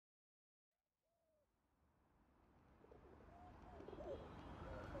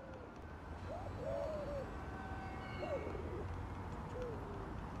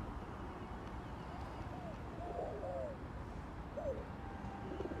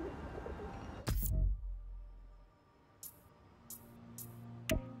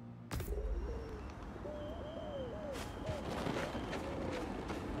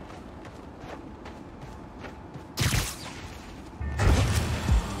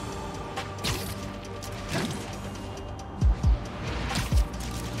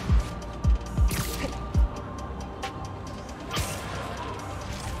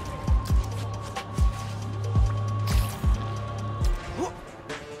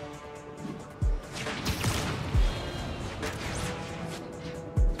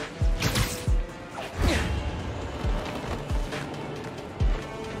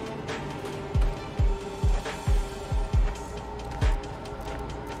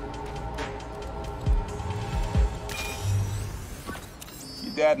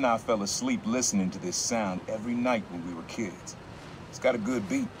Dad and I fell asleep listening to this sound every night when we were kids. It's got a good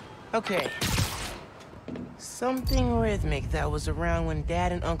beat. Okay. Something rhythmic that was around when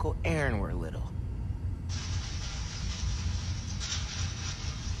Dad and Uncle Aaron were little.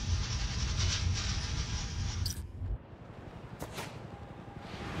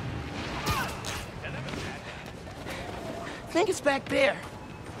 I think it's back there.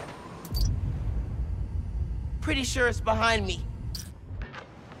 Pretty sure it's behind me.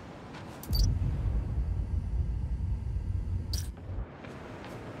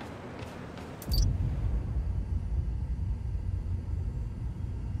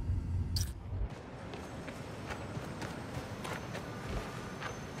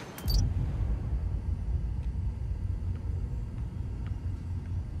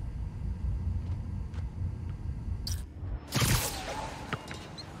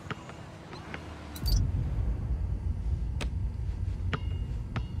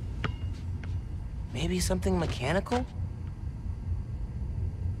 Maybe something mechanical?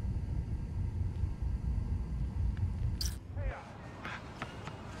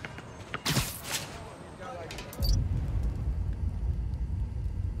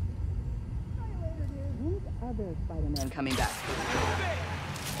 Who's other Spider-Man coming back?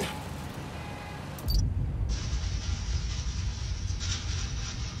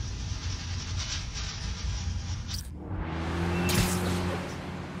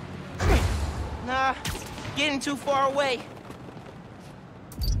 Nah, getting too far away.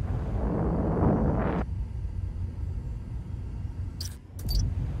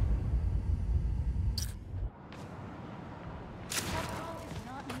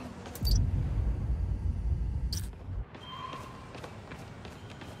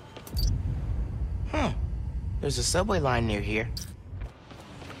 There's a subway line near here.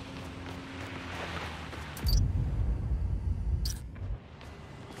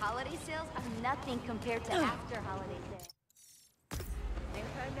 Holiday sales are nothing compared to after holiday sales. Same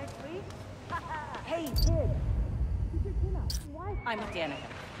time next week? Hey, kid! Keep your chin up. Why? I'm with Danica.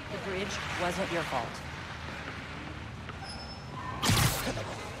 The bridge wasn't your fault.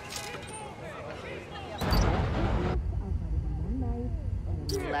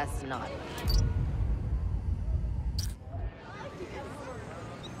 Less naughty.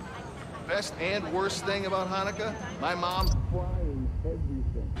 Best and worst thing about Hanukkah? My mom frying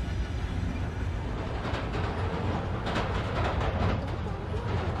everything.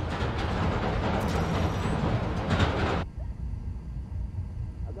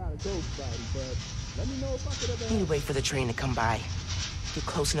 I got a ghost body, but let me know if I could ever... Need to wait for the train to come by. Get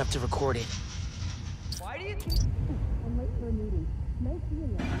close enough to record it. Why do you keep... I'm late for a meeting. Nice seeing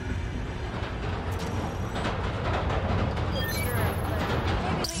you.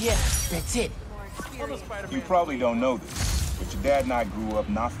 Yeah, that's it. You probably don't know this, but your dad and I grew up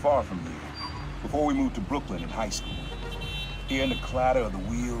not far from here, before we moved to Brooklyn in high school. Hearing the clatter of the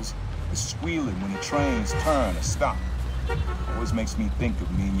wheels, the squealing when the trains turn or stop, always makes me think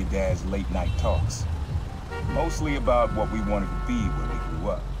of me and your dad's late-night talks. Mostly about what we wanted to be when we grew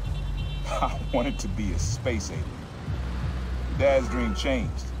up. I wanted to be a space alien. Your dad's dream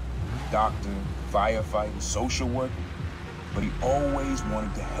changed. Doctor, firefighter, social worker. But he always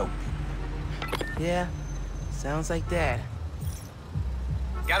wanted to help people. Yeah, sounds like Dad.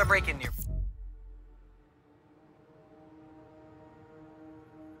 Gotta break in here.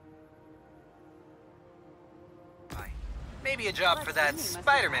 Maybe a job for that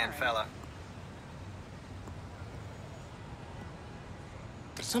Spider-Man fella.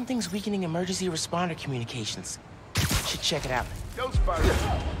 Something's weakening emergency responder communications. Should check it out. Go, Spider!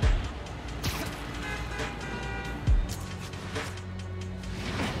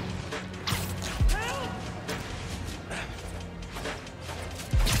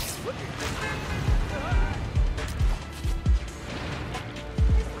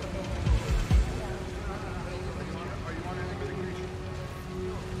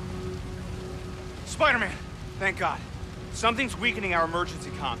 Spider-Man! Thank God. Something's weakening our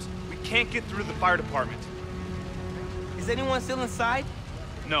emergency comms. We can't get through the fire department. Is anyone still inside?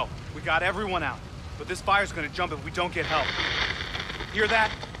 No, we got everyone out. But this fire's gonna jump if we don't get help. Hear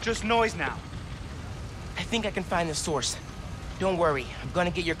that? Just noise now. I think I can find the source. Don't worry, I'm gonna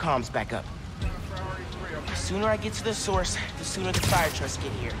get your comms back up. The sooner I get to the source, the sooner the fire trucks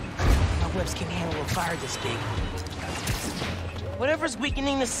get here. My webs can handle a fire this big. Whatever's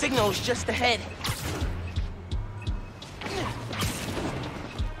weakening the signal is just ahead.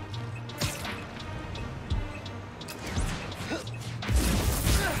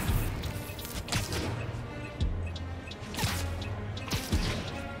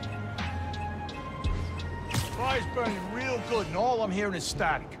 Fire's burning real good, and all I'm hearing is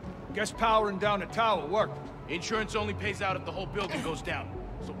static. Guess powering down the tower worked. Insurance only pays out if the whole building goes down.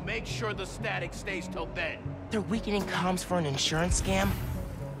 So make sure the static stays till then. They're weakening comms for an insurance scam?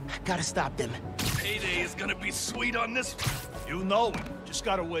 I gotta stop them. Payday is gonna be sweet on this one. You know it. Just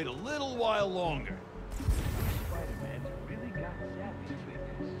gotta wait a little while longer. Spider-Man's really got savvy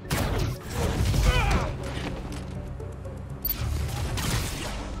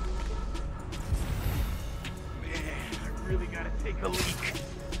Man, I really gotta take a leak.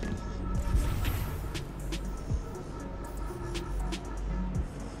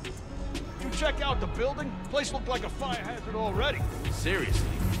 Check out the building. Place looked like a fire hazard already. Seriously?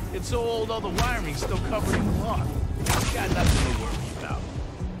 It's so old all the wiring's still covered in cloth. Got nothing to worry about.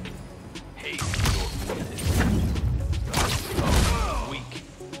 Hey, you're weak.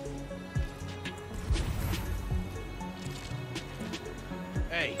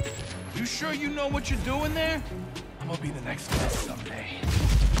 Hey, you sure you know what you're doing there? I'm gonna be the next guest someday.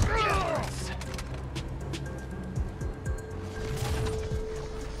 Yes.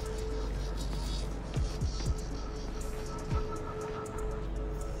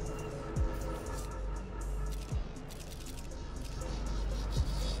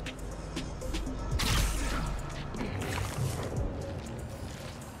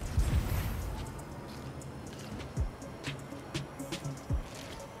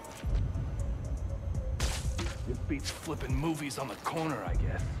 Beats flipping movies on the corner, I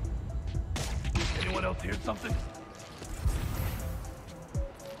guess. Anyone else hear something?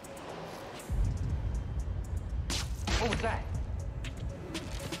 What was that?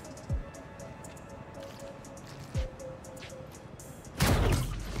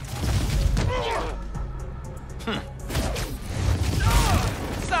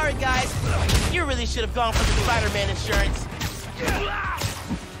 Sorry, guys. You really should have gone for the Spider-Man insurance.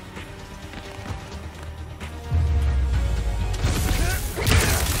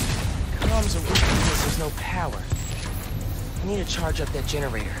 Comms are weak because there's no power. I need to charge up that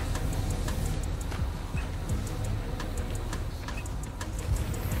generator.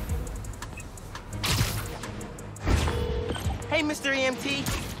 Hey, Mr. EMT.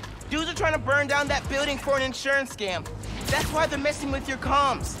 Dudes are trying to burn down that building for an insurance scam. That's why they're messing with your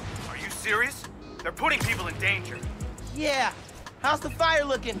comms. Are you serious? They're putting people in danger. Yeah. How's the fire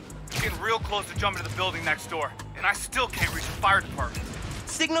looking? Getting real close to jumping to the building next door, and I still can't reach the fire department.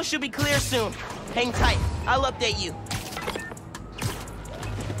 Signal should be clear soon. Hang tight. I'll update you.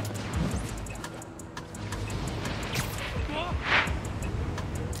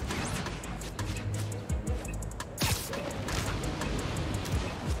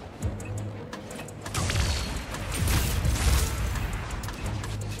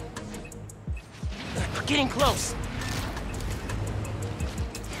 We're getting close.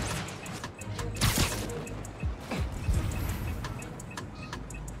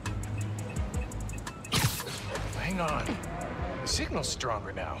 Hang on. The signal's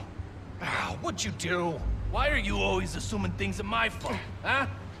stronger now. Ah, what'd you do? Why are you always assuming things are my fault, huh?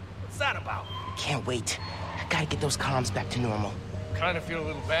 What's that about? Can't wait. I gotta get those comms back to normal. Kinda feel a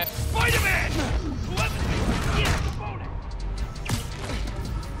little bad. Spider-Man! Whoever's the opponent!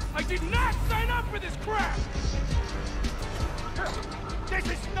 I did not sign up for this crap! This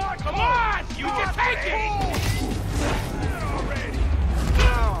is not Come on! You can take it! Already!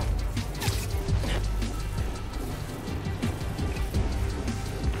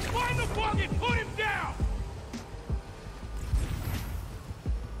 Find the bug and put him down!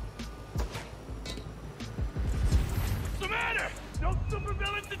 What's the matter? No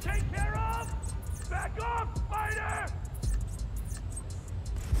supervillains to take care of? Back off, Spider!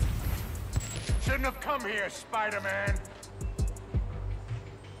 Shouldn't have come here, Spider-Man.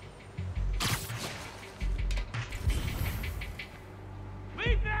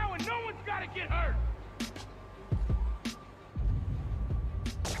 Leave now and no one's gotta get hurt!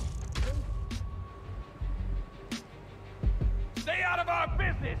 Stay out of our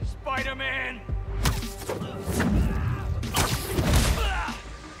business, Spider-Man!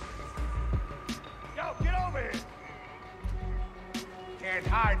 Yo, get over here! Can't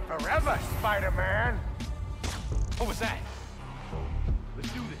hide forever, Spider-Man. What was that?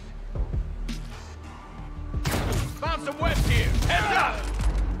 Let's do this. Found some webs here. Heads up!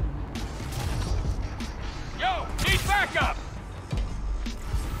 Yo, need backup!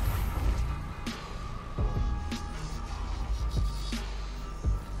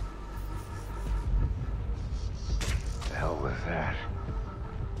 The hell was that?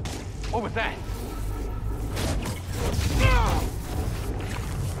 What was that?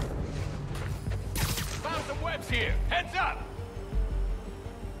 Found some webs here. Heads up!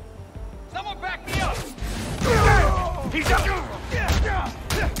 Someone back me up! He's up!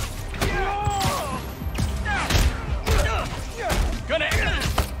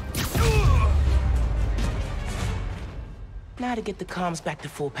 Now to get the comms back to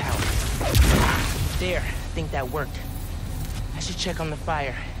full power. There, I think that worked. I should check on the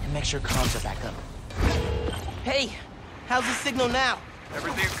fire and make sure comms are back up. Hey, how's the signal now?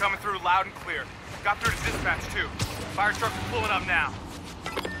 Everything's coming through loud and clear. Got through to dispatch, too. Fire trucks are pulling up now.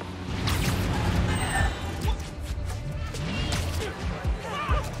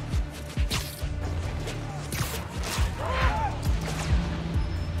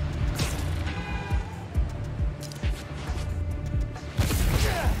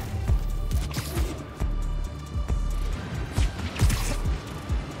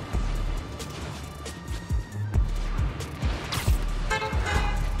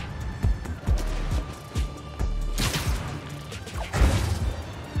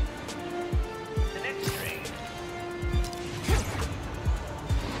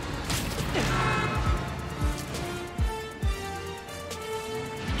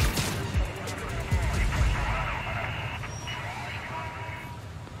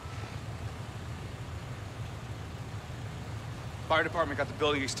 Fire department got the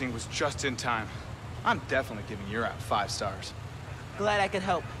building extinguished just in time. I'm definitely giving your app 5 stars. Glad I could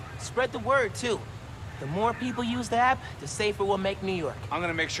help. Spread the word, too. The more people use the app, the safer we'll make New York. I'm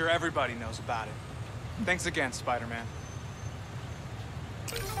gonna make sure everybody knows about it. Thanks again, Spider-Man.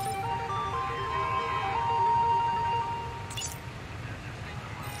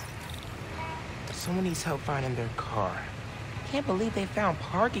 Someone needs help finding their car. Can't believe they found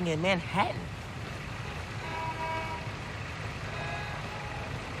parking in Manhattan.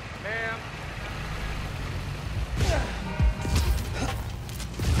 Ma'am.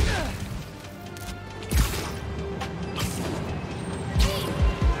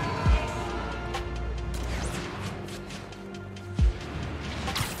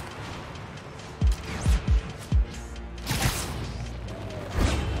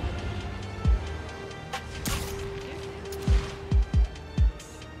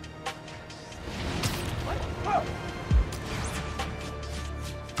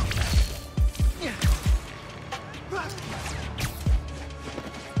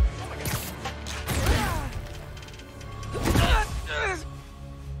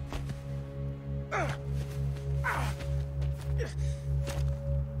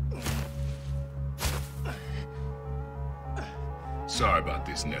 Sorry about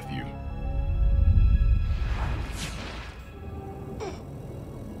this, nephew.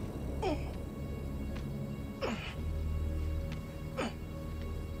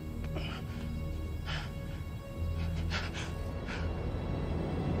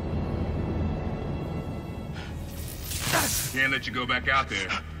 Can't let you go back out there.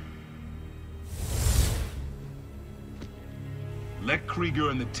 Let Krieger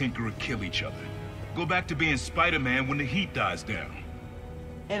and the Tinkerer kill each other. Go back to being Spider-Man when the heat dies down.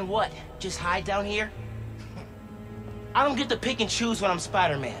 And what? Just hide down here? I don't get to pick and choose when I'm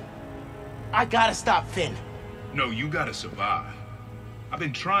Spider-Man. I gotta stop Finn. No, you gotta survive. I've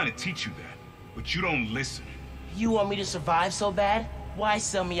been trying to teach you that, but you don't listen. You want me to survive so bad? Why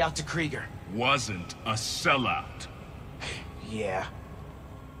sell me out to Krieger? Wasn't a sellout. Yeah.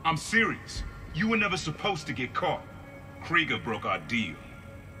 I'm serious. You were never supposed to get caught. Krieger broke our deal.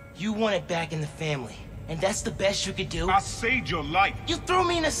 You want it back in the family, and that's the best you could do? I saved your life. You threw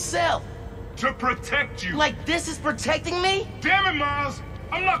me in a cell! To protect you! Like this is protecting me? Damn it, Miles!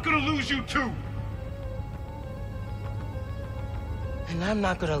 I'm not gonna lose you too! And I'm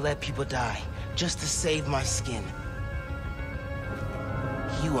not gonna let people die, just to save my skin.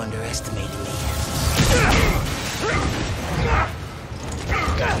 You underestimated me.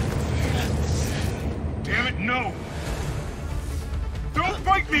 Damn it, no! Don't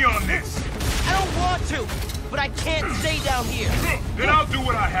fight me on this! I don't want to, but I can't stay down here. Then I'll do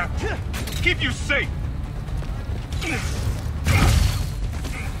what I have to. Keep you safe.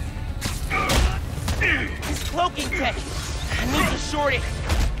 This cloaking tech. I need to short it.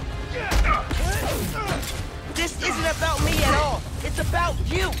 This isn't about me at all. It's about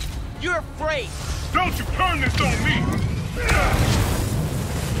you. You're afraid. Don't you turn this on me!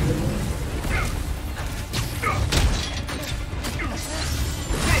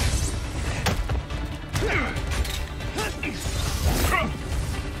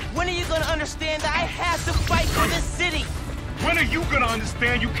 When are you gonna understand that I have to fight for this city? When are you gonna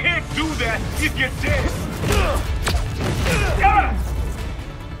understand you can't do that if you're dead?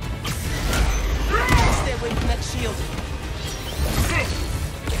 Stay away from that shield.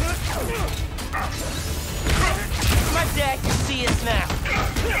 My dad can see us now.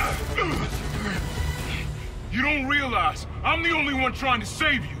 You don't realize I'm the only one trying to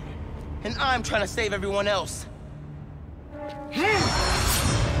save you. And I'm trying to save everyone else.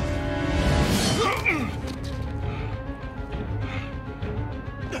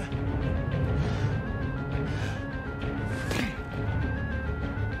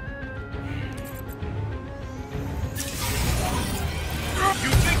 You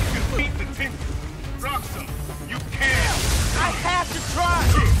think you can beat the Tinker? Roxxon, you can't! I have to try!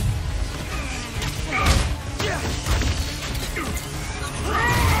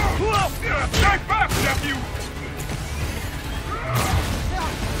 Strike back, nephew!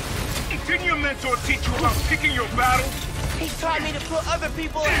 Didn't your mentor teach you about picking your battles? He taught me to put other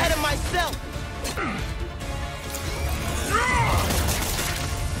people ahead of myself!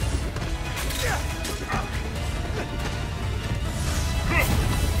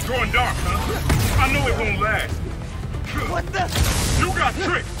 Going dark, huh? I know it won't last. What the? You got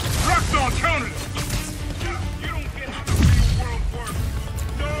tricked! Roxxon countered it! You don't get how the real world works.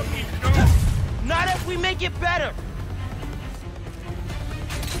 Dog eat dog. Not if we make it better!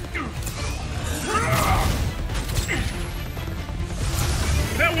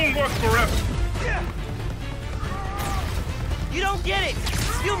 That won't work forever. You don't get it!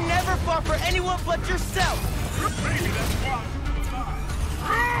 You never fought for anyone but yourself! Maybe that's why I'm still alive.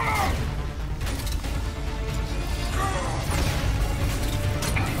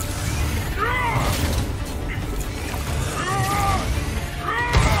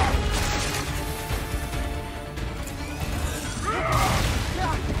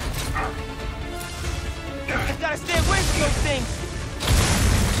 I gotta stay away from those things!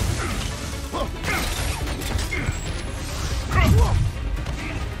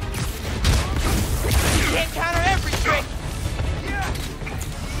 You can't counter every trick!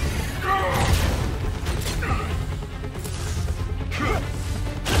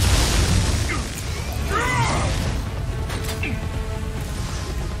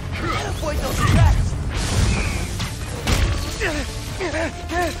 Can't avoid those traps!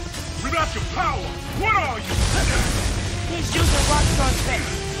 Without your power, what are you? He's using Roxxon's tech,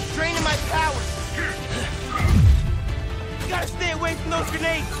 draining my powers. You gotta stay away from those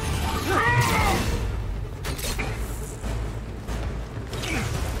grenades.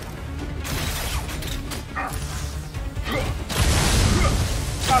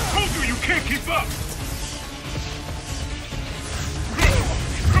 I told you you can't keep up.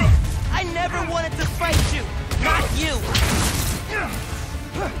 I never wanted to fight you, not you.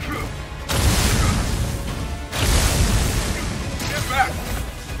 Get back.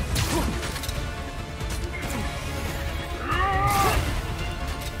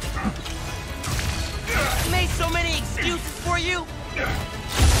 I made so many excuses for you.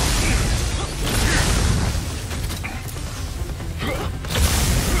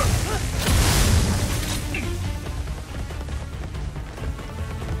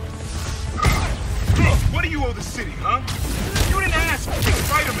 What do you owe the city, huh? You didn't ask for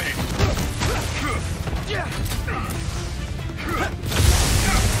Spider-Man.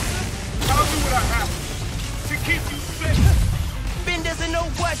 I'll do what I have to keep you safe. Finn doesn't know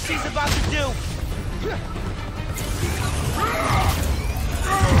what she's about to do.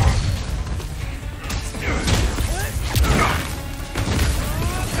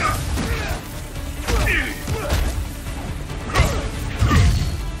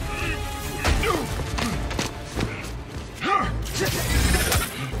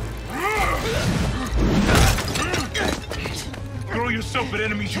 Throw yourself at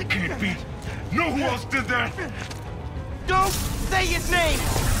enemies you can't beat. Know who else did that? Don't say his name!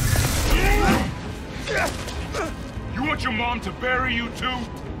 You want your mom to bury you too?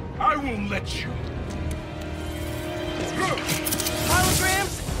 I won't let you.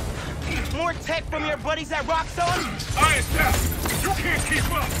 Holograms? More tech from your buddies at Roxxon? I attack! You can't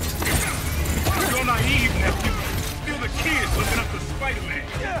keep up! You're naive, nephew. Still the kids looking up to Spider-Man.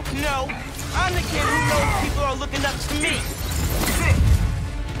 No, I'm the kid who knows people are looking up to me.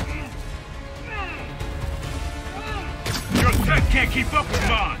 Your tech can't keep up with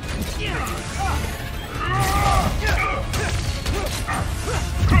mine.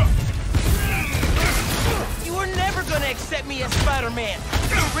 You were never gonna accept me as Spider-Man.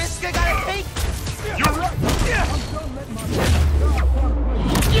 The risk I gotta take? You're right.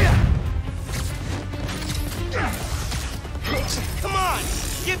 Come on,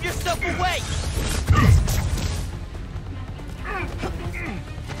 give yourself away.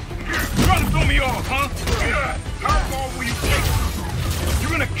 Trying to throw me off, huh? How far will you take?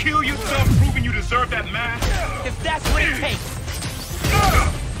 You're gonna kill yourself proving you deserve that mask? If that's what it takes.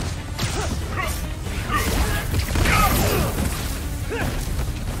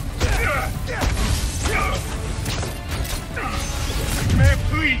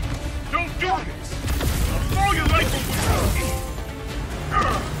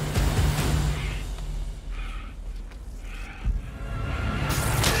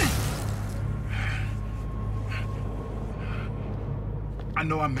 I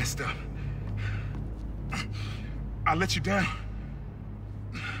know I messed up. I let you down.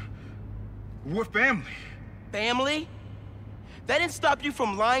 We're family. Family? That didn't stop you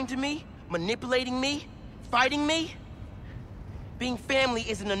from lying to me, manipulating me, fighting me? Being family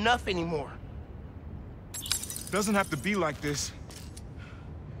isn't enough anymore. Doesn't have to be like this.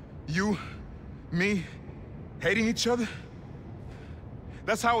 You, me, hating each other?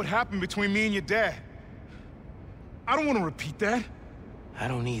 That's how it happened between me and your dad. I don't want to repeat that. I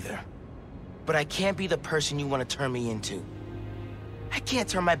don't either. But I can't be the person you want to turn me into. I can't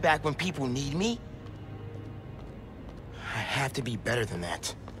turn my back when people need me. I have to be better than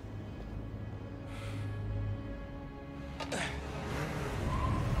that.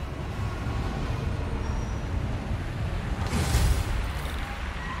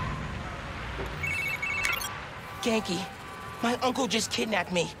 Genki, my uncle just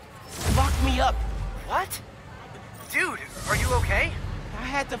kidnapped me. Locked me up. What? Dude, are you okay? I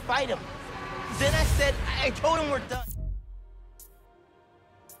had to fight him. Then I told him we're done.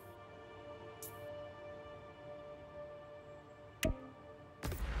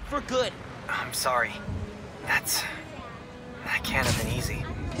 For good. I'm sorry. That can't have been easy.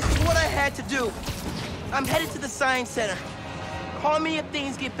 This is what I had to do. I'm headed to the Science Center. Call me if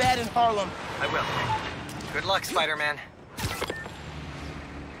things get bad in Harlem. I will. Good luck, Spider-Man.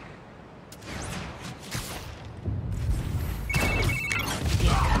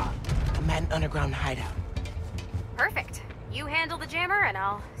 Yeah, I'm at an underground hideout. Perfect. You handle the jammer, and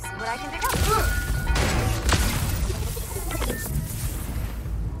I'll see what I can pick up.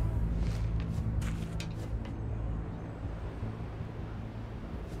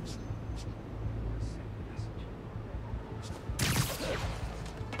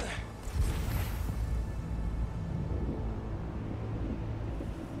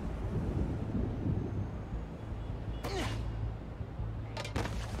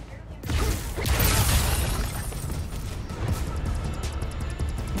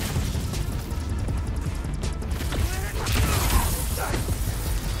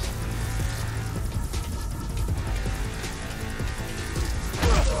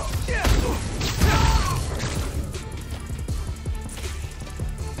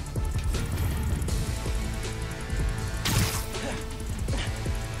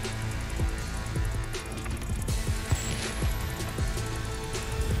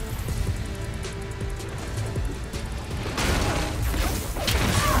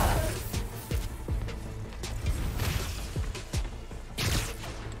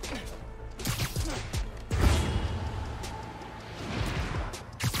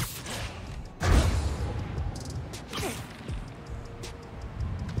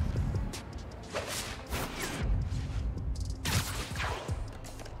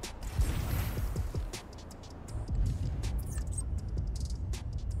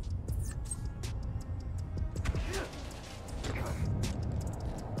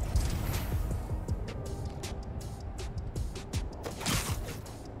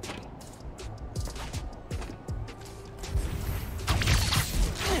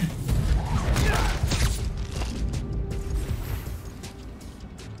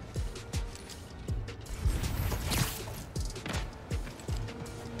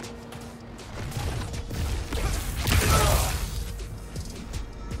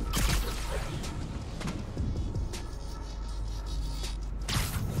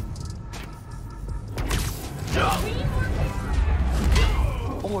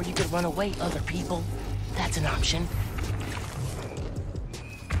 Or you could run away, other people. That's an option.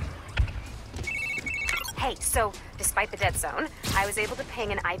 Hey, so despite the dead zone, I was able to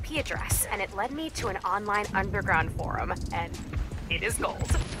ping an IP address, and it led me to an online underground forum, and it is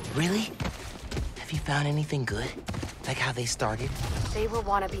gold. Really? Have you found anything good? Like how they started? They were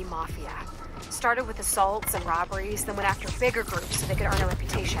wannabe mafia. Started with assaults and robberies, then went after bigger groups so they could earn a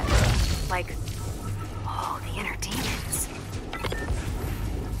reputation. Like, oh, the inner demons.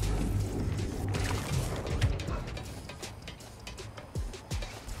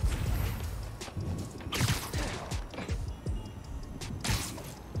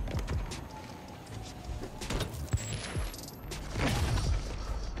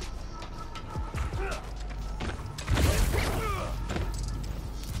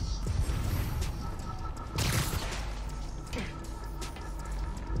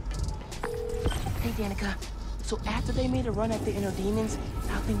 Danica, so after they made a run at the inner demons,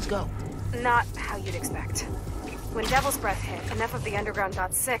 how'd things go? Not how you'd expect. When Devil's Breath hit, enough of the underground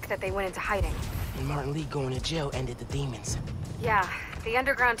got sick that they went into hiding. And Martin Lee going to jail ended the demons. Yeah, the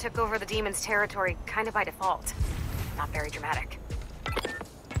underground took over the demons' territory kind of by default. Not very dramatic.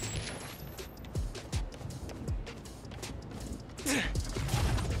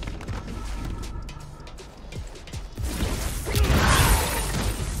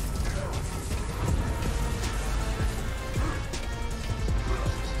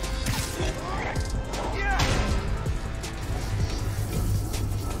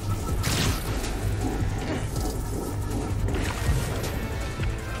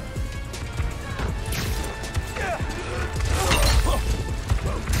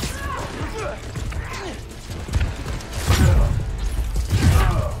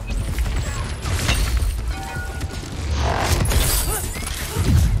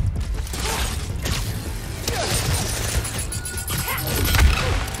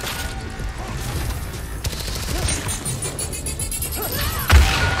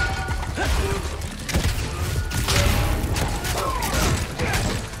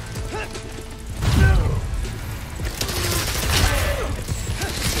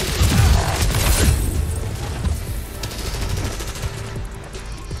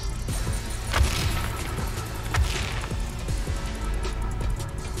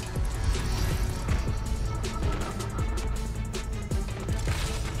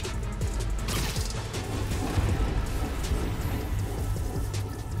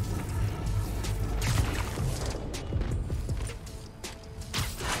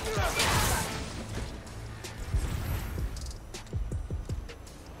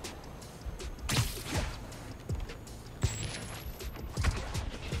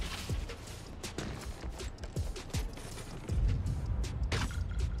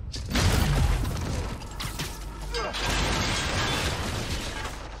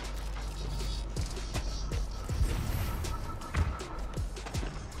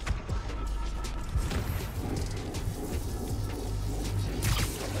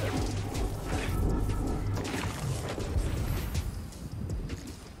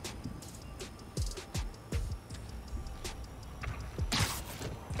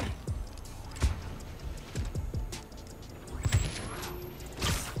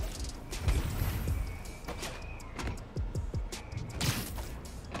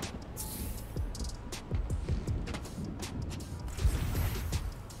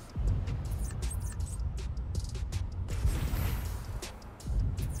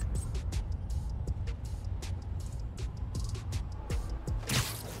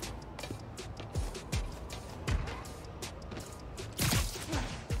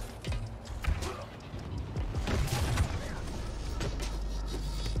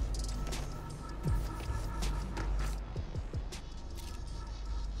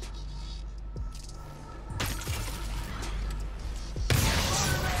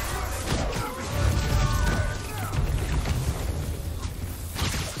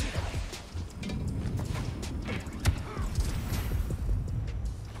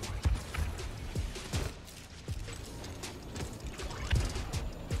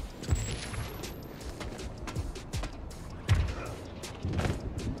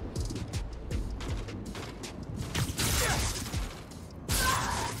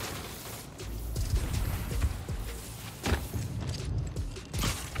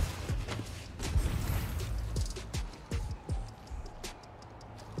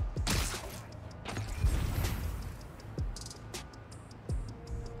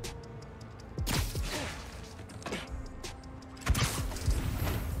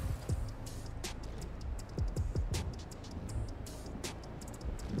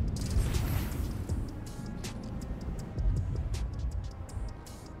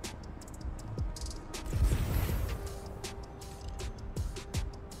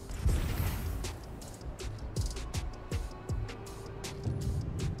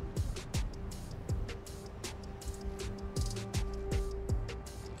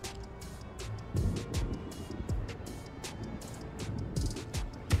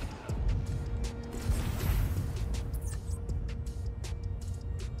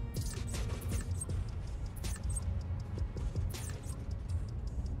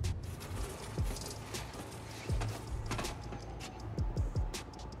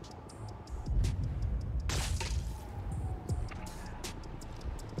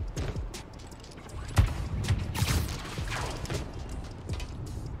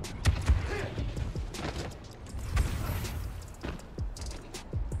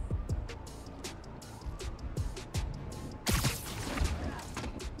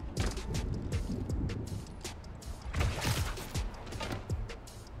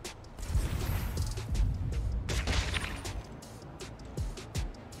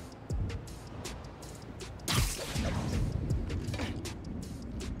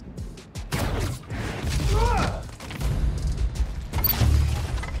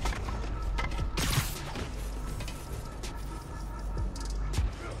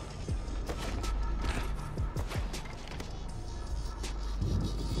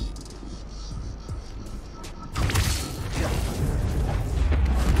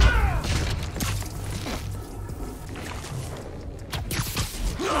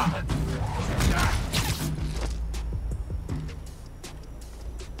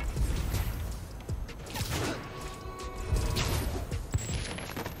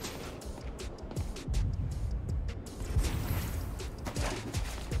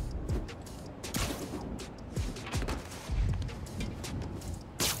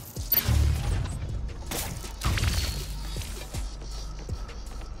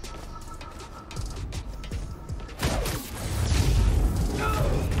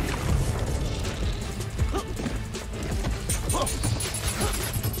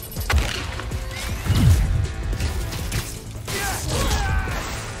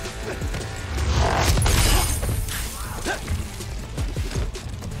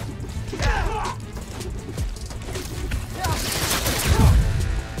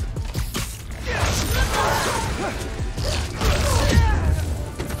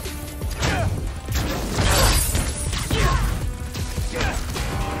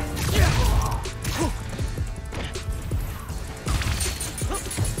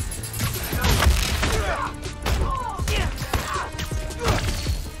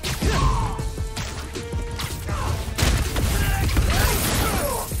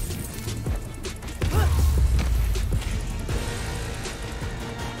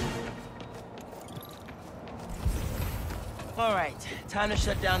 Time to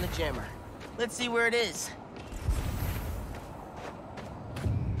shut down the jammer. Let's see where it is.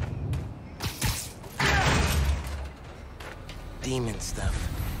 Demon stuff.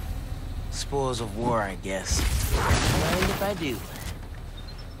 Spoils of war, I guess. Mind if I do?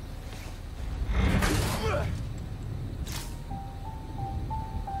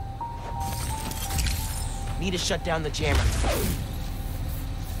 Need to shut down the jammer.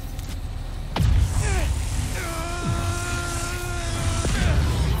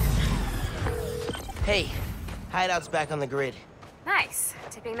 Hey, hideout's back on the grid. Nice.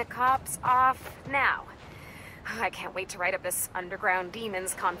 Tipping the cops off now. I can't wait to write up this underground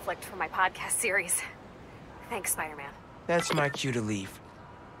demons conflict for my podcast series. Thanks, Spider-Man. That's my cue to leave.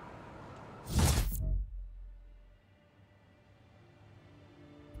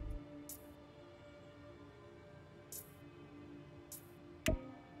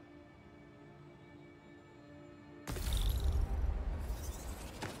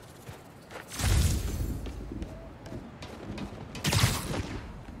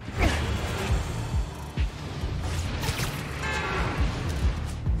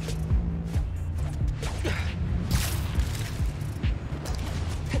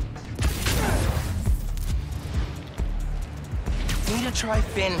 Try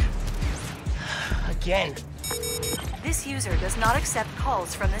Finn. Again. This user does not accept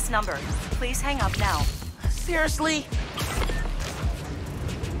calls from this number. Please hang up now. Seriously?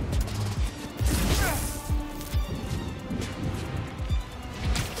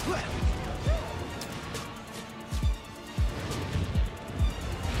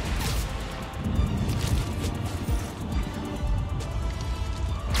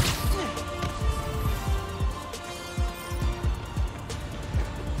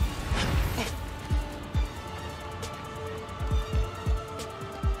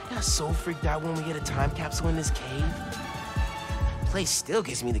 So freaked out when we get a time capsule in this cave. Place still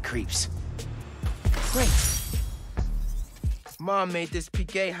gives me the creeps. Great. Mom made this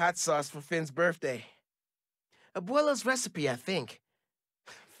piqué hot sauce for Finn's birthday. Abuela's recipe, I think.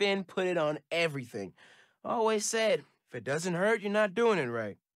 Finn put it on everything. Always said, if it doesn't hurt, you're not doing it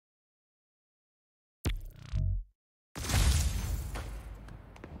right.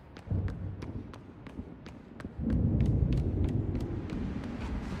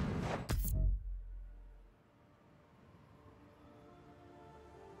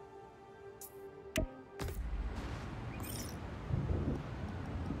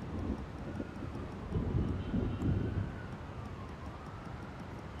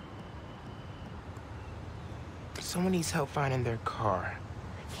 Someone needs help finding their car.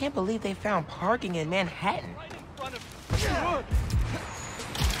 Can't believe they found parking in Manhattan. Right in front of...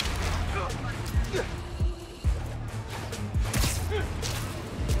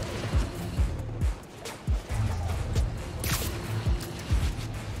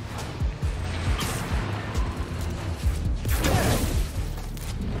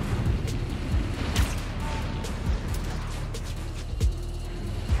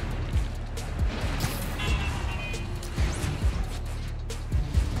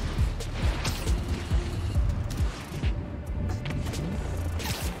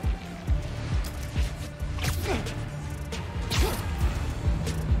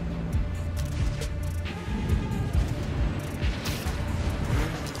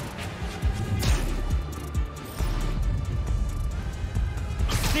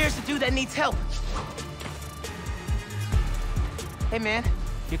 There's the dude that needs help. Hey, man.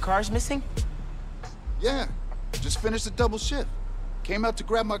 Your car's missing? Yeah, just finished a double shift. Came out to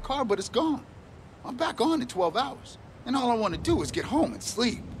grab my car, but it's gone. I'm back on in 12 hours. And all I want to do is get home and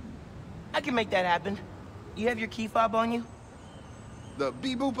sleep. I can make that happen. You have your key fob on you? The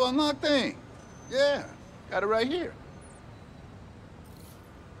beep-boop unlock thing. Yeah, got it right here.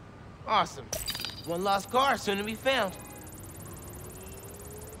 Awesome. One lost car soon to be found.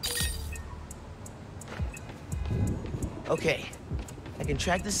 Okay. I can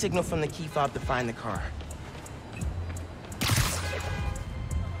track the signal from the key fob to find the car.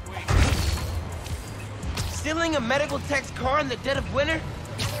 Stealing a medical tech's car in the dead of winter?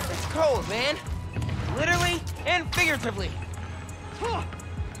 It's cold, man. Literally and figuratively.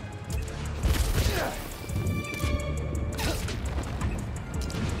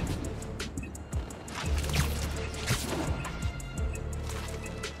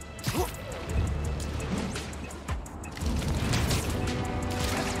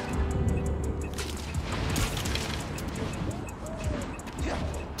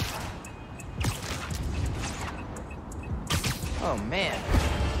 Oh man,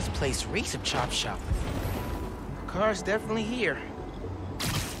 this place reeks of chop shop. The car's definitely here.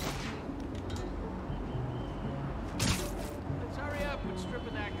 Let's hurry up,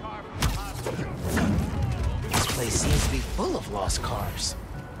 place seems to be full of lost cars.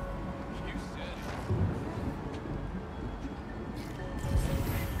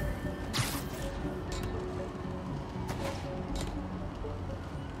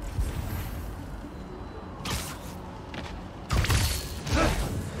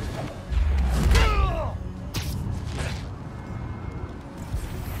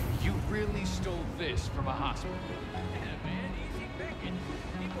 You really stole this from a hospital. Yeah, man, easy picking.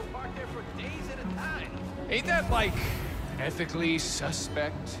 People park there for days at a time. Ain't that, like, ethically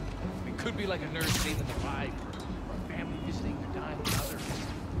suspect? It could be like a nurse saving the life, or a family visiting their dying mother.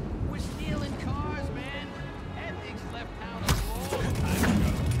 We're stealing cars, man. Ethics left town a long time ago.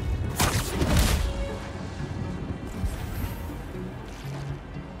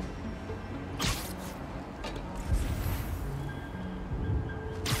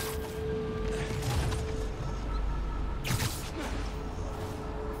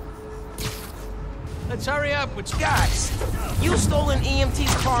 Let's hurry up with Guys, you stole an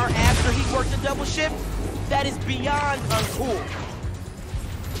EMT's car after he worked a double shift? That is beyond uncool.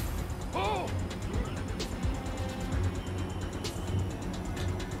 Oh!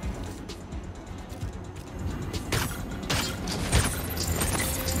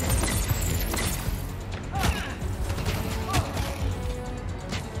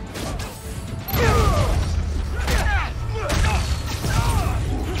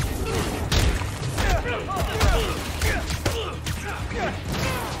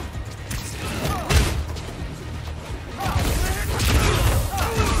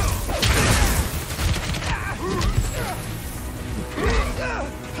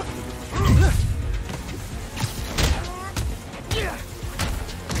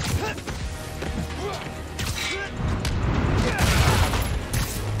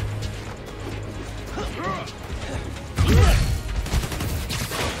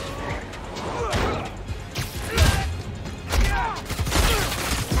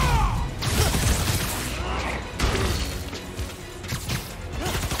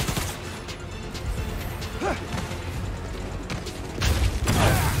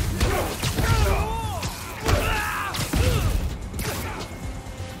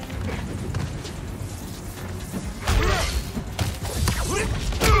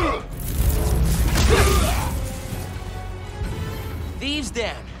 Thieves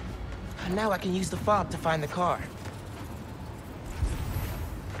down. Now I can use the fob to find the car.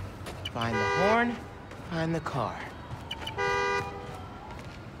 Find the horn, find the car.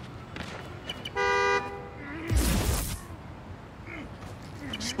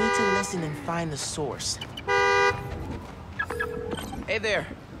 Just need to listen and find the source. Hey there.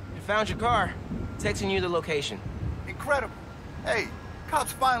 I found your car. Texting you the location. Incredible. Hey,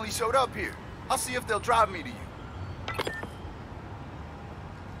 cops finally showed up here. I'll see if they'll drive me to you.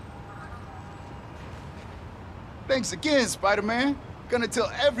 Thanks again, Spider-Man. Gonna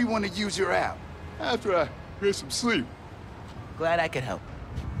tell everyone to use your app. After I get some sleep. Glad I could help.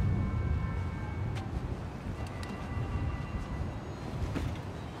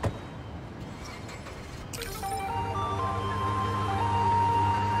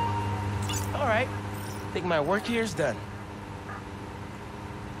 All right. Think my work here is done.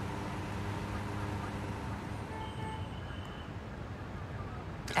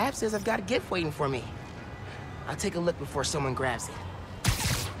 App says I've got a gift waiting for me. I'll take a look before someone grabs it.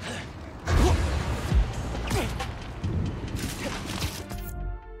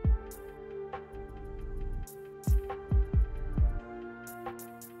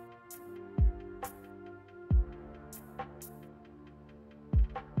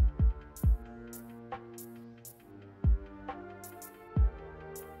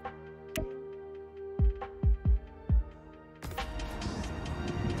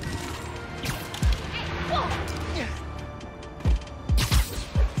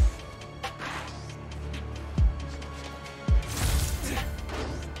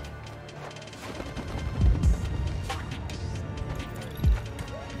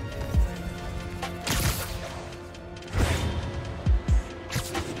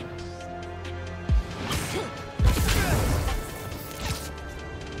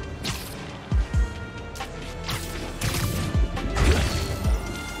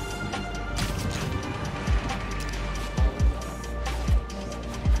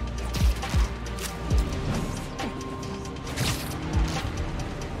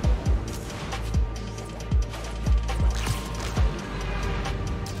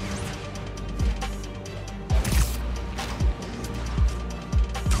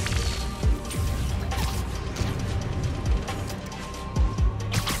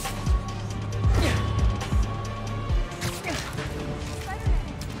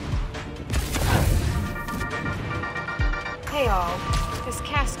 No, this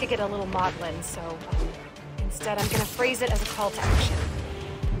cast could get a little maudlin, so instead I'm gonna phrase it as a call to action.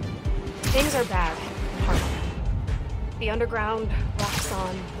 Things are bad in Harlem. The underground,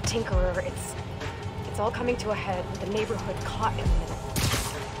 Roxxon, the Tinkerer, it's all coming to a head with the neighborhood caught in the middle.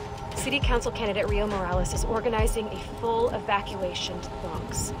 City Council candidate Rio Morales is organizing a full evacuation to the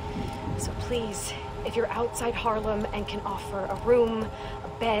Bronx. So please, if you're outside Harlem and can offer a room, a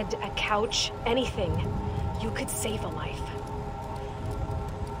bed, a couch, anything, you could save a life.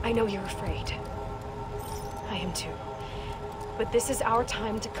 I know you're afraid. I am too. But this is our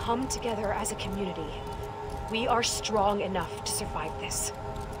time to come together as a community. We are strong enough to survive this.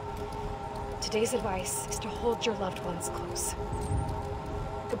 Today's advice is to hold your loved ones close.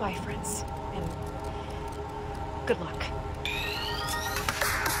 Goodbye, friends, and good luck.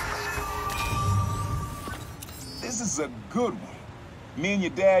 This is a good one. Me and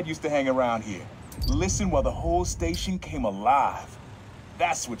your dad used to hang around here. Listen while the whole station came alive.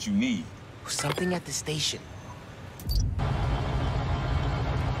 That's what you need. Something at the station.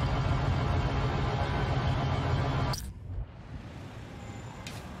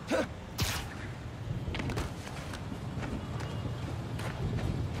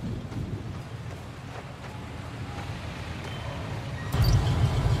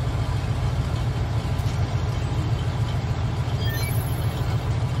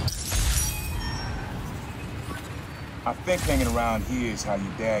 I think hanging around here is how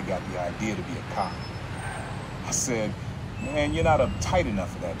your dad got the idea to be a cop. I said, man, you're not uptight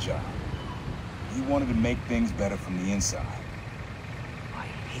enough for that job. He wanted to make things better from the inside. I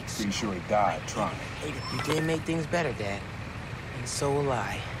hate Pretty sure he died trying. You did make things better, Dad. And so will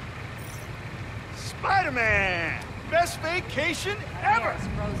I. Spider-Man! Best vacation ever!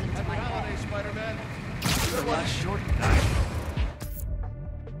 Happy holidays, Spider-Man. Good luck, short night.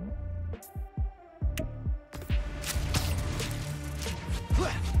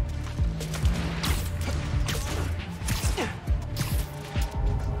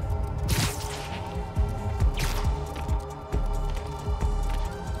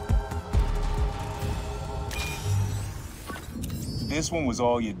 This one was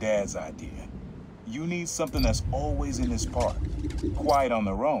all your dad's idea. You need something that's always in this park. Quiet on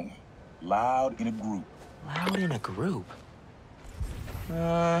their own. Loud in a group. Loud in a group?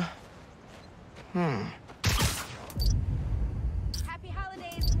 Happy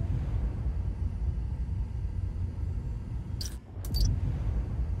holidays.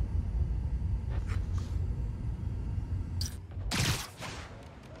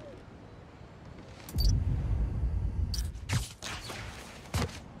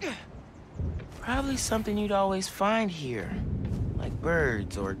 Probably something you'd always find here. Like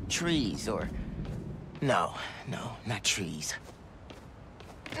birds or trees or... No, not trees.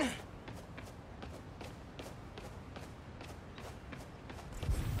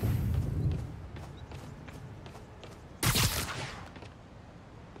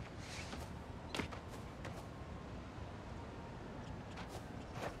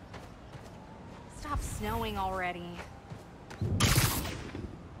 Stop snowing already.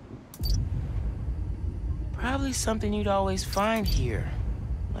 Probably something you'd always find here.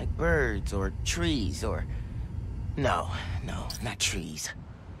 Like birds or trees or... No, not trees.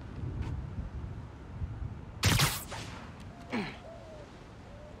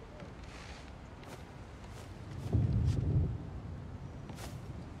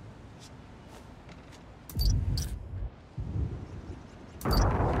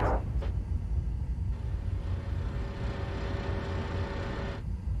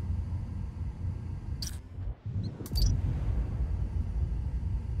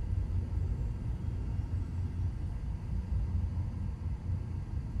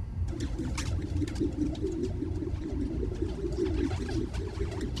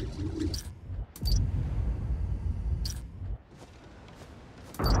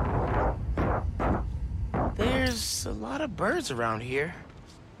 There's a lot of birds around here.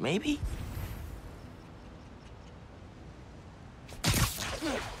 Maybe?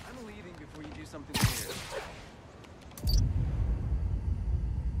 I'm leaving before you do something weird.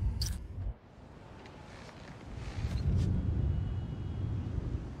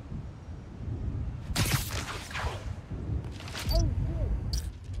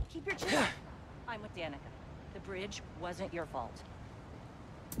 Keep your chin up. I'm with Danica. The bridge wasn't your fault.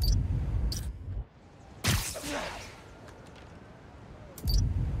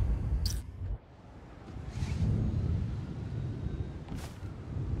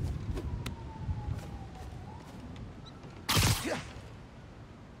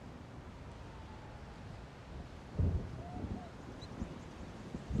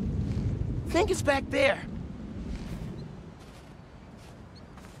 I think it's back there.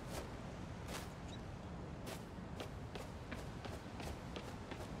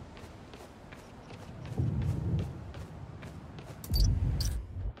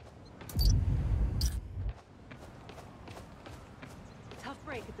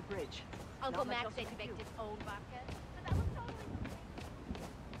 Uncle Max said he baked his own vodka, but that was totally...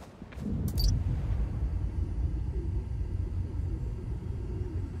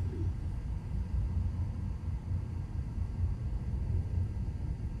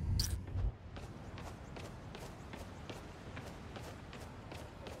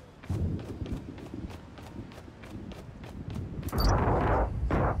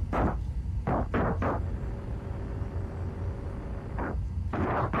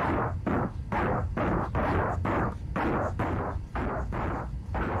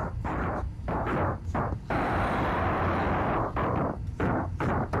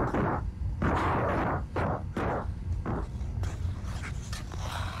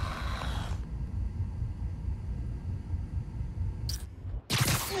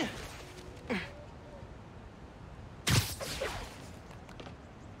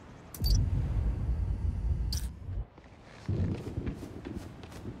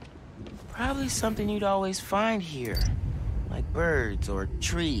 Probably something you'd always find here. Like birds or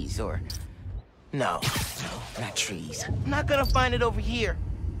trees or... No, not trees. I'm not gonna find it over here.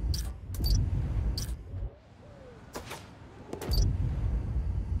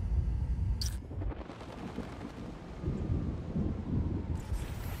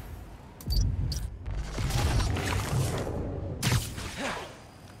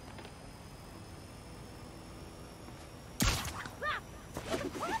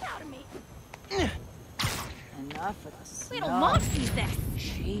 Enough of this. Little mom sees this.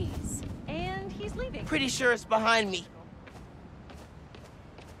 Jeez. And he's leaving. Pretty sure it's behind me.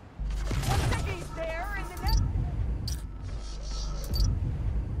 He's there in the next...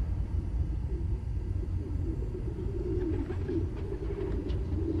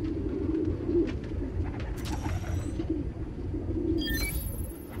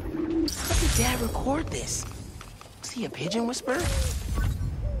 How did Dad record this? Was he a pigeon whisperer?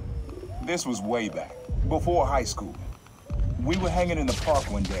 This was way back, before high school. We were hanging in the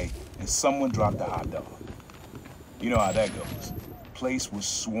park one day, and someone dropped a hot dog. You know how that goes. Place was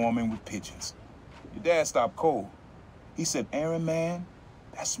swarming with pigeons. Your dad stopped cold. He said, "Aaron, man,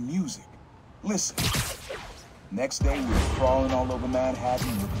 that's music. Listen." Next day, we were crawling all over Manhattan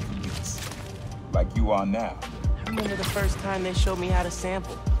looking for beats. Like you are now. I remember the first time they showed me how to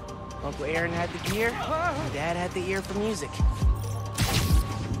sample. Uncle Aaron had the gear, and Dad had the ear for music.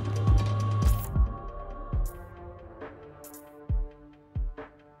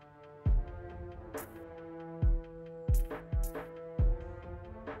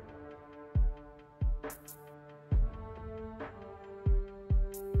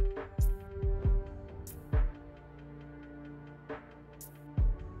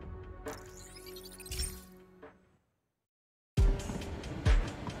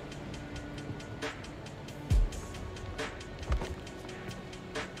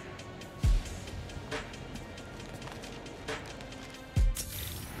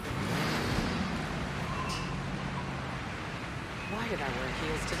 Why did I wear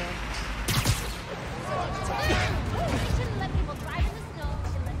heels today? Shouldn't let people drive in the snow.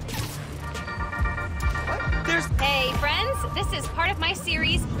 What? There's... Hey, friends, this is part of my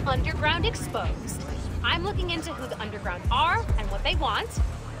series, Underground Exposed. I'm looking into who the Underground are and what they want,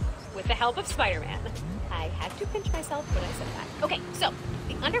 with the help of Spider-Man. I had to pinch myself when I said that. Okay, so,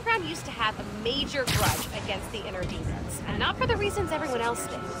 the Underground used to have a major grudge against the Inner Demons, and not for the reasons everyone else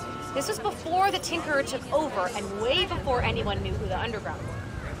did. This was before the Tinkerer took over and way before anyone knew who the Underground were.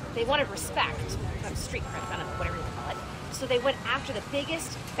 They wanted respect, street cred, I don't know, whatever you want to call it. So they went after the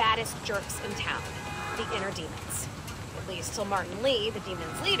biggest, baddest jerks in town, the Inner Demons. At least till Martin Lee, the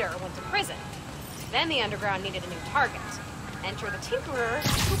Demons' leader, went to prison. Then the Underground needed a new target. Enter the Tinkerer,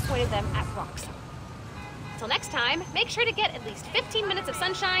 who pointed them at Roxxon. Till next time, make sure to get at least 15 minutes of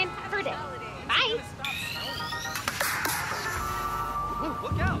sunshine per day. Bye! Ooh,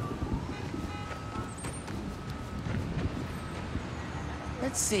 look out!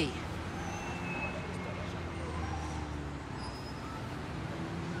 Let's see.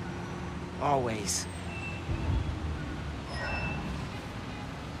 Always.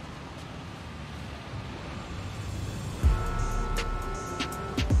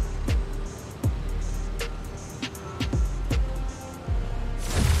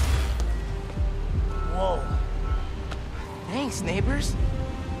 Whoa. Thanks, neighbors.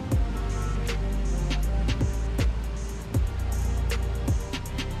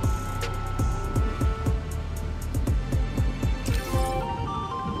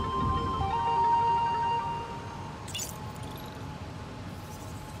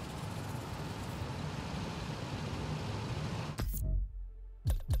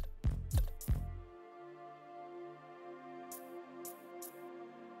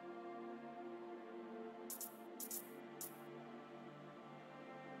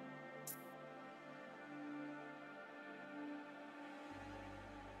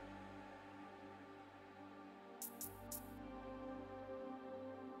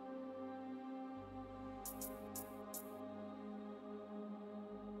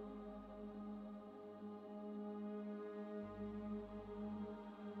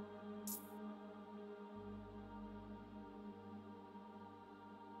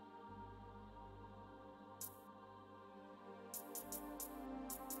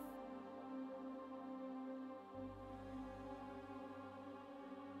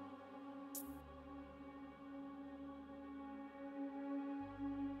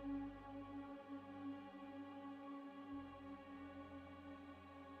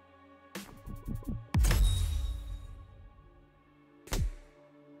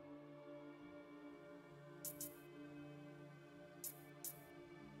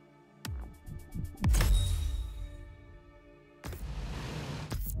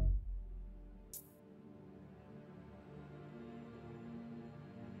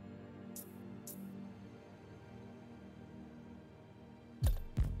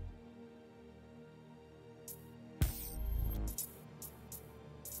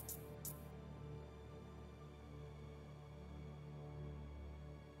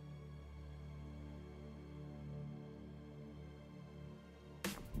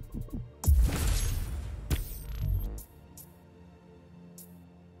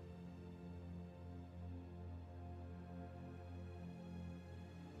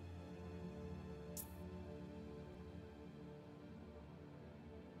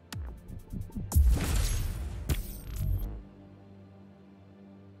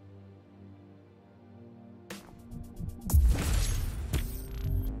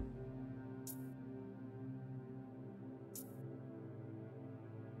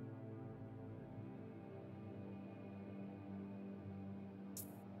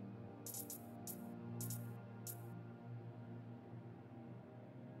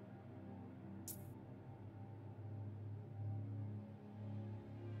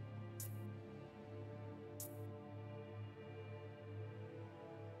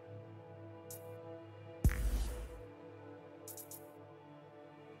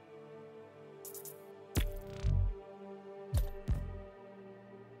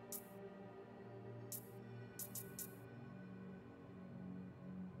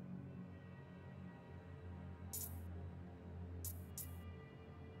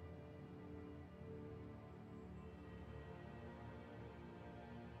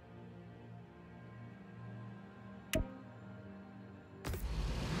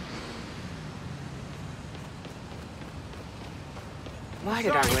 Why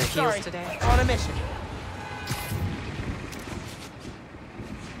did I wear heels today? On a mission.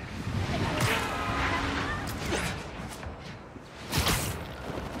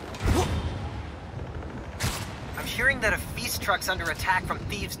 I'm hearing that a feast truck's under attack from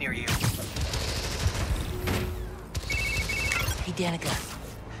thieves near you. Hey, Danica.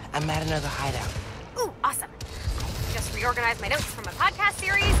 I'm at another hideout. Ooh, awesome. Just reorganized my notes from a podcast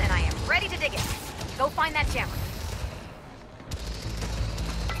series, and I am ready to dig in. Go find that jammer.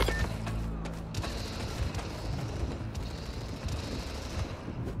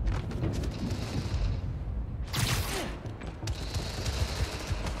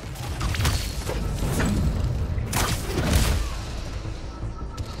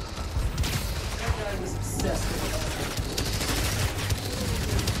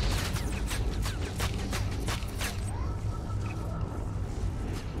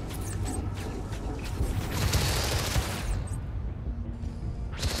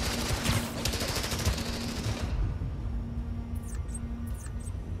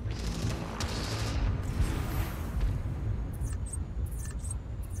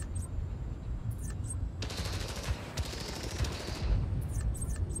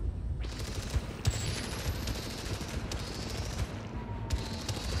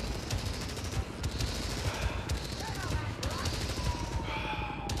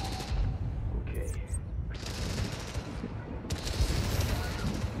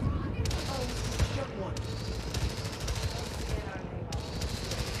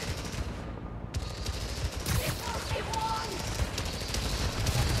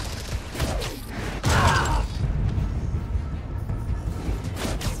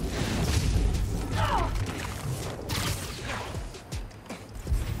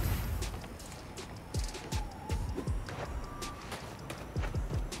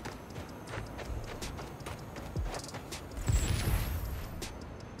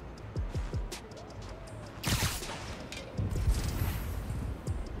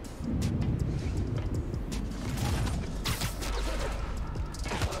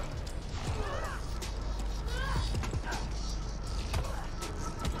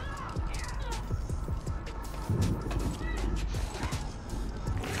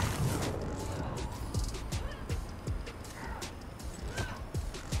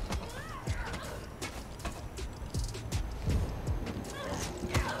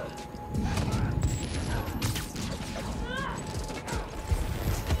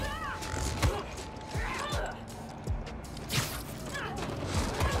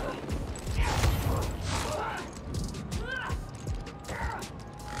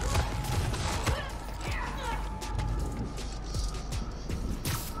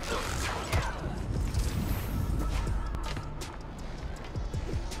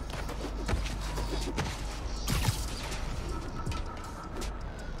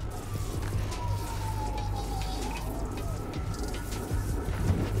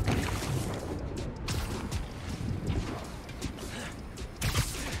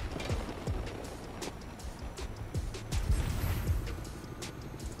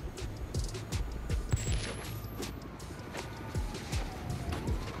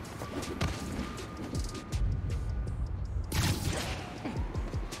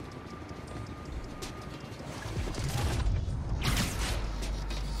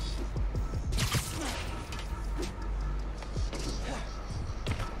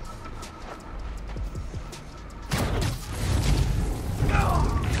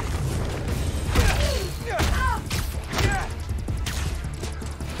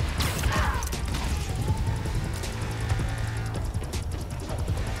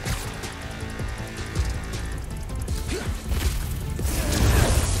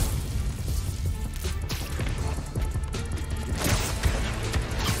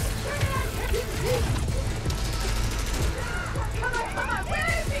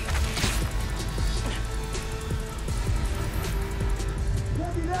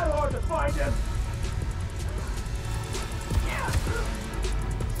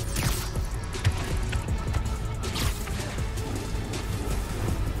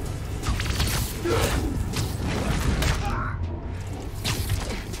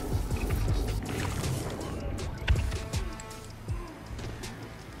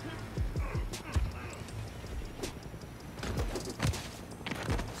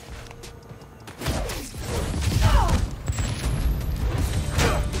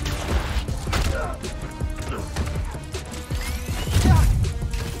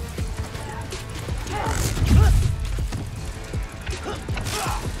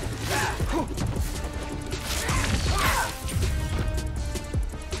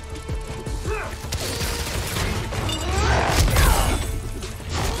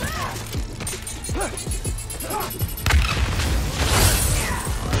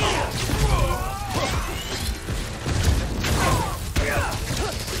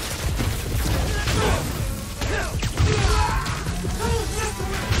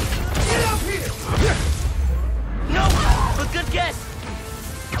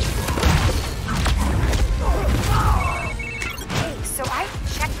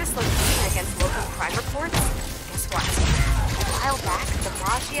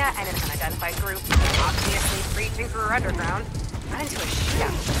 nausea and an unidentified group, obviously preaching for underground, got into a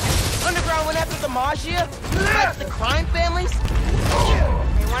shootout. Underground went after the Magia? Like the crime families?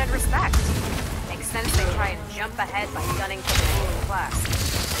 They wanted respect. Makes sense they try and jump ahead by gunning for the ruling class.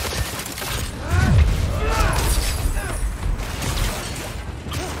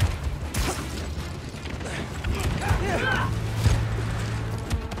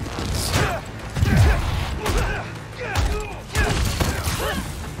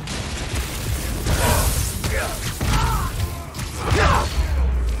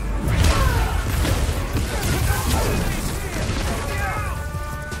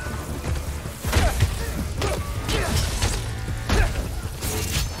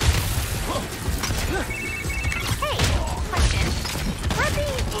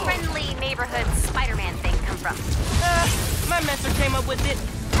 My mentor came up with it.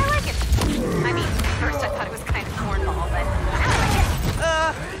 I like it. I mean, at first I thought it was kind of cornball, but I like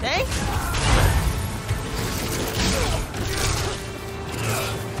it. Thanks?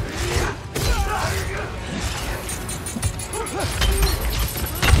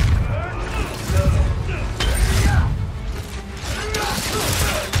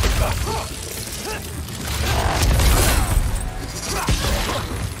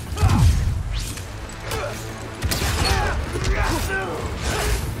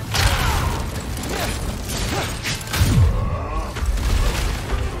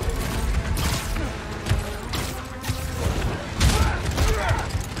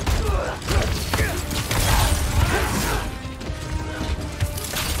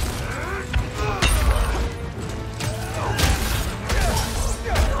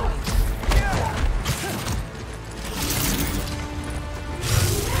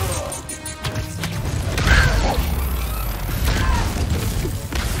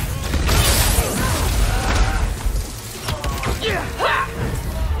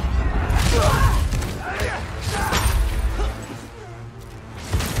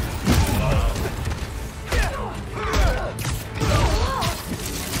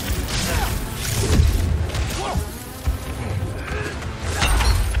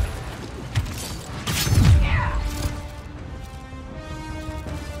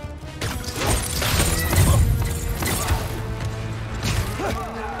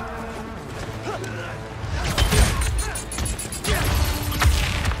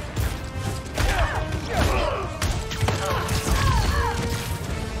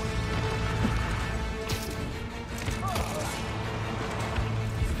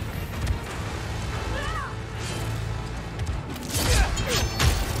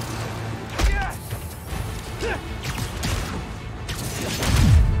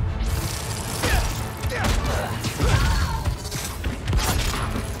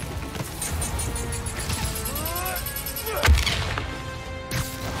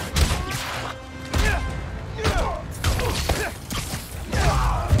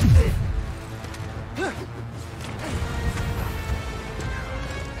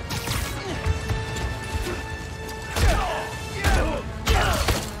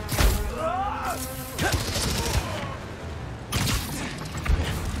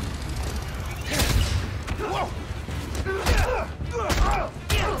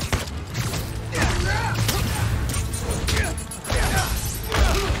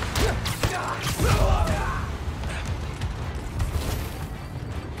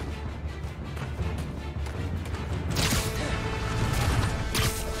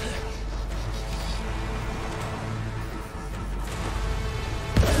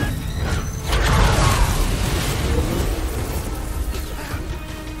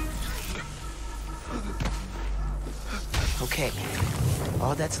 Okay,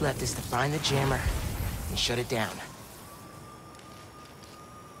 all that's left is to find the jammer and shut it down.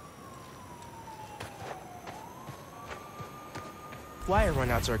 Wire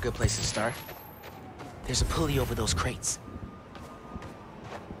runouts are a good place to start. There's a pulley over those crates.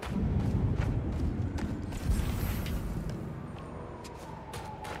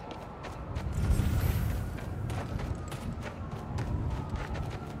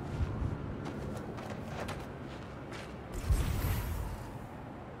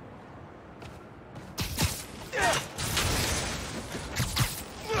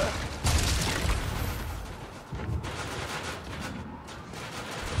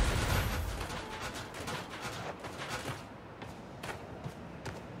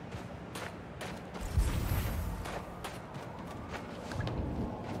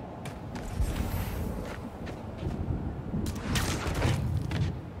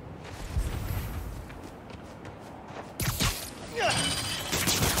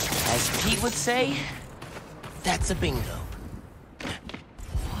 As Pete would say, that's a bingo.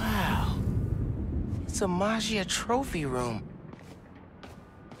 It's a Maggia trophy room.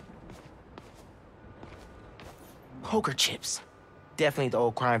 Poker chips. Definitely the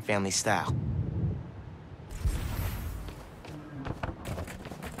old crime family style.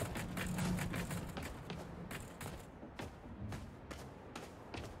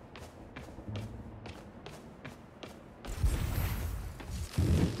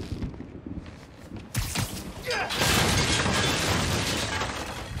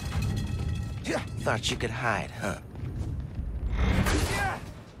 Thought you could hide, huh?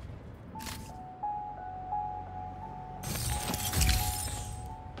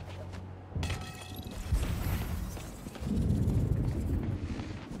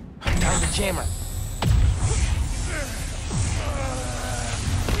 Found the jammer.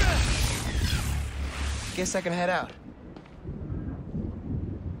 Guess I can head out.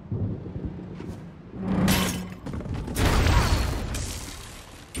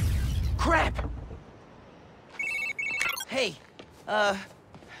 Crap! Hey,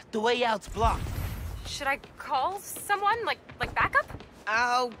 the way out's blocked. Should I call someone? Like backup?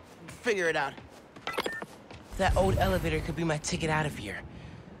 I'll figure it out. That old elevator could be my ticket out of here.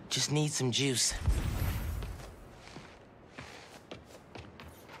 Just need some juice.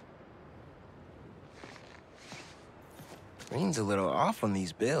 Green's a little off on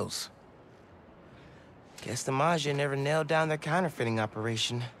these bills. Guess the Maggia never nailed down their counterfeiting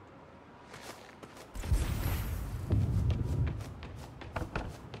operation.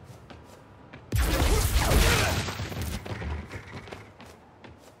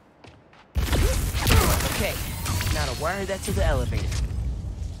 Okay, now to wire that to the elevator.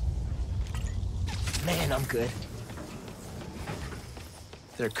 Man, I'm good.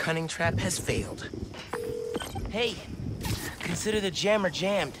 Their cunning trap has failed. Hey, consider the jammer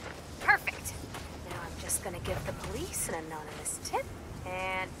jammed. Perfect. Now I'm just gonna give the police an anonymous tip,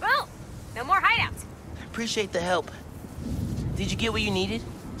 and boom! No more hideouts. Appreciate the help. Did you get what you needed?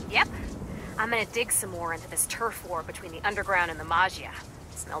 Yep. I'm gonna dig some more into this turf war between the underground and the Maggia.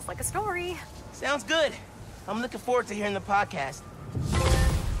 Smells like a story. Sounds good. I'm looking forward to hearing the podcast.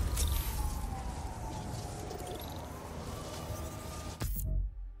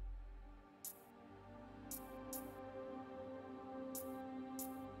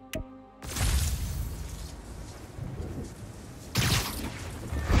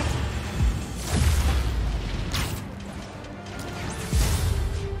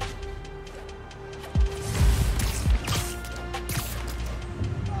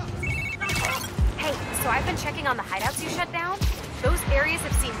 So I've been checking on the hideouts you shut down. Those areas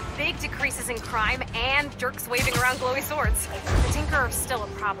have seen big decreases in crime and jerks waving around glowy swords. The Tinker are still a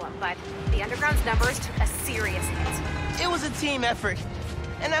problem, but the Underground's numbers took a serious hit. It was a team effort,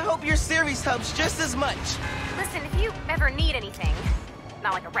 and I hope your series helps just as much. Listen, if you ever need anything,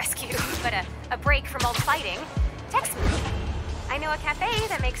 not like a rescue, but a break from all the fighting, text me. I know a cafe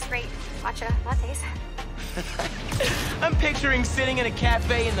that makes great matcha lattes. I'm picturing sitting in a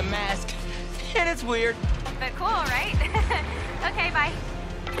cafe in the mask. And it's weird. But cool, right? Okay, bye.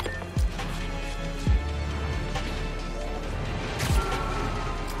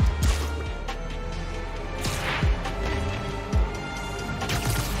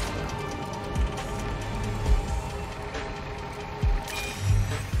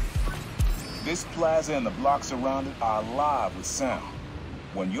 This plaza and the blocks around it are alive with sound.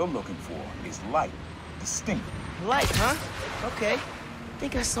 What you're looking for is light, distinct. Light, huh? Okay.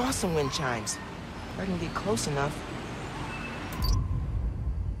 Think I saw some wind chimes. If I can get close enough.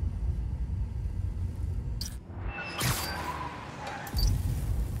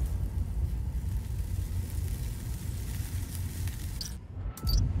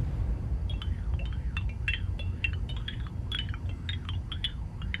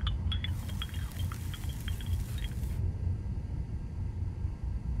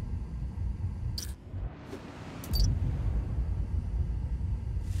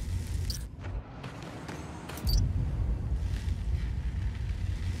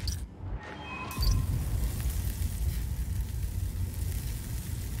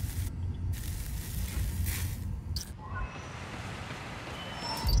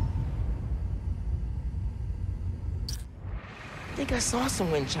 Think I saw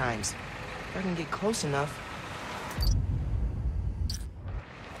some wind chimes. If I can get close enough.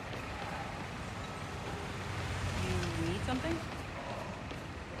 You need something?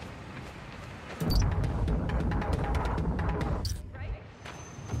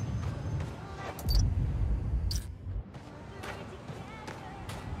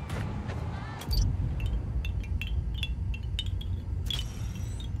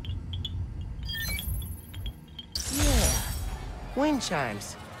 Wind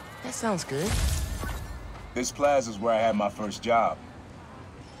chimes. That sounds good. This plaza's where I had my first job.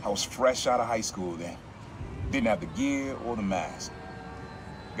 I was fresh out of high school then. Didn't have the gear or the mask.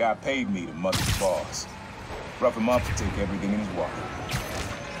 Guy paid me to mother the boss. Rough him up to take everything in his wallet.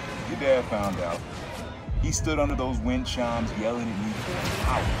 Your dad found out. He stood under those wind chimes yelling at me for an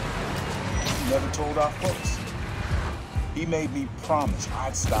hour. He never told our folks. He made me promise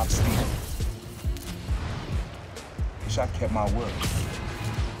I'd stop stealing. Wish I kept my word.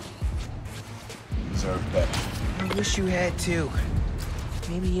 You deserve better. I wish you had too.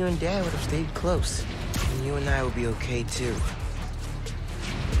 Maybe you and Dad would have stayed close. And you and I would be okay too.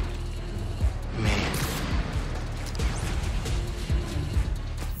 Man.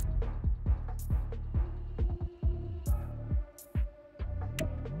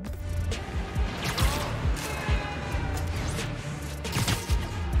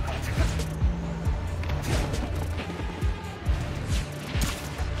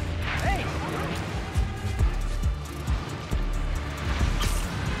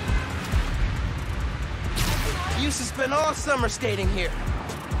 Used to spend all summer skating here.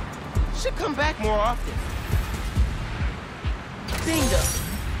 Should come back more often. Bingo!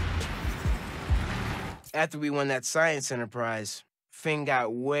 After we won that science enterprise, Finn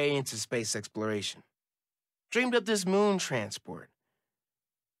got way into space exploration. Dreamed up this moon transport.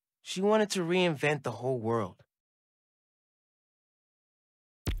 She wanted to reinvent the whole world.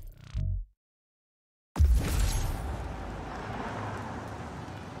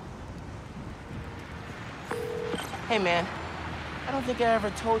 Hey, man. I don't think I ever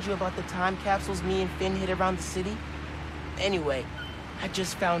told you about the time capsules me and Finn hid around the city. Anyway, I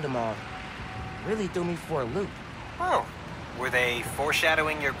just found them all. Really threw me for a loop. Oh, were they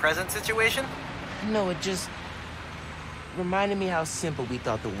foreshadowing your present situation? No, it just reminded me how simple we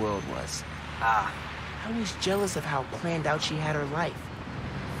thought the world was. Ah. I was jealous of how planned out she had her life.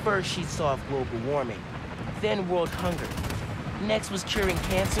 First, she'd solve global warming, then world hunger. Next was curing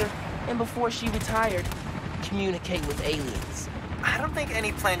cancer, and before she retired, communicate with aliens. I don't think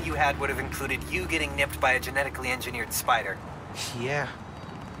any plan you had would have included you getting nipped by a genetically engineered spider. Yeah.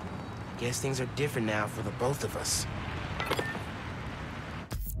 Guess things are different now for the both of us.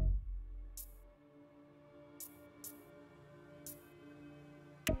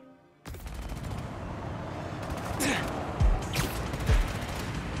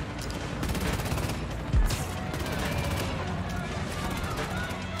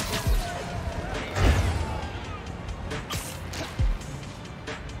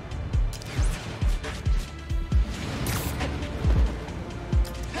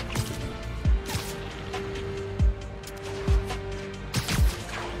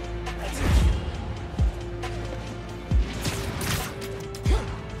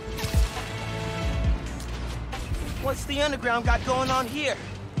 What's the underground got going on here?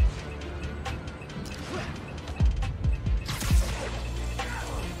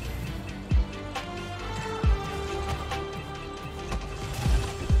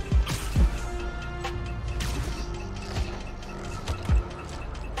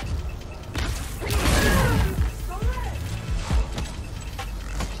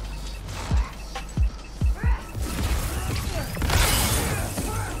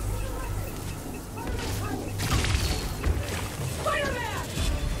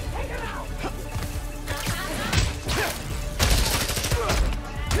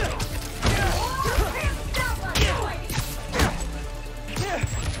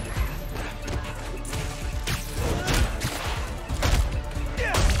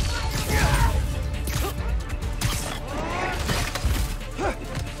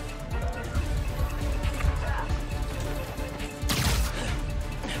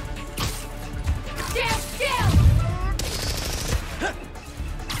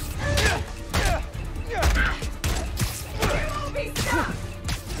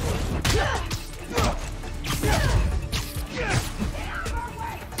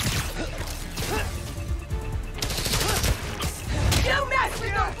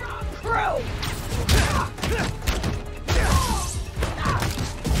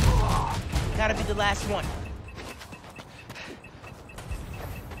 Gotta be the last one.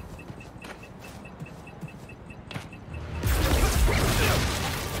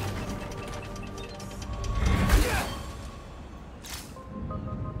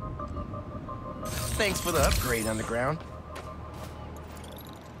 Thanks for the upgrade, Underground.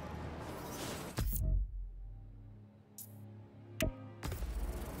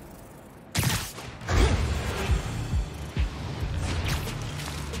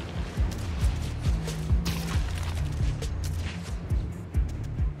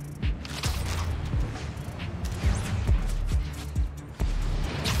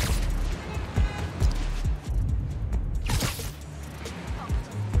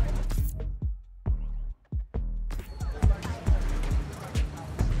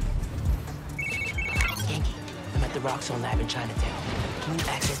 naloxone lab in Chinatown. Can you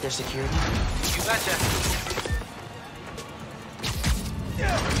access their security? You betcha.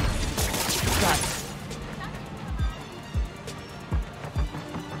 Got it.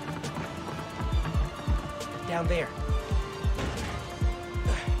 Down there.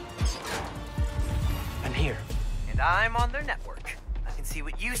 I'm here. And I'm on their network. I can see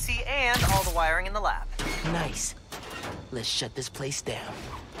what you see and all the wiring in the lab. Nice. Let's shut this place down.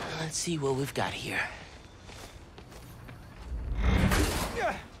 Let's see what we've got here.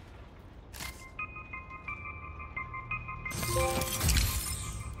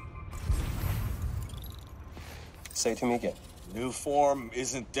 Say it to me again. New form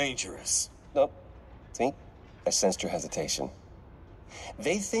isn't dangerous. Nope. See? I sensed your hesitation.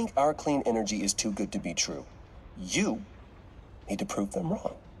 They think our clean energy is too good to be true. You need to prove them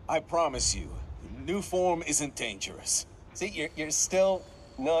wrong. I promise you, new form isn't dangerous. See, you're still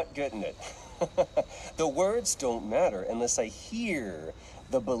not getting it. The words don't matter unless I hear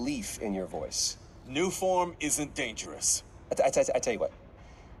the belief in your voice. New form isn't dangerous. I tell you what.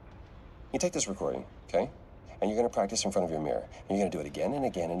 You take this recording, okay? And you're going to practice in front of your mirror. And you're going to do it again and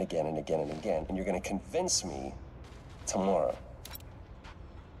again and again and again and again. And you're going to convince me tomorrow.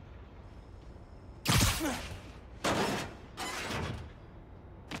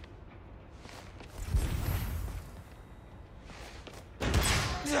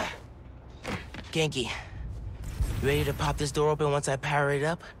 Genki, you ready to pop this door open once I power it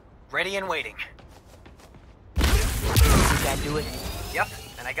up? Ready and waiting. Think that do it? Yep,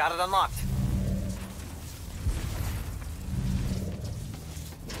 and I got it unlocked.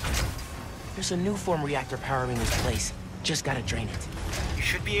 There's a new form reactor powering this place. Just gotta drain it. You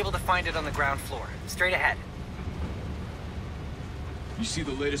should be able to find it on the ground floor. Straight ahead. You see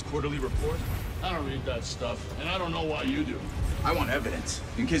the latest quarterly report? I don't read that stuff, and I don't know why you do. I want evidence,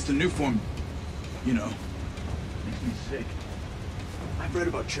 in case the new form, you know, Makes me sick. I've read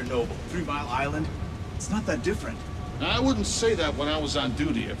about Chernobyl, 3 Mile Island. It's not that different. Now, I wouldn't say that when I was on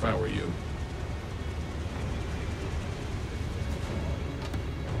duty if I were you.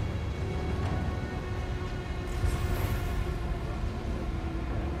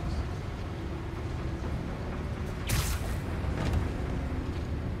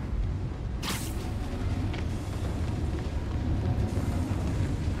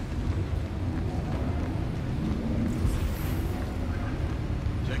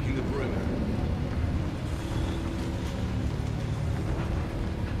 Checking the perimeter.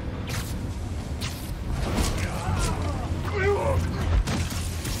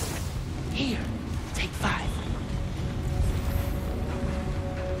 Here, take 5.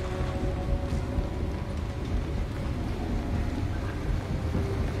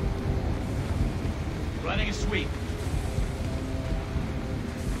 Running a sweep.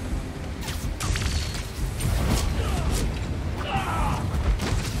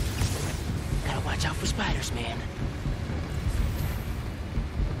 Gotta watch out for spiders, man.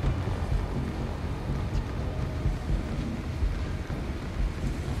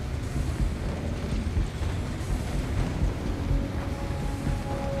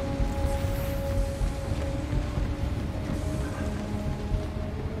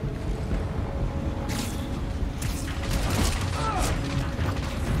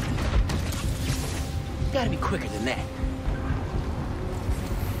 Gotta be quicker than that.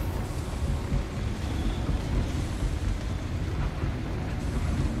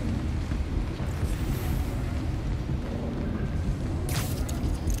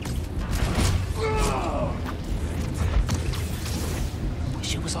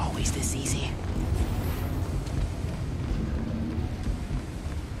 Wish it was always this easy.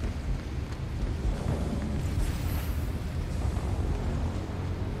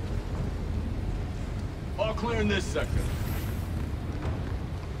 All clear in this sector.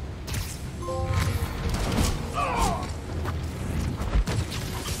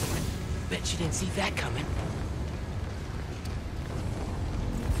 Bet you didn't see that coming.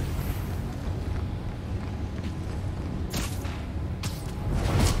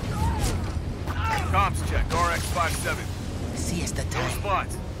 Comms check, RX-57. See, it's the No time.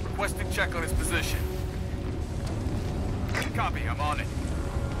 spots. Requesting check on his position. Copy, I'm on it.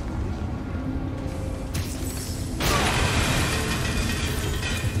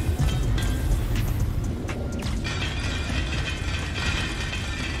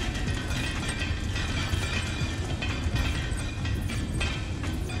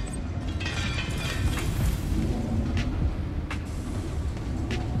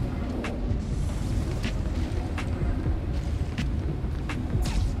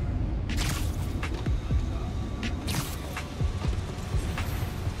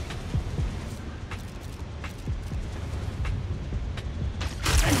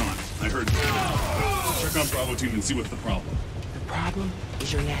 heard that. Check on Bravo team and see what's the problem. The problem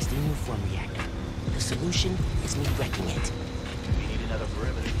is your nasty Nuform reactor. The solution is me wrecking it. We need another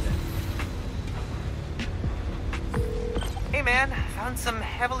perimeter then. Hey man, found some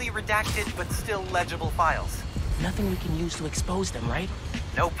heavily redacted but still legible files. Nothing we can use to expose them, right?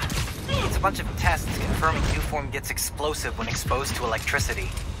 Nope. It's a bunch of tests confirming Nuform gets explosive when exposed to electricity.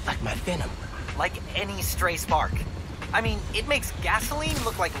 Like my venom. Like any stray spark. I mean, it makes gasoline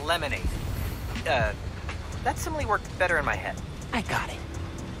look like lemonade. That simile worked better in my head. I got it.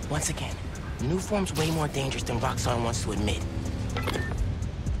 Once again, Nuform's way more dangerous than Roxxon wants to admit.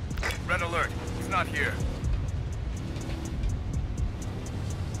 Red alert. He's not here.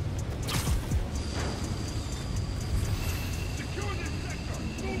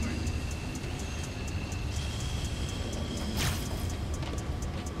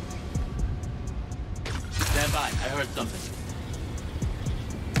 Stand by. I heard something.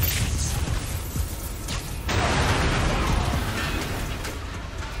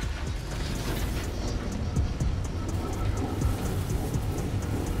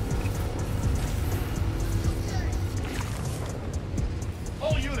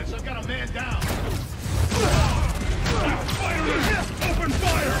 All units, I've got a man down. Fire! Open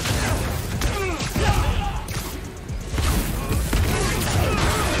fire!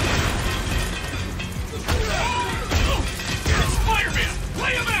 Spider-Man!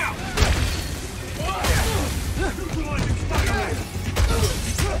 Lay him out!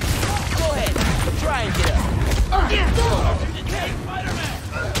 Go ahead, try and get up. Hey, Spider-Man!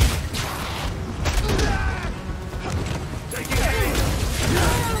 Take it easy!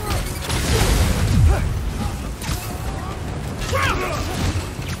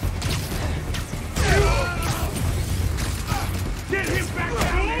 Get him back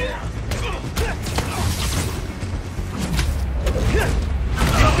down here!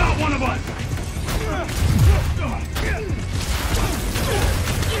 He's not one of us!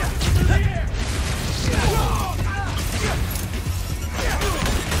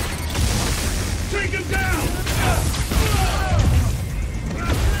 Take him down!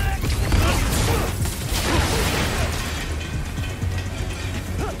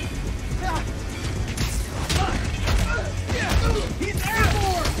 He's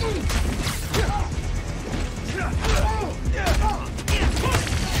airborne!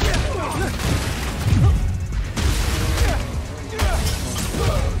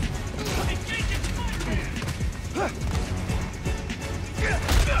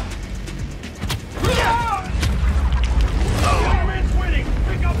 Spider-Man's winning!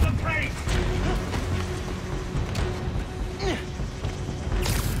 Pick up the pace!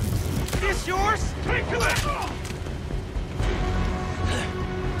 This yours? Take to it!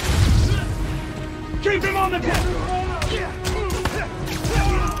 Keep him on the deck!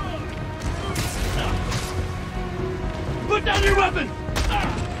 Put down your weapon!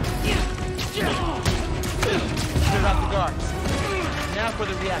 Clear out the guards. Now for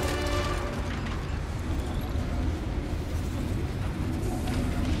the reactor.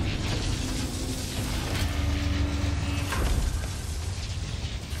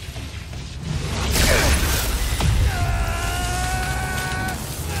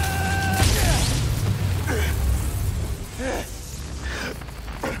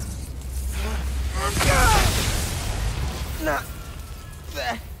 Not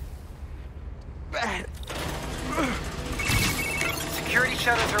that bad. Security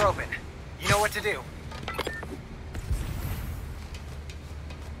shutters are open. You know what to do.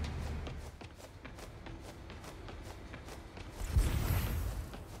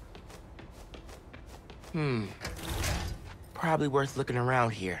 Probably worth looking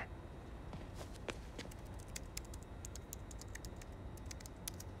around here.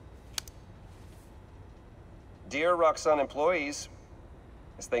 Dear Roxxon employees,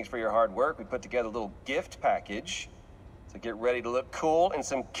 as thanks for your hard work, we put together a little gift package. So get ready to look cool in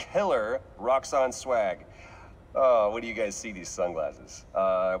some killer Roxxon swag. Oh, what do you guys see, these sunglasses?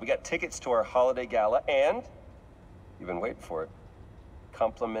 We got tickets to our holiday gala and, you've been waiting for it,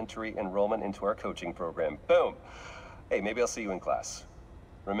 complimentary enrollment into our coaching program. Boom. Hey, maybe I'll see you in class.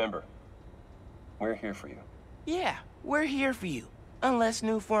 Remember, we're here for you. Yeah, we're here for you. Unless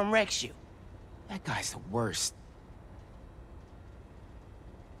Nuform wrecks you. That guy's the worst.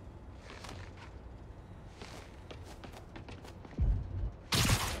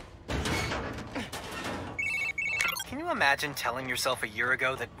 Can you imagine telling yourself a year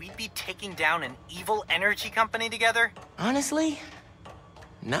ago that we'd be taking down an evil energy company together? Honestly,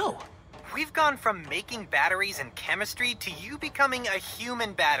 no. We've gone from making batteries and chemistry to you becoming a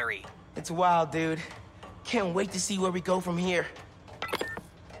human battery. It's wild, dude. Can't wait to see where we go from here.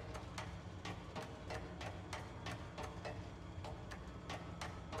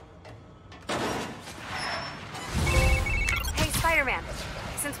 Spider-Man,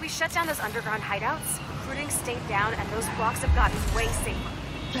 since we shut down those underground hideouts, recruiting stayed down and those blocks have gotten way safer.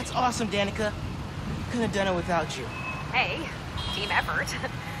 That's awesome, Danica. Couldn't have done it without you. Hey, team effort.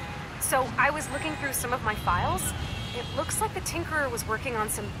 So I was looking through some of my files. It looks like the Tinkerer was working on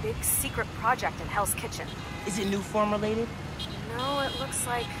some big secret project in Hell's Kitchen. Is it new form related? No, it looks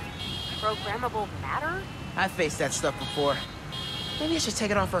like programmable matter? I've faced that stuff before. Maybe I should take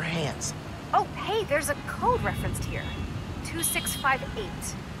it off her hands. Oh, hey, there's a code referenced here. 2658.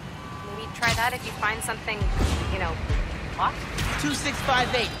 Maybe try that if you find something, you know, locked?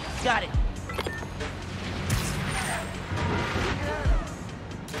 2658. Got it.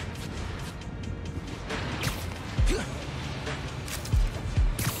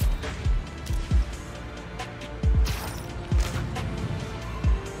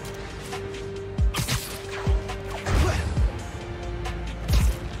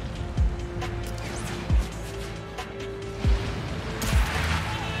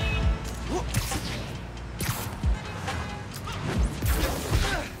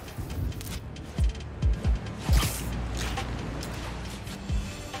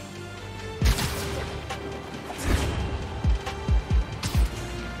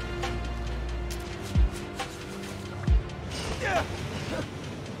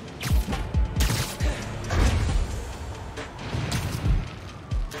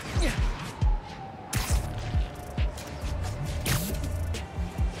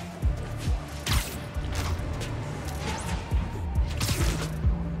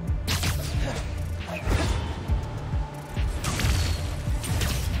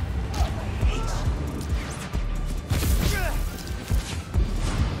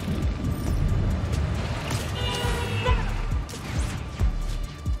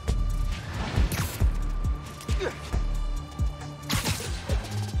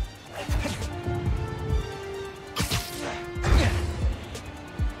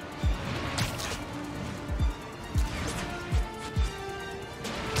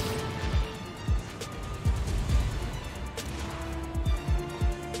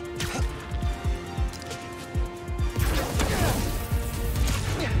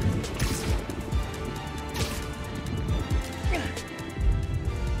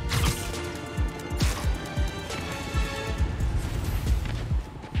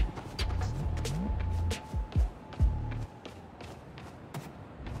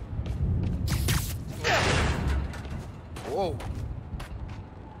 Whoa.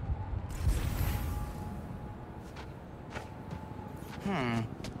 Hmm.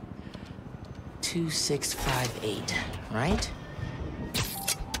 2658, right?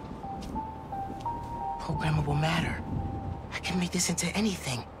 Programmable matter. I can make this into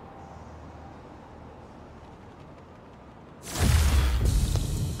anything.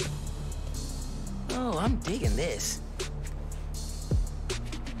 Oh, I'm digging this.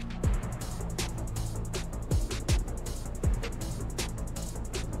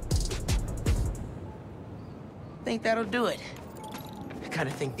 Think that'll do it. I gotta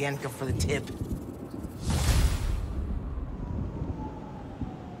thank Danica for the tip.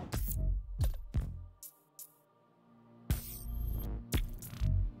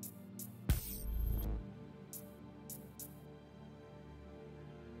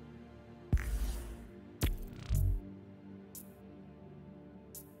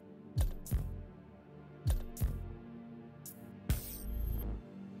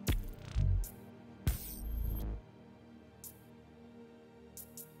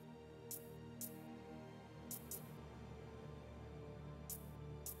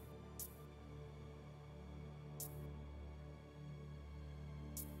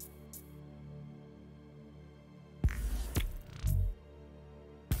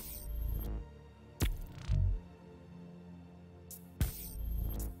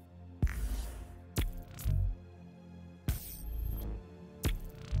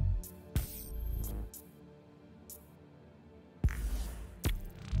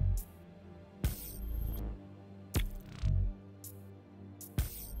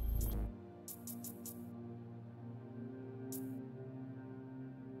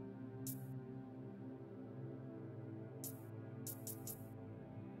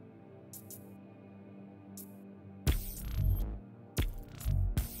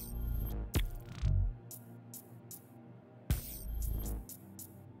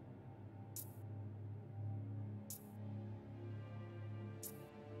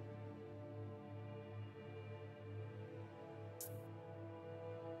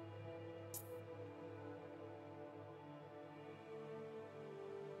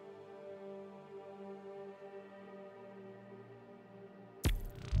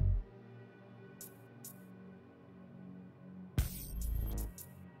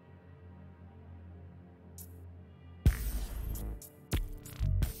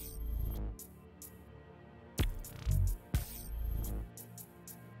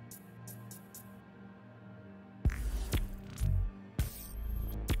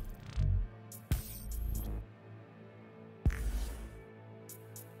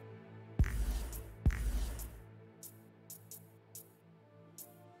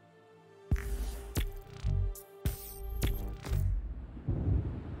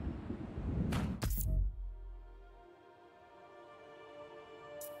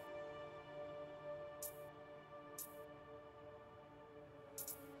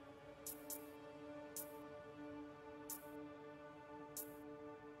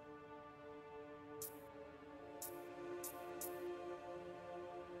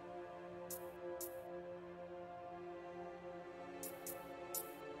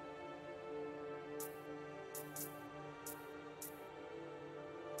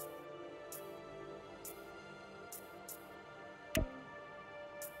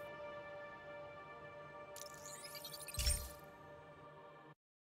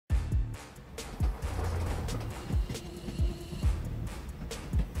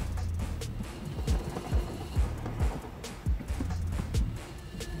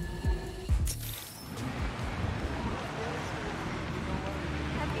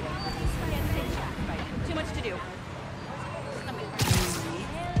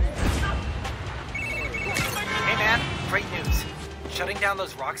 down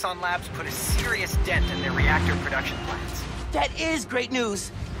those Roxxon labs put a serious dent in their reactor production plans. That is great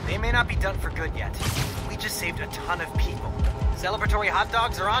news. They may not be done for good yet. We just saved a ton of people. Celebratory hot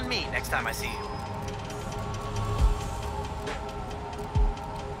dogs are on me next time I see you.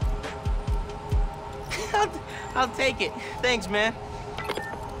 I'll take it. Thanks, man.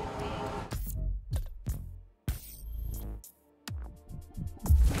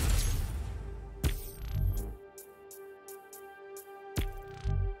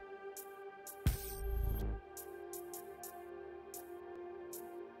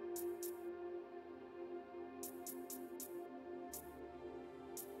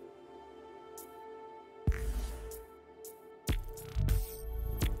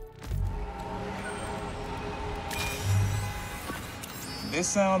 This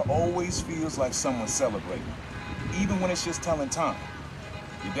sound always feels like someone's celebrating, even when it's just telling time.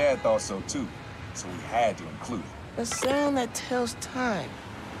 Your dad thought so too, so we had to include it. A sound that tells time.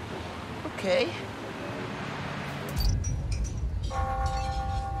 Okay.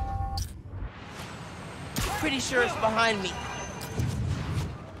 Pretty sure it's behind me.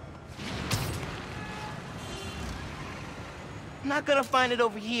 I'm not gonna find it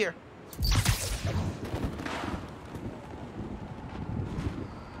over here.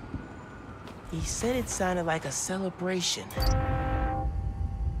 He said it sounded like a celebration.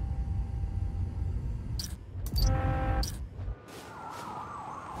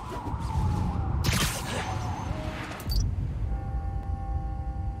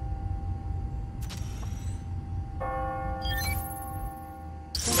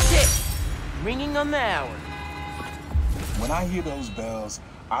 Shit! Ringing on the hour. When I hear those bells,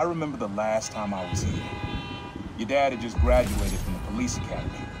 I remember the last time I was here. Your dad had just graduated from the police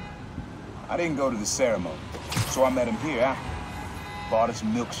academy. I didn't go to the ceremony, so I met him here after. Bought us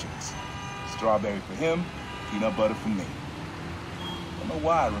milkshakes. Strawberry for him, peanut butter for me. I don't know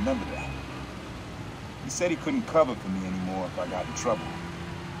why I remember that. He said he couldn't cover for me anymore if I got in trouble.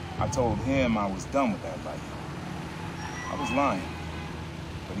 I told him I was done with that life. I was lying,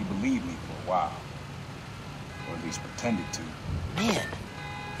 but he believed me for a while. Or at least pretended to. Man,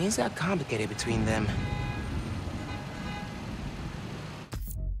 things got complicated between them.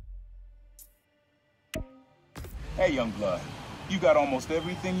 Hey, young blood, you got almost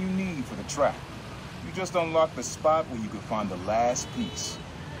everything you need for the track. You just unlocked the spot where you could find the last piece.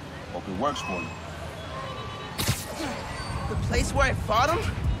 Hope it works for you. The place where I fought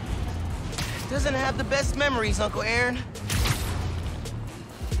him? Doesn't have the best memories, Uncle Aaron.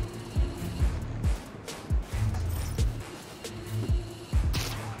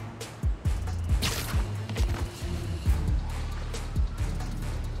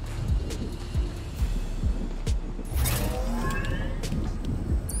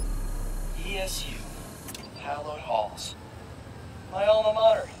 ESU, hallowed halls. My alma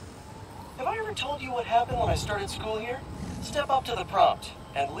mater. Have I ever told you what happened when I started school here? Step up to the prompt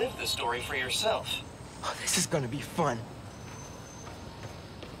and live the story for yourself. Oh, this is gonna be fun.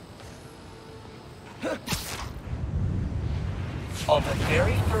 On the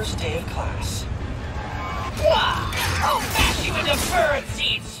very first day of class. I'll mash you into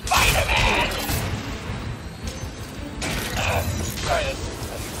birdseed, Spider-Man! Sorry,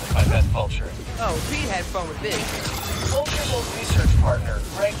 that's my best Vulture. Oh, Pete had fun with this. Vulture's old research partner,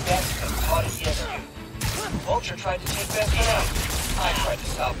 Greg Benson, taught at ESU. Vulture tried to take Benson out. I tried to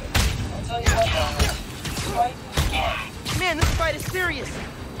stop him. I'll tell you what, Donald. This fight was fun. Man, this fight is serious.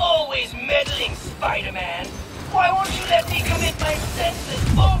 Always meddling, Spider-Man. Why won't you let me commit my senseless,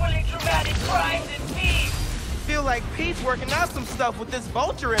 overly dramatic crimes in peace? Feel like Pete's working out some stuff with this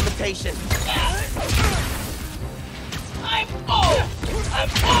Vulture imitation. I'm old and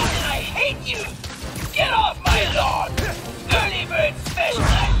I hate you! Get off my lawn! Early bird special,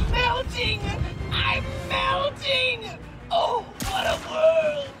 I'm melting! I'm melting! Oh, what a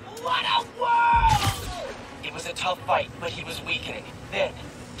world! What a world! It was a tough fight, but he was weakening. Then,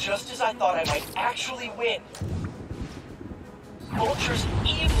 just as I thought I might actually win, Vulture's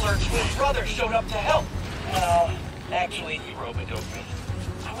eviler twin brother showed up to help. Well, actually, he robo-doped me.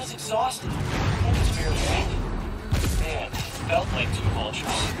 I was exhausted. I was barely awake. Man, felt like two vultures.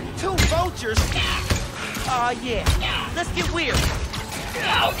 Two vultures? Yeah. Let's get weird.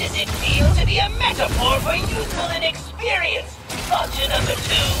 How does it feel to be a metaphor for youthful inexperience? Vulture number 2,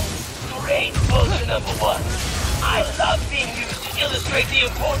 great vulture number 1. I love being used to illustrate the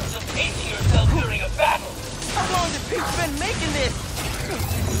importance of pacing yourself during a battle. How long has Pete been making this?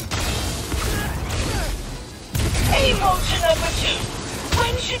 Hey, vulture number 2,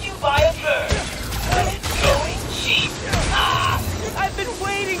 when should you buy a bird? When it's going cheap. I've been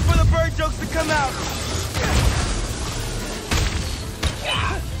waiting for the bird jokes to come out.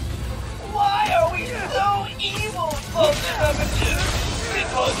 fault number 2.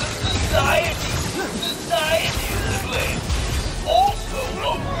 Because of society. Society is to blame. Also,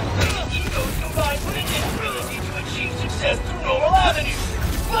 overweight egos combined with an inability to achieve success through normal avenues.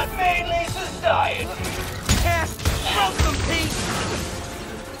 But mainly society. Cass, throw some peace!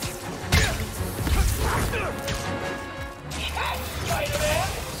 Catch, Spider-Man!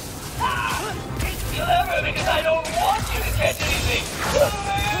 Ah! It's clever because I don't want you to catch anything.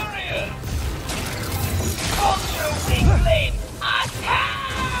 Hilarious! Ultra Wing Blade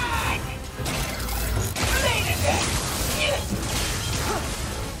attack! Blade attack! Yes!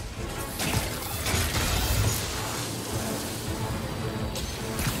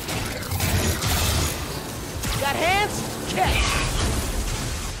 Got hands? Catch!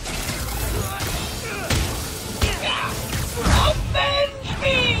 Avenge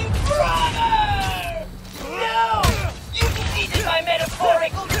me, brother! No! You defeated my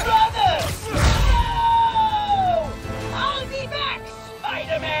metaphorical brother! No! I'll be back,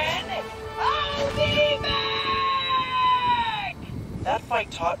 Spider-Man! I'll be back! That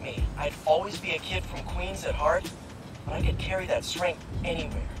fight taught me I'd always be a kid from Queens at heart, but I could carry that strength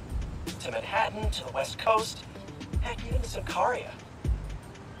anywhere. To Manhattan, to the West Coast, heck, even to Sicaria.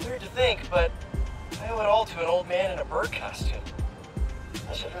 Weird to think, but I owe it all to an old man in a bird costume.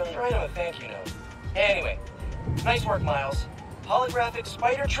 I should really write him a thank you note. Anyway, nice work, Miles. Holographic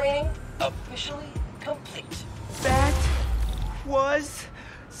spider training officially complete. That was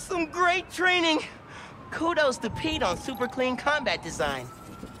some great training. Kudos to Pete on super clean combat design.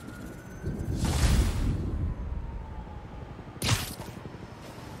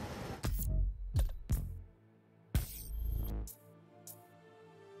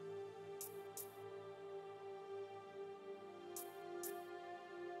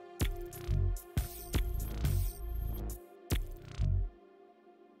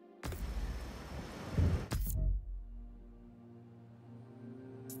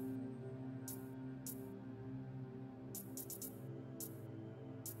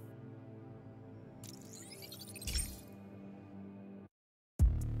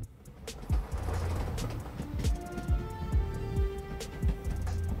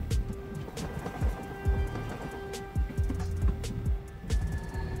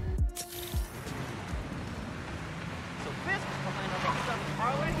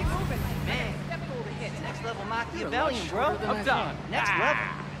 Machiavellian, bro. Up top. Next level.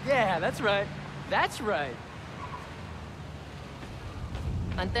 Yeah, that's right. That's right.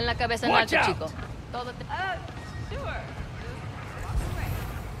 Mantén la cabeza en alto, chico. Todo te... Sure.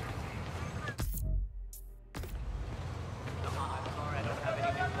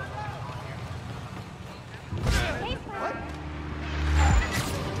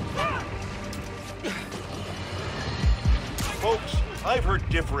 Folks, I've heard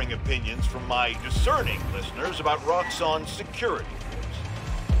differing opinions from my discerning listeners about Roxxon's security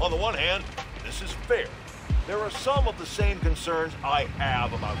force. On the one hand, this is fair. There are some of the same concerns I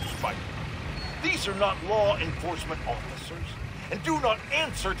have about Spider. These are not law enforcement officers and do not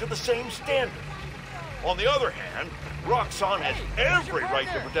answer to the same standard. On the other hand, Roxxon has every right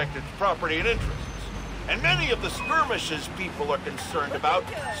to protect its property and interests. And many of the skirmishes people are concerned about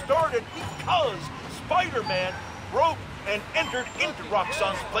started because Spider-Man broke and entered into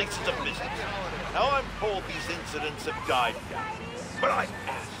Roxxon's places of business. Now I'm told these incidents have died down. But I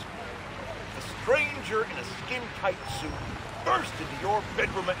ask, if a stranger in a skin-tight suit burst into your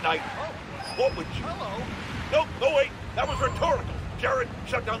bedroom at night, what would you? No, wait, that was rhetorical. Jared,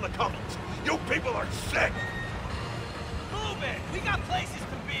 shut down the comments. You people are sick. Move it! We got places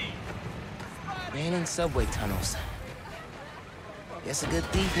to be! Man in subway tunnels. Guess a good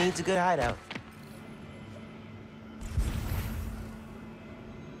thief needs a good hideout.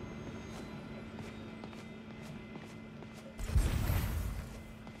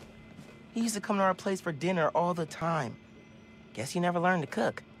 He used to come to our place for dinner all the time. Guess he never learned to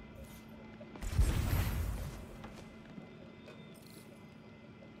cook.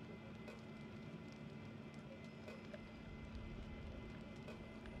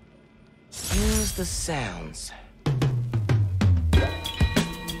 Use the sounds.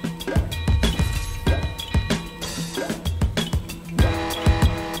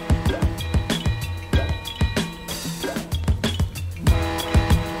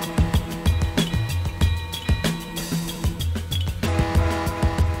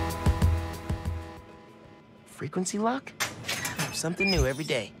 Frequency lock? Something new every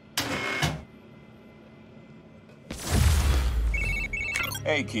day.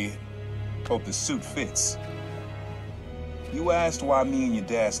 Hey, kid. Hope the suit fits. You asked why me and your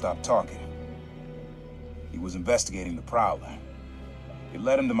dad stopped talking. He was investigating the Prowler. It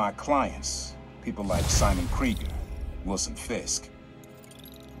led him to my clients, people like Simon Krieger. Wilson Fisk.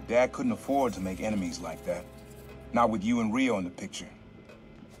 Dad couldn't afford to make enemies like that. Not with you and Rio in the picture.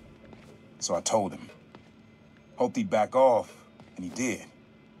 So I told him. Hoped he'd back off, and he did.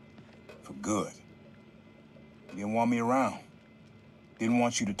 For good. He didn't want me around. Didn't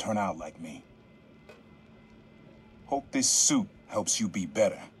want you to turn out like me. Hope this suit helps you be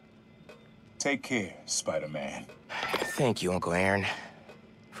better. Take care, Spider-Man. Thank you, Uncle Aaron,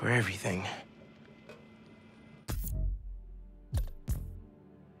 for everything.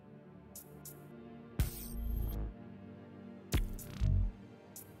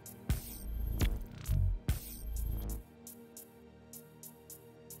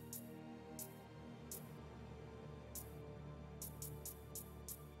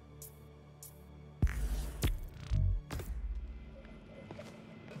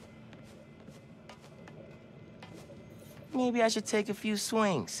 Maybe I should take a few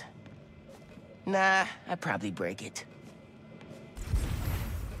swings. Nah, I'd probably break it.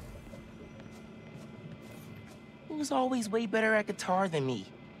 He was always way better at guitar than me.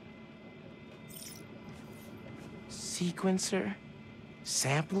 Sequencer?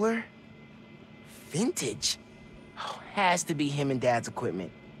 Sampler? Vintage? Oh, has to be him and Dad's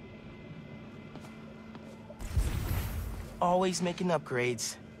equipment. Always making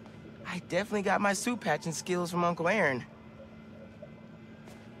upgrades. I definitely got my suit patching skills from Uncle Aaron.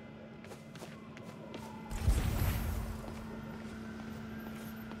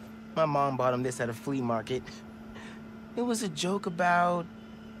 My mom bought him this at a flea market. It was a joke about...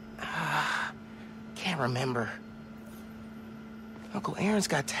 can't remember. Uncle Aaron's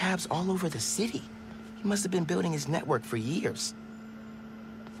got tabs all over the city. He must have been building his network for years.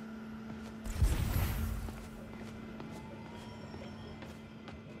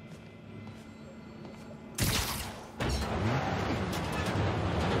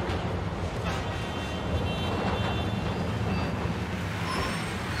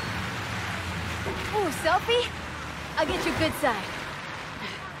 Selfie? I'll get you a good side.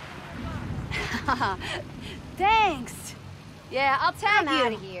 Thanks. Yeah, I'll tag you.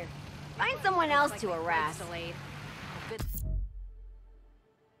 Out of here. Find someone else to harass.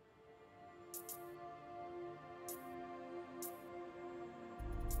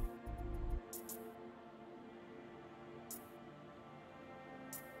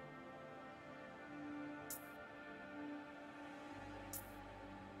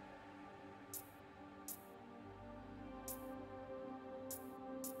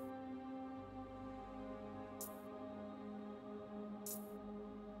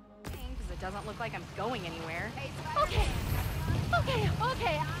 Doesn't look like I'm going anywhere. Okay,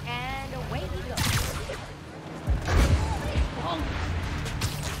 and away we go.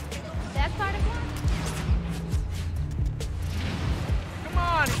 That part of one? Come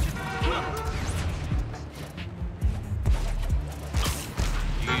on!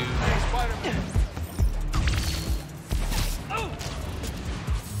 You Spider-Man!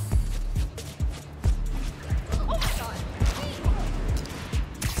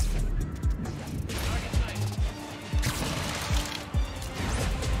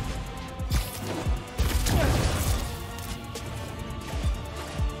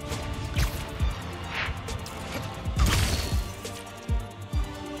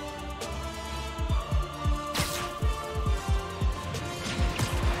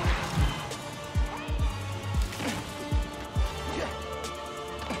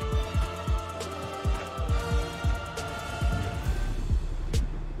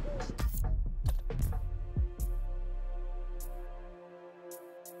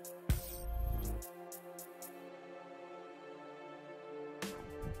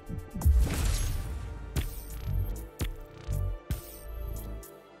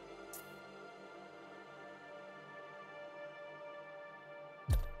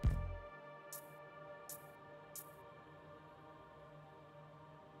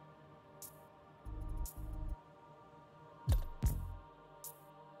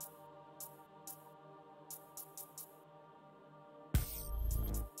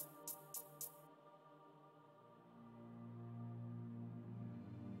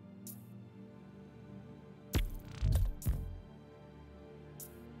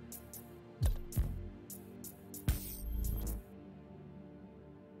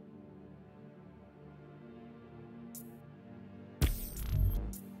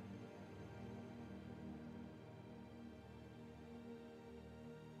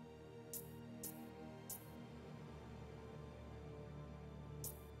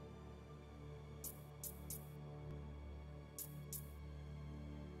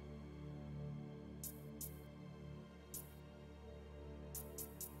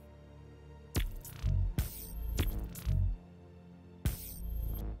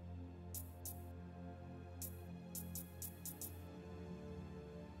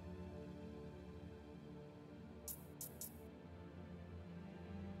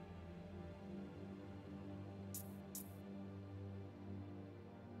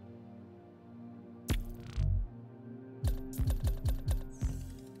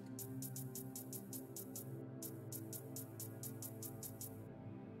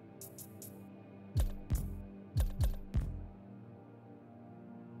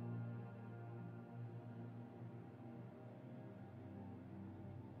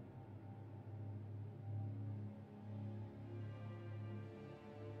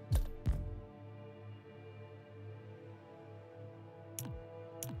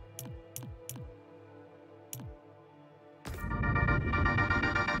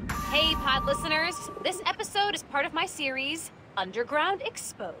 Pod listeners, this episode is part of my series, Underground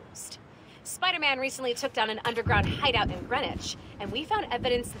Exposed. Spider-Man recently took down an underground hideout in Greenwich, and we found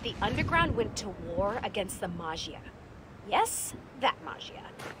evidence that the underground went to war against the Magia. Yes, that Magia,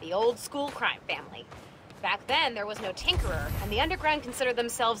 the old school crime family. Back then, there was no tinkerer, and the underground considered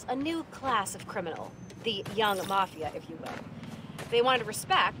themselves a new class of criminal, the young mafia, if you will. They wanted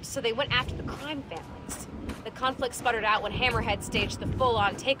respect, so they went after the crime families. The conflict sputtered out when Hammerhead staged the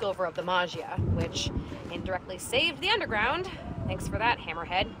full-on takeover of the Magia, which indirectly saved the underground. Thanks for that,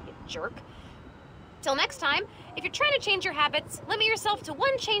 Hammerhead, you jerk. Till next time, if you're trying to change your habits, limit yourself to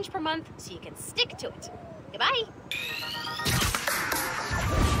 1 change per month so you can stick to it. Goodbye.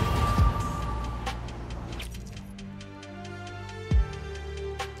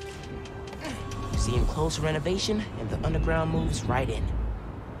 Seeing close renovation, and the underground moves right in.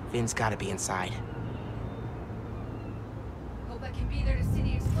 Finn's gotta be inside. Hope I can be there to see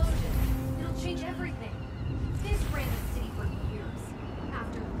the explosion. It'll change everything. This ran the city for years.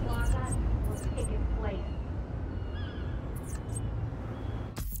 After the plaza was taken place.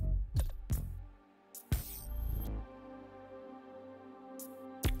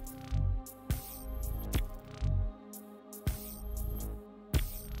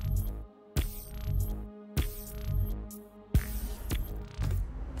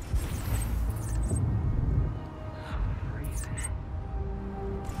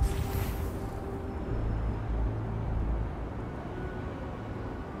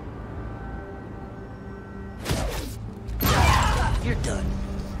 You're done.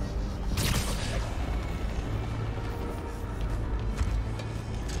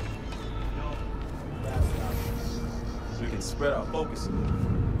 So we can spread our focus a little.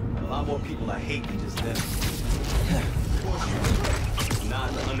 A lot more people I hate than just them.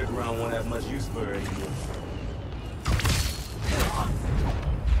 Not the underground won't have much use for her anymore.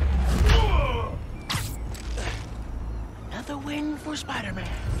 Another win for Spider-Man.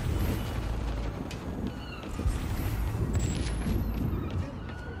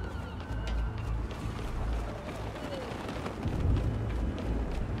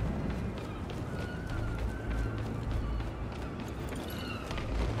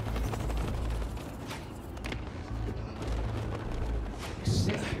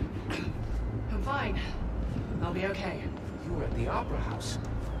 Sick. I'm fine. I'll be okay. You were at the Opera House.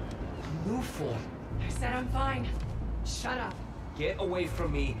 New form. I said I'm fine. Shut up. Get away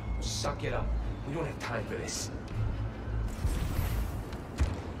from me. Suck it up. We don't have time for this.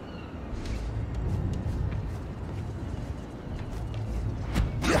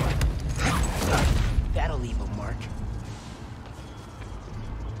 That'll leave a mark.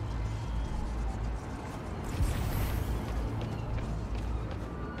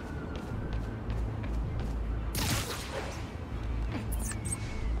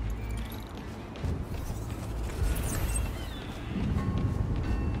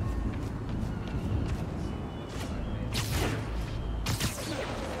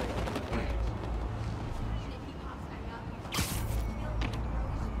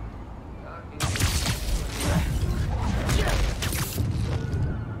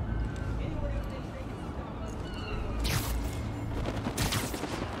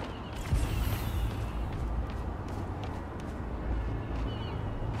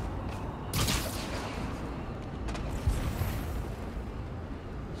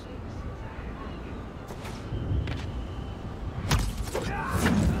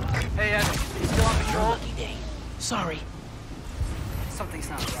 Hey, Evan. You still on patrol? Lucky day. Sorry. Something's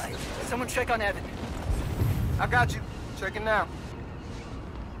not right. Someone check on Evan. I got you. Checking now.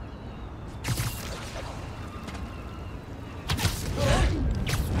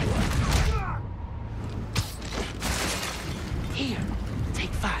 Here, take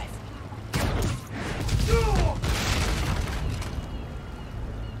 5.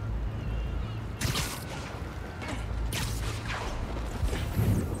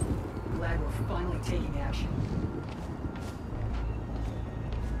 Glad we're finally taking action.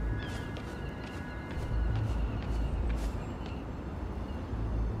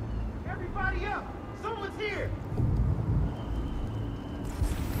 Everybody up! Someone's here!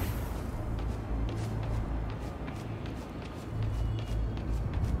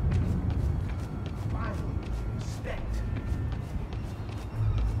 Finally, respect.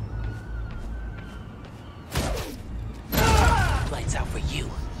 Lights out for you.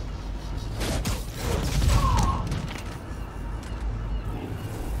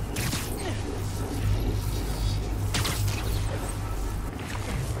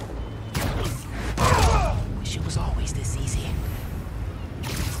 Wish it was always this easy.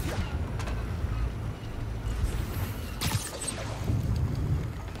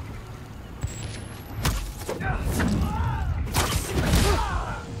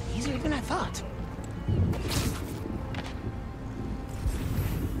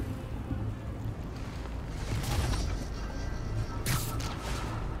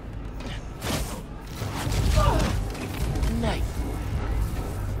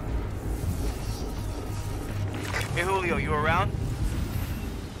 Hey, Julio, you around?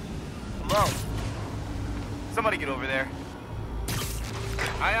 Hello? Somebody get over there.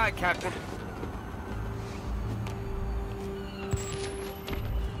 Aye, aye, Captain.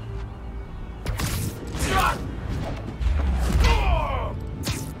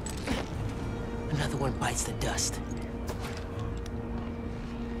 Another one bites the dust.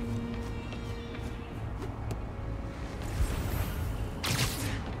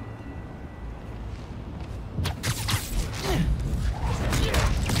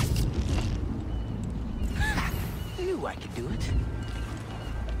 I knew I could do it.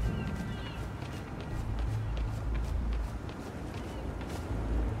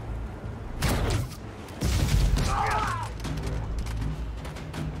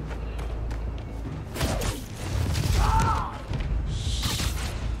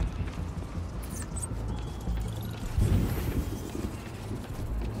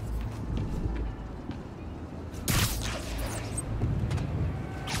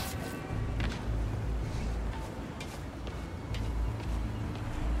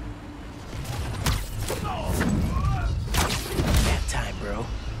 That time, bro.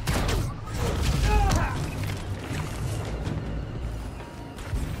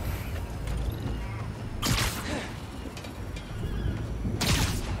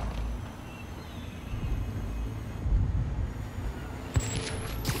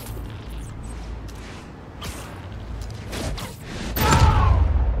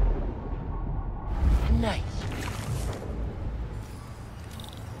 Nice.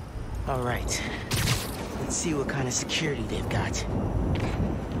 All right. Let's see what kind of security they've got.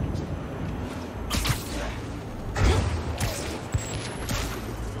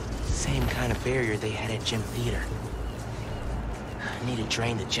 Same kind of barrier they had at Gym Theater. I need to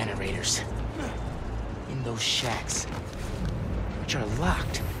drain the generators. In those shacks. Which are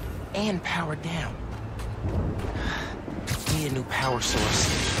locked and powered down. Need a new power source.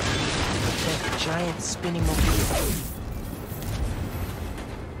 That giant spinning mobile.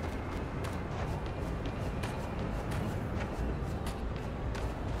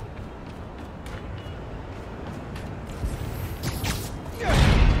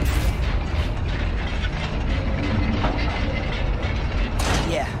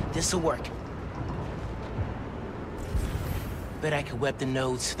 Yeah, this'll work. Bet I could web the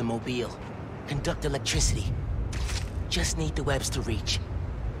nodes to the mobile. Conduct electricity. Just need the webs to reach.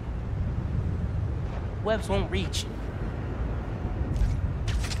 Webs won't reach.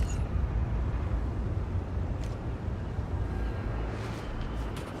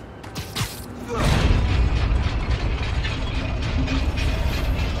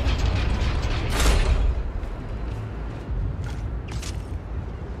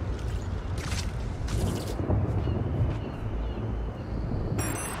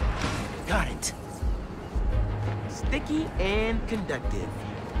 Got it. Sticky and conductive.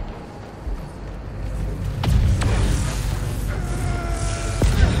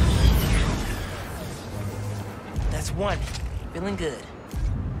 That's one. Feeling good.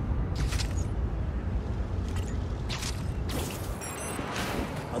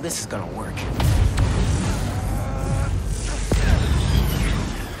 Oh, this is gonna work.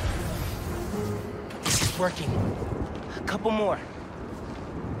 This is working. A couple more.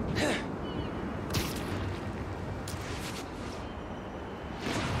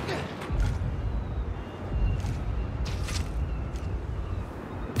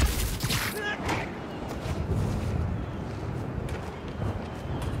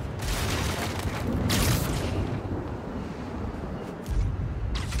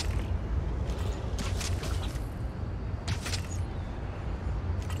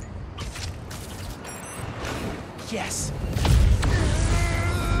 Yes.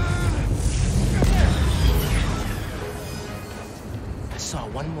 I saw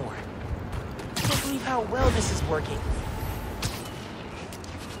one more. I can't believe how well this is working.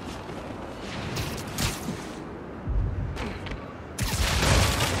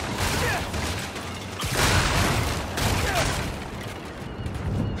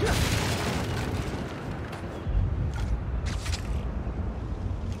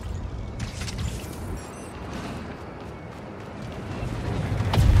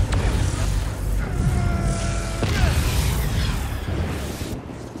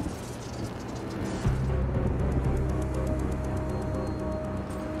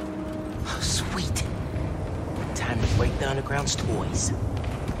 Sweet. Time to break the Underground's toys.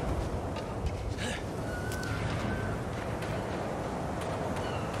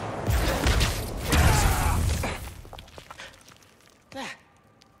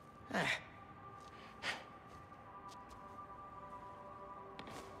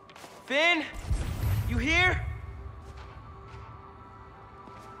 Finn? You here?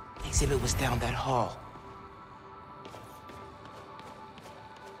 exhibit was down that hall.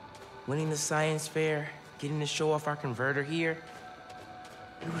 Winning the science fair, getting to show off our converter here.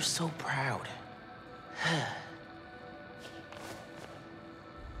 We were so proud.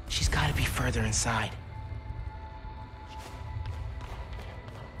 She's gotta be further inside.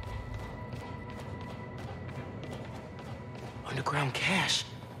 Underground cache.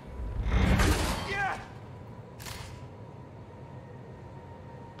 Yeah!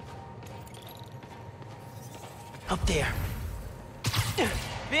 Up there.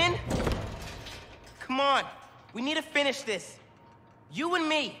 Ben? Come on. We need to finish this. You and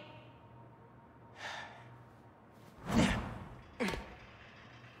me.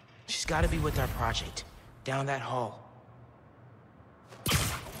 She's gotta be with our project. Down that hall.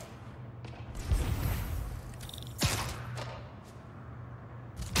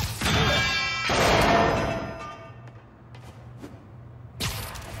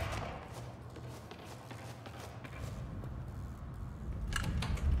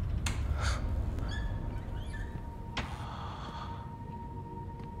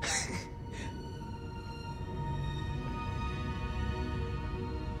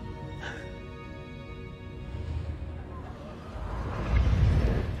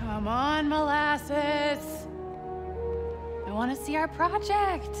 Come on, Molasses. I want to see our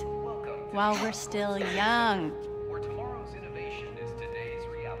project. While we're still young. Where tomorrow's innovation is today's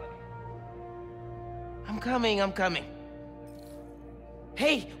reality. I'm coming.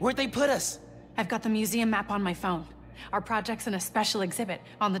 Hey, where'd they put us? I've got the museum map on my phone. Our project's in a special exhibit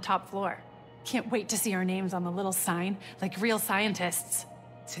on the top floor. Can't wait to see our names on the little sign, like real scientists.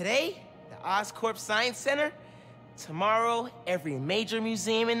 Today, the Oscorp Science Center. Tomorrow, every major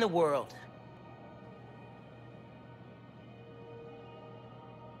museum in the world.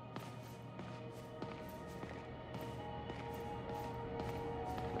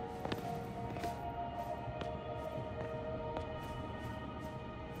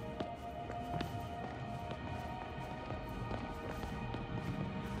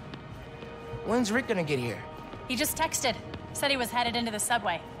 When's Rick gonna get here? He just texted. Said he was headed into the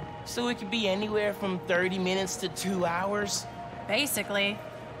subway. So it could be anywhere from 30 minutes to 2 hours? Basically.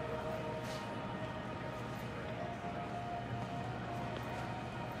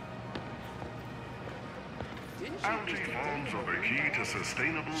 Algae forms are the key to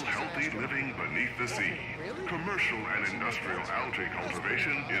sustainable, healthy living beneath the sea. Commercial and industrial algae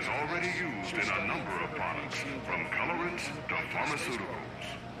cultivation is already used in a number of products, from colorants to pharmaceuticals.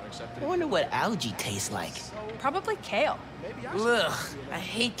 I wonder what algae tastes like. Probably kale. Ugh, I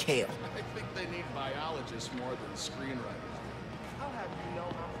hate kale. I think they need biologists more than screenwriters. I'll have you know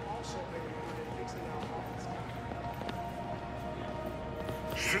I'm also very good at fixing our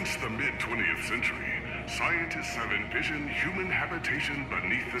Since the mid-20th century, scientists have envisioned human habitation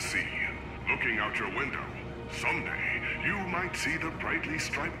beneath the sea. Looking out your window, someday you might see the brightly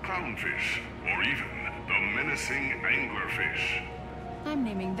striped clownfish, or even the menacing anglerfish. I'm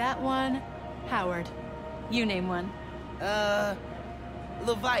naming that one Howard. You name one.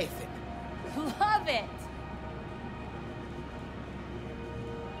 Leviathan. Love it!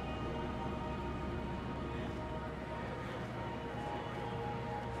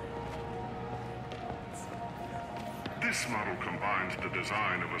 This model combines the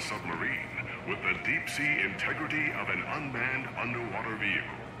design of a submarine with the deep-sea integrity of an unmanned underwater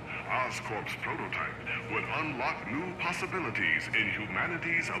vehicle. Oscorp's prototype would unlock new possibilities in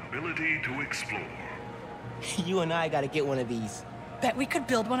humanity's ability to explore. You and I gotta get one of these. Bet we could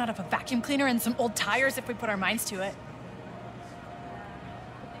build one out of a vacuum cleaner and some old tires if we put our minds to it.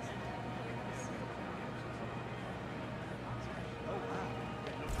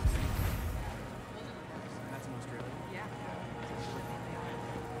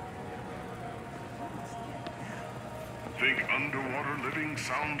 Think underwater living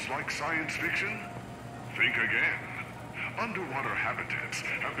sounds like science fiction? Think again. Underwater habitats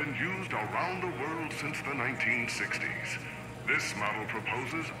have been used around the world since the 1960s. This model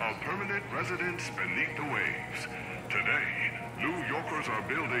proposes a permanent residence beneath the waves. Today, New Yorkers are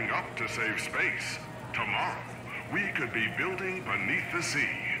building up to save space. Tomorrow, we could be building beneath the sea.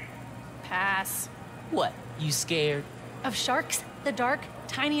 Pass. What, you scared? Of sharks, the dark,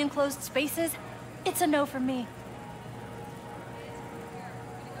 tiny enclosed spaces? It's a no for me.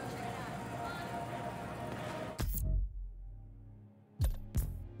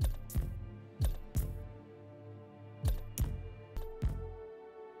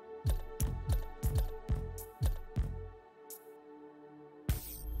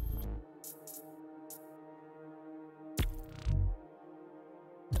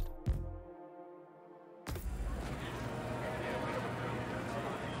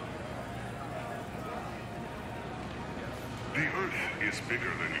 Earth is bigger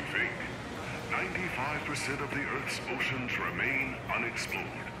than you think. 95% of the Earth's oceans remain unexplored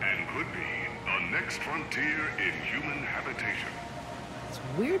and could be the next frontier in human habitation. It's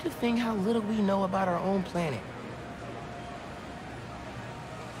weird to think how little we know about our own planet.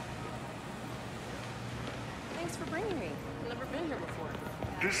 Thanks for bringing me. I've never been here before.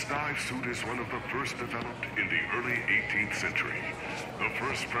 This dive suit is one of the first developed in the early 18th century. The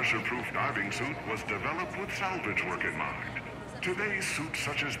first pressure-proof diving suit was developed with salvage work in mind. Today's suits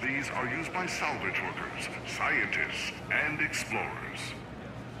such as these are used by salvage workers, scientists, and explorers.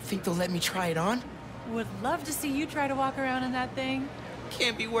 Think they'll let me try it on? Would love to see you try to walk around in that thing.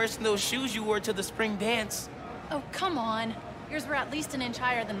 Can't be worse than those shoes you wore to the spring dance. Oh, come on. Yours were at least an inch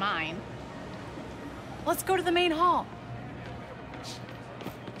higher than mine. Let's go to the main hall.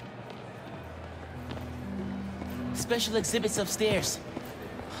 Special exhibits upstairs.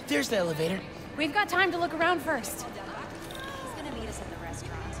 There's the elevator. We've got time to look around first. He's gonna meet us at the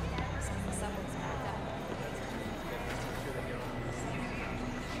restaurant. Since the subway's backed up.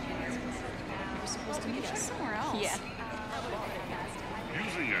 We're supposed to meet us somewhere else. Yeah.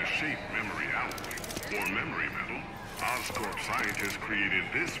 Using a shape memory alloy, or memory metal, Oscorp scientists created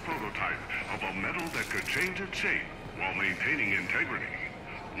this prototype of a metal that could change its shape while maintaining integrity.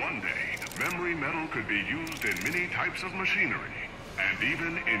 One day, memory metal could be used in many types of machinery, and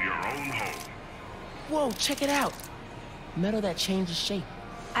even in your own home. Whoa, check it out. Metal that changes shape.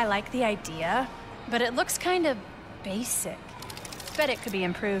 I like the idea, but it looks kind of basic. Bet it could be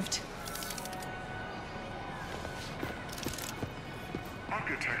improved.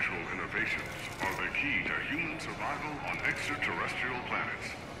 Architectural innovations are the key to human survival on extraterrestrial planets.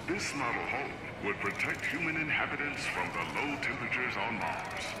 This model home would protect human inhabitants from the low temperatures on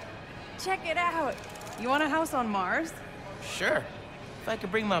Mars. Check it out. You want a house on Mars? Sure. If I could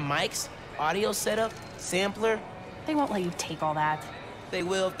bring my mics, audio setup, sampler. They won't let you take all that. They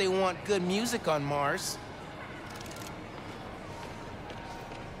will if they want good music on Mars.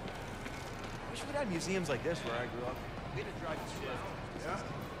 Wish we'd had museums like this where I grew up. We had to drive this shit. Yeah?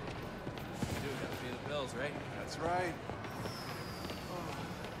 You do gotta pay the bills, right? That's right.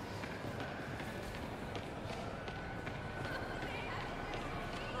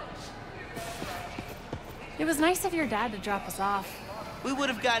 It was nice of your dad to drop us off. We would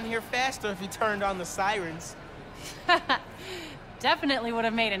have gotten here faster if he turned on the sirens. Definitely would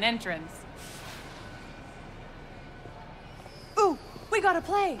have made an entrance. Ooh, we gotta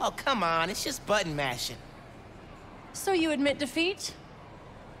play. Oh, come on. It's just button mashing. So you admit defeat?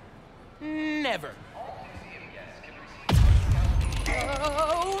 Never.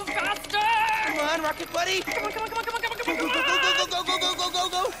 Oh, faster! Come on, Rocket Buddy. Come on, come on, come on, come on, come on, come on, Go, go, go, go, go, go, go, go, go,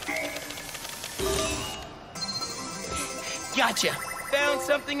 go. Gotcha. Found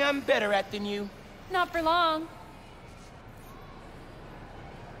something I'm better at than you. Not for long.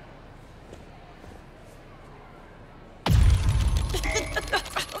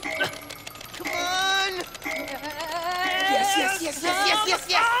 Come on! Yes, yes, yes, yes, yes, yes,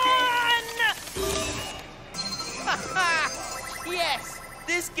 yes! Yes!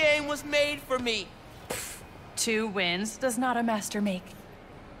 This game was made for me. 2 wins does not a master make.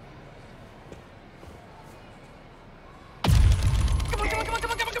 Come on, come on, come on,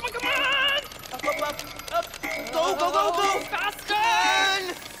 come on, come on, come on, come on! Up, up, up, up! Go, go, go, go! Faster!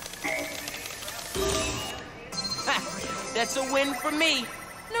 Ha! That's a win for me.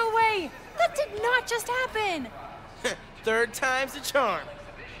 No way! That did not just happen! 3rd time's the charm.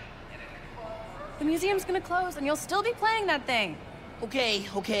 The museum's gonna close and you'll still be playing that thing. Okay,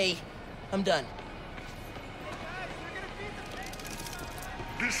 okay. I'm done.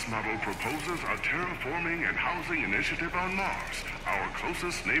 This model proposes a terraforming and housing initiative on Mars, our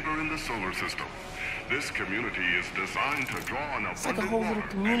closest neighbor in the solar system. This community is designed to draw on It's like a whole little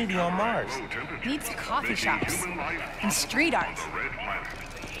community on Mars. Needs coffee shops and street art.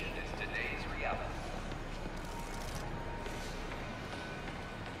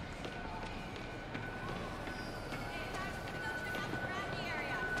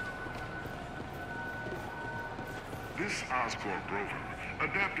 This Oscorp rover,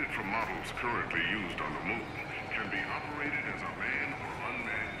 adapted from models currently used on the moon, can be operated as a manned or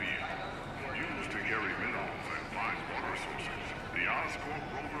unmanned vehicle. Used to carry minerals and find water sources, the Oscorp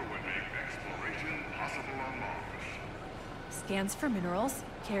rover would make exploration possible on Mars. Scans for minerals,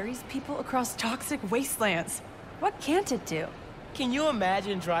 carries people across toxic wastelands. What can't it do? Can you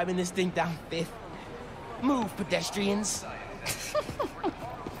imagine driving this thing down 5th? Move, pedestrians.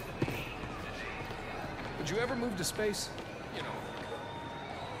 Would you ever move to space? You know.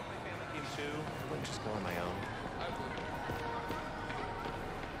 I wouldn't just go on my own.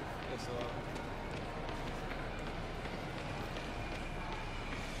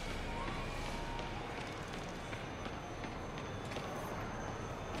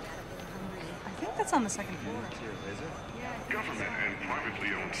 that's on the second floor. Government and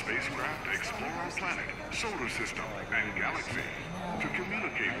privately owned spacecraft explore our planet, solar system, and galaxy. To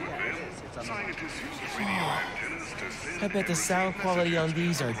communicate with them, scientists use radio antennas to send... I bet the sound quality on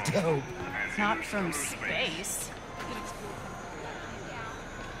these are dope. Not from space.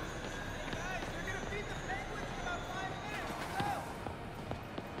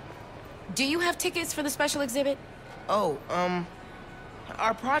 Do you have tickets for the special exhibit? Oh,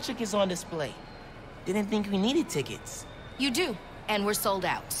 our project is on display. Didn't think we needed tickets. You do, and we're sold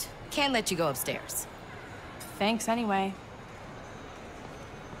out. Can't let you go upstairs. Thanks anyway.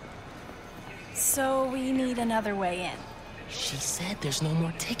 So we need another way in. She said there's no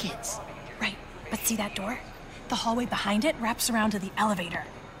more tickets. Right, but see that door? The hallway behind it wraps around to the elevator.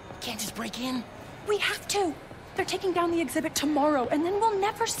 Can't just break in? We have to. They're taking down the exhibit tomorrow, and then we'll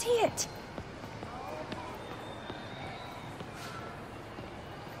never see it.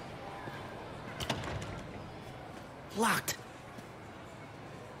 Locked.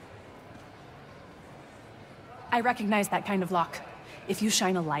 I recognize that kind of lock. If you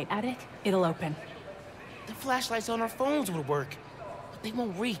shine a light at it, it'll open. The flashlights on our phones would work, but they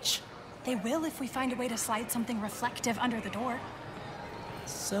won't reach. They will if we find a way to slide something reflective under the door.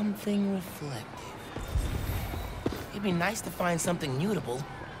 Something reflective. It'd be nice to find something mutable.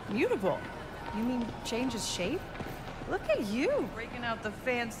 Mutable? You mean changes shape? Look at you, breaking out the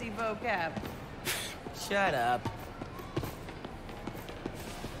fancy vocab. Shut up.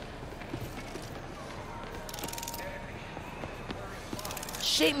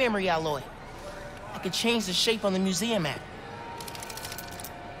 Shape memory alloy. I could change the shape on the museum map.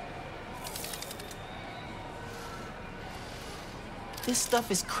 This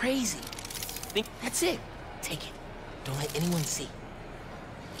stuff is crazy. That's it. Take it. Don't let anyone see.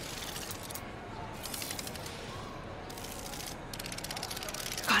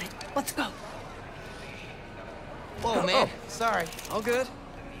 Got it. Let's go. Whoa, man. Sorry. All good.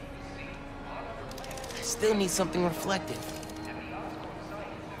 I still need something reflective.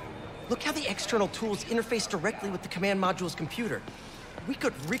 Look how the external tools interface directly with the command module's computer. We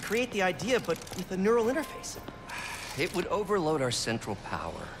could recreate the idea, but with a neural interface. It would overload our central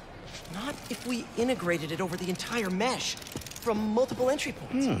power. Not if we integrated it over the entire mesh, from multiple entry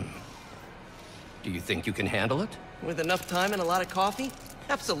points. Do you think you can handle it? With enough time and a lot of coffee?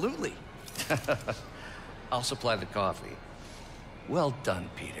 Absolutely. I'll supply the coffee. Well done,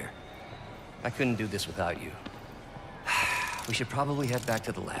 Peter. I couldn't do this without you. We should probably head back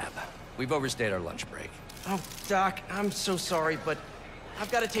to the lab. We've overstayed our lunch break. Oh, Doc, I'm so sorry, but I've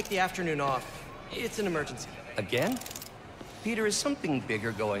got to take the afternoon off. It's an emergency. Again? Peter, is something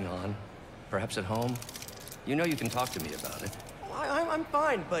bigger going on? Perhaps at home? You know you can talk to me about it. I'm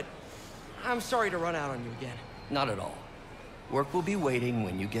fine, but I'm sorry to run out on you again. Not at all. Work will be waiting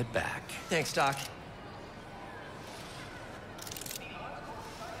when you get back. Thanks, Doc.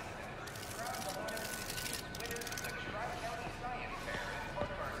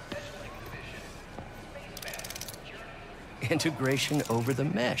 Integration over the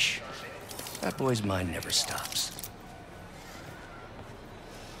mesh. That boy's mind never stops.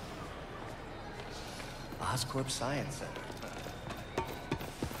 Oscorp Science Center.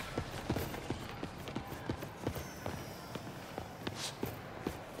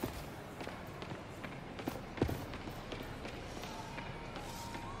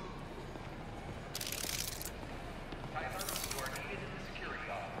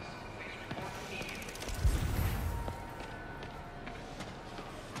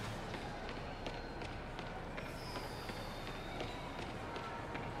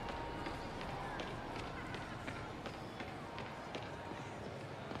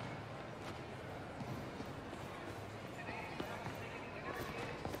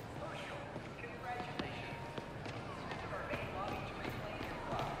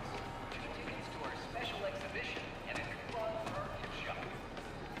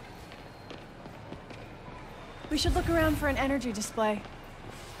 We should look around for an energy display.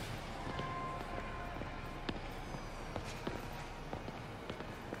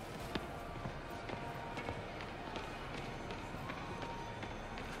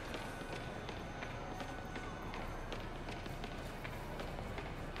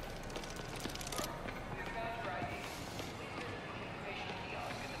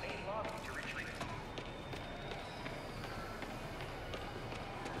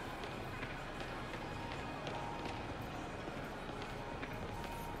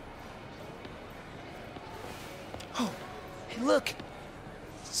 Look!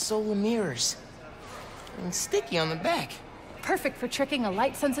 Solar mirrors. And sticky on the back. Perfect for tricking a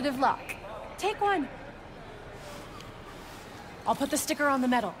light-sensitive lock. Take one. I'll put the sticker on the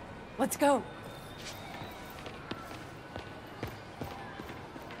metal. Let's go.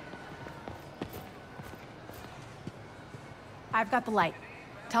 I've got the light.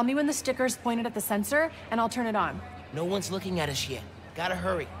 Tell me when the sticker's pointed at the sensor, and I'll turn it on. No one's looking at us yet. Gotta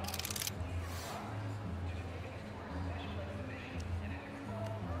hurry.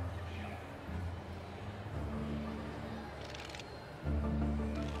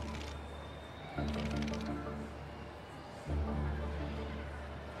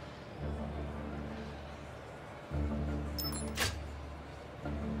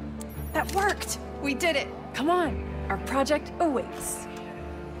 That worked! We did it! Come on, our project awaits.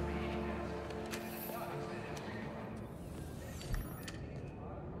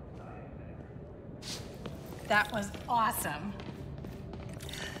 That was awesome.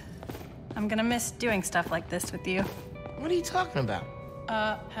 I'm gonna miss doing stuff like this with you. What are you talking about?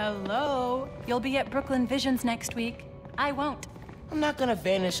 Hello? You'll be at Brooklyn Visions next week. I won't. I'm not gonna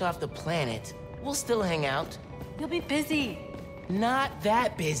vanish off the planet. We'll still hang out. You'll be busy. Not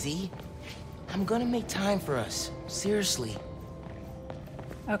that busy. I'm gonna make time for us. Seriously.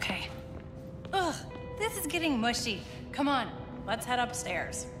 Okay. Ugh, this is getting mushy. Come on, let's head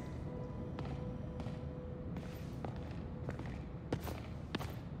upstairs.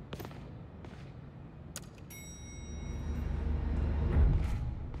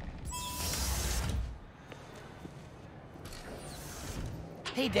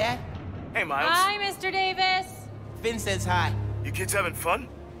 Hey, Dad. Hey, Miles. Hi, Mr. Davis. Finn says hi. You kids having fun?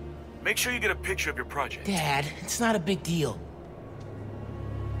 Make sure you get a picture of your project. Dad, it's not a big deal.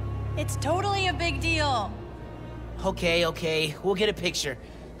 It's totally a big deal. Okay. We'll get a picture.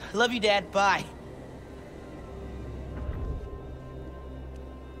 Love you, Dad. Bye.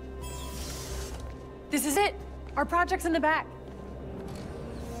 This is it. Our project's in the back.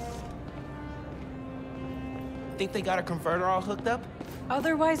 Think they got a converter all hooked up?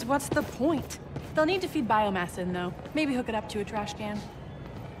 Otherwise, what's the point? They'll need to feed biomass in, though. Maybe hook it up to a trash can.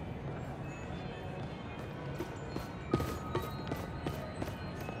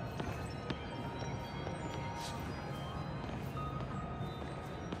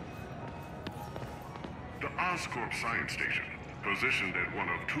 The Oscorp Science Station, positioned at one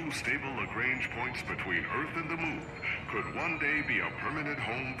of two stable Lagrange points between Earth and the Moon, could one day be a permanent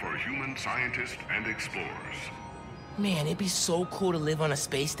home for human scientists and explorers. Man, it'd be so cool to live on a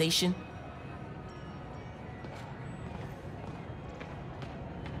space station.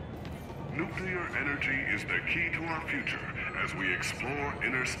 Nuclear energy is the key to our future as we explore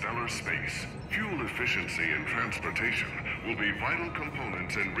interstellar space. Fuel efficiency and transportation will be vital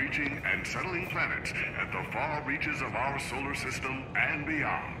components in reaching and settling planets at the far reaches of our solar system and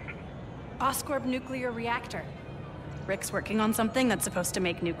beyond. Oscorp nuclear reactor. Rick's working on something that's supposed to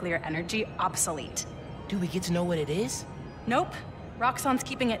make nuclear energy obsolete. Do we get to know what it is? Nope. Roxxon's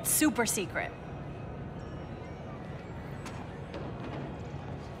keeping it super secret.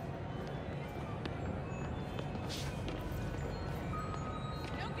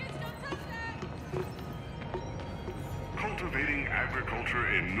 Cultivating agriculture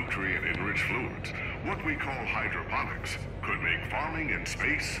in nutrient-enriched fluids, what we call hydroponics, could make farming in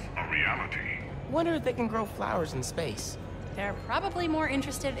space a reality. Wonder if they can grow flowers in space. They're probably more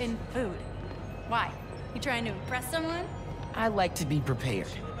interested in food. Why? You trying to impress someone? I like to be prepared.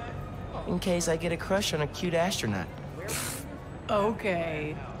 In case I get a crush on a cute astronaut.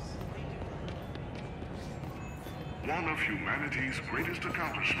 Okay. One of humanity's greatest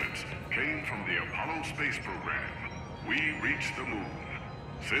accomplishments came from the Apollo space program. We reached the moon.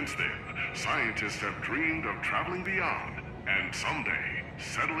 Since then, scientists have dreamed of traveling beyond and someday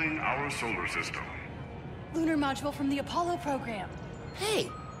settling our solar system. Lunar module from the Apollo program. Hey,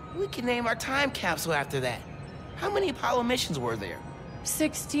 we can name our time capsule after that. How many Apollo missions were there?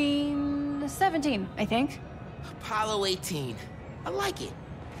 17, I think. Apollo 18. I like it.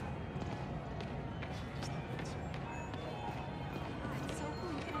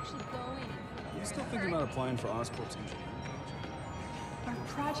 Are you still thinking about applying for Oscorp's engineering? Our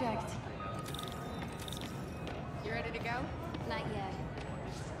project. You ready to go? Not yet.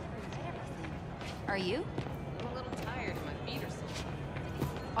 Are you? I'm a little tired and my feet are sore.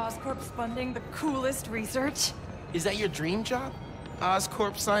 Oscorp's funding the coolest research. Is that your dream job?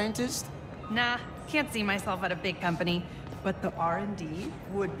 Oscorp scientist? Nah, can't see myself at a big company, but the R&D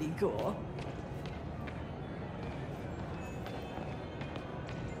would be cool.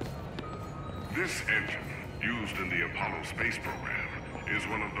 This engine, used in the Apollo space program, is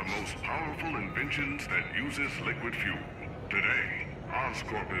one of the most powerful inventions that uses liquid fuel. Today,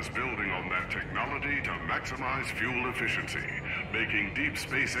 Oscorp is building on that technology to maximize fuel efficiency, making deep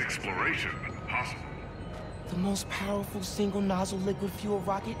space exploration possible. The most powerful single-nozzle liquid fuel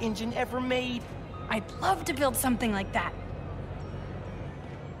rocket engine ever made. I'd love to build something like that.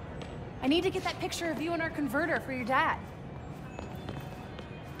 I need to get that picture of you in our converter for your dad.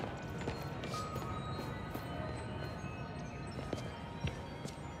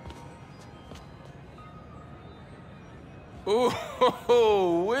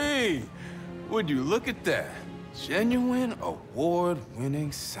 Oh, wait. Would you look at that? Genuine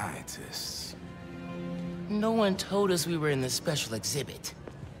award-winning scientists. No one told us we were in the special exhibit.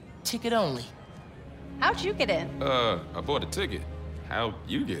 Ticket only. How'd you get in? I bought a ticket. How'd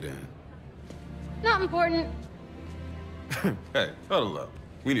you get in? Not important. Hey, huddle up.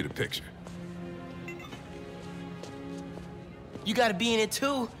 We need a picture. You gotta be in it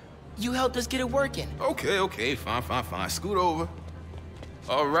too. You helped us get it working. Okay, fine. Scoot over.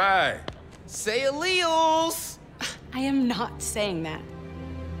 All right. Say alleles. I am not saying that.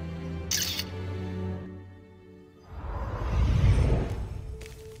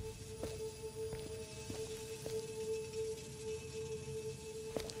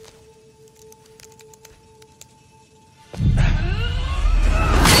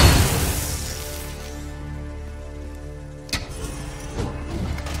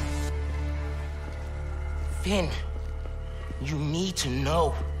 Finn, you need to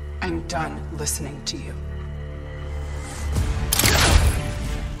know. I'm done listening to you.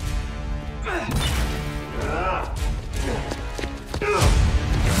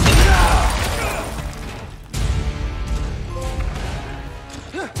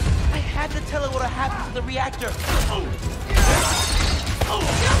 I had to tell her what happened to the reactor. Don't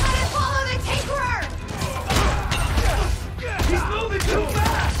let it follow the Tinkerer! He's moving too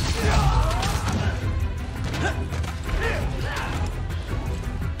fast!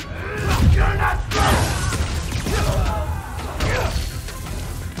 You're not strong!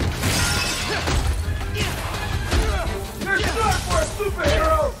 You're smart for a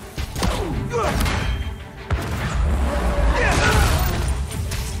superhero!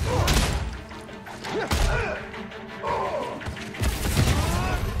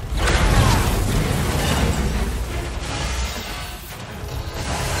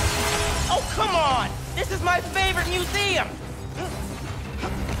 Oh, come on! This is my favorite museum!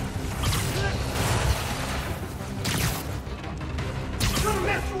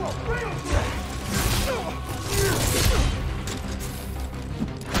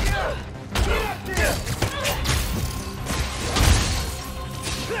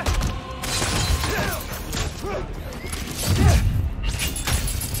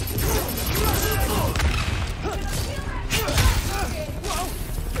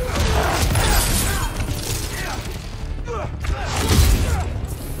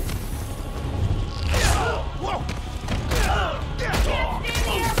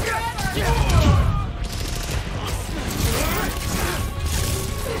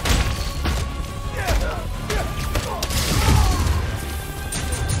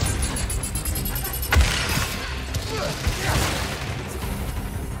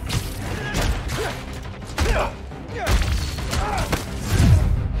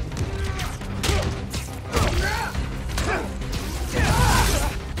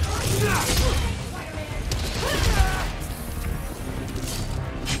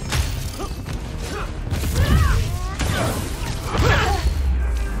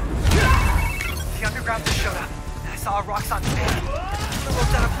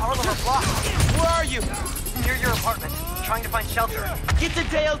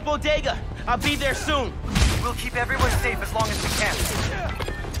 Bodega. I'll be there soon. We'll keep everyone safe as long as we can.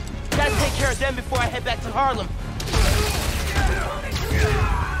 Gotta take care of them before I head back to Harlem.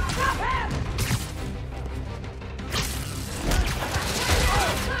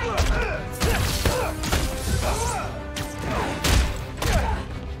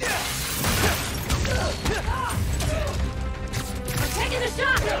 I'm taking a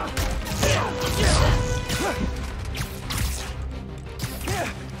shot!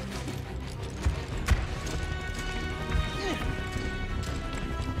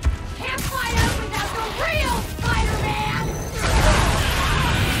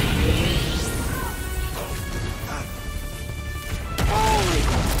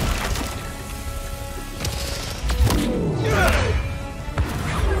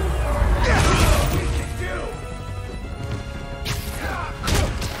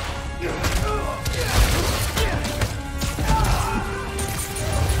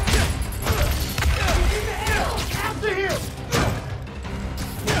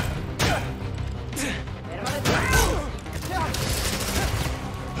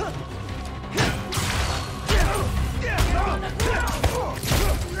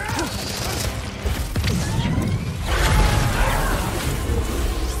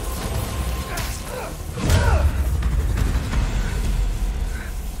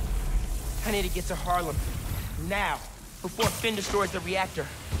 I need to get to Harlem. Now, before Finn destroys the reactor.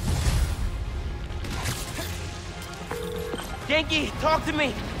 Yankee, talk to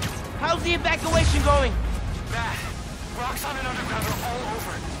me. How's the evacuation going? Bad. Roxxon and Underground are all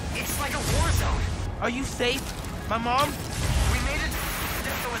over. It's like a war zone. Are you safe? My mom? We made it.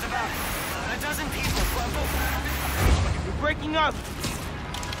 There was about a dozen people. You're breaking up.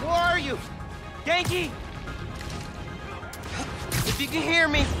 Where are you? Yankee! If you can hear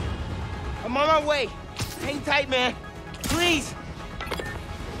me, I'm on my way. Hang tight, man. Please.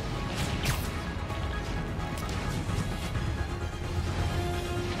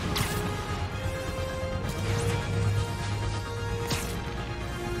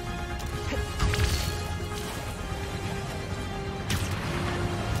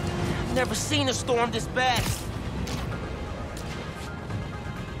 Never seen a storm this bad.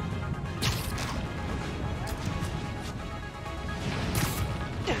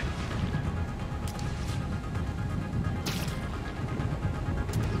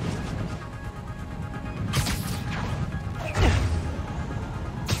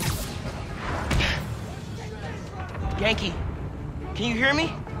 Yankee, can you hear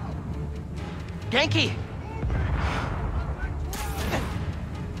me? Yankee!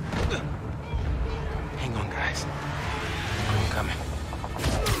 Hang on, guys. I'm coming.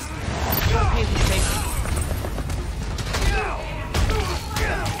 Pay for safety.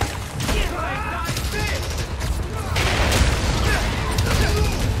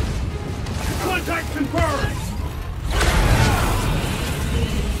 Contact confirmed!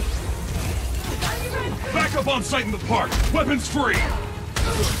 Back up on site in the park. Weapons free.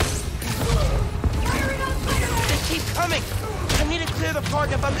 They keep coming. I need to clear the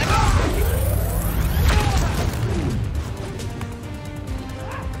park if I'm...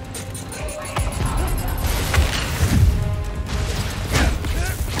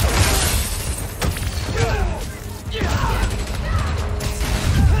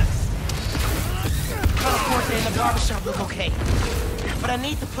 California and the barbershop look okay. But I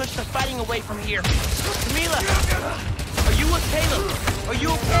need to push the fighting away from here. Camila! Are you with Caleb? Are you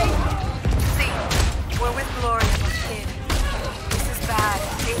okay? See, we're with Gloria, kid. This is bad.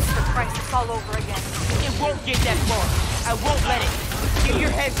 It's the crisis all over again. It won't get that far. I won't let it. Keep your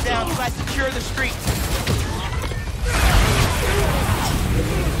heads down so I secure the streets.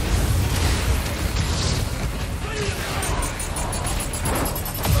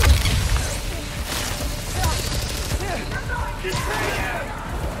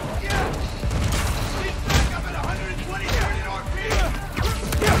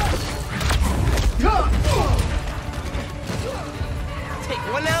 Take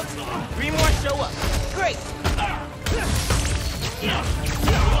one out, 3 more show up. Great!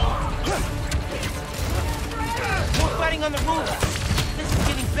 More fighting on the roof. This is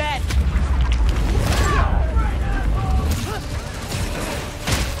getting bad.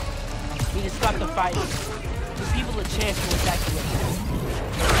 Need to stop the fighting. Give people a chance to evacuate.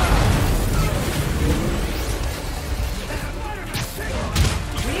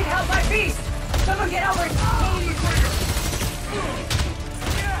 We need help by beast! Someone get Albert!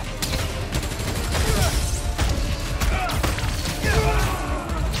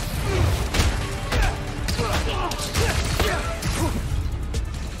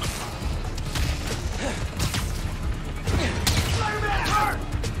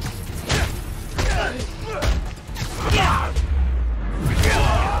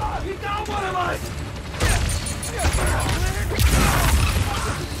 You got one of us!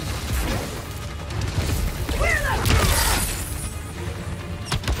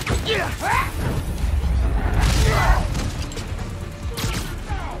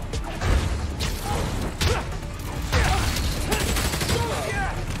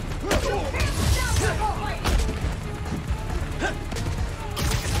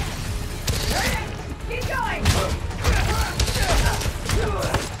 Keep going!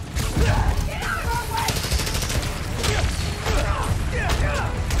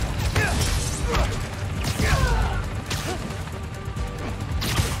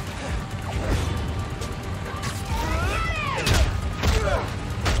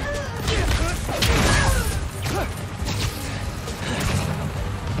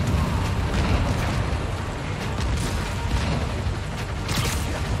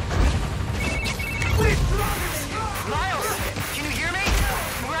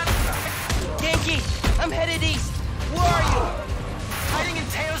 Yankee, I'm headed east. Where are you? Hiding in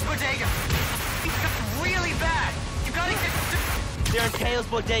Teo's bodega. It's really bad. You gotta get... They're in Teo's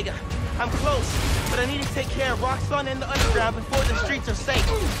bodega. I'm close, but I need to take care of Roxxon and the underground before the streets are safe.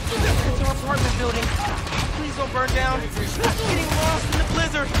 It's our apartment building. Please don't burn down. I'm getting lost in the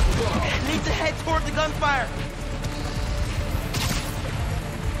blizzard. Need to head toward the gunfire.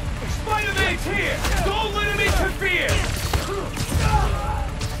 Spider-Man's here! Don't let him interfere!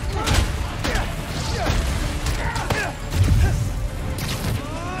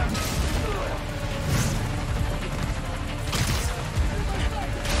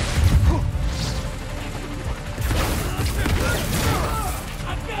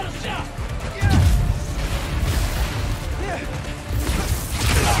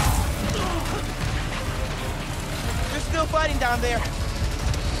 down there.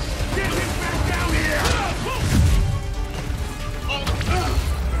 Get him back down here!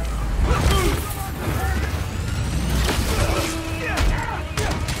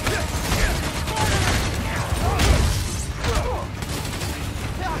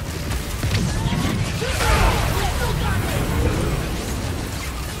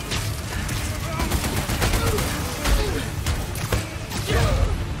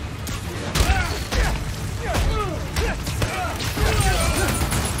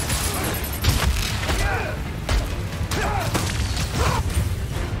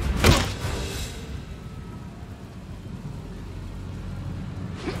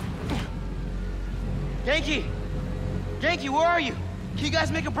 Yankee, where are you? Can you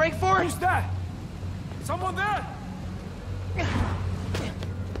guys make a break for it? Who's that? Someone there?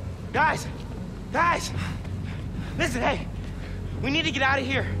 Guys! Listen, hey. We need to get out of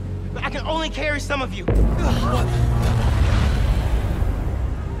here. I can only carry some of you.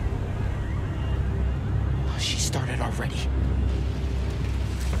 She started already.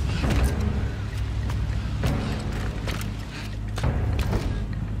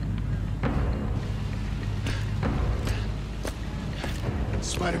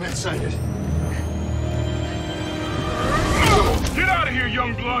 Spider-Man sighted. Get out of here,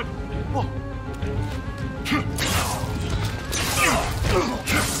 young blood!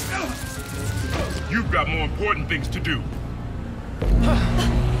 You've got more important things to do.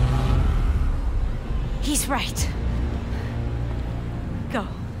 He's right. Go.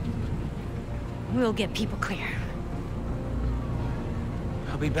 We'll get people clear.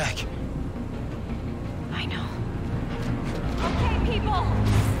 I'll be back. I know. Okay, people!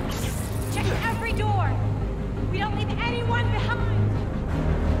 Check every door! We don't leave anyone behind!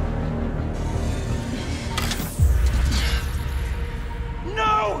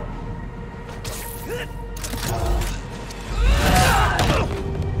 No!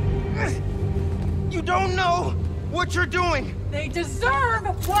 You don't know what you're doing! They deserve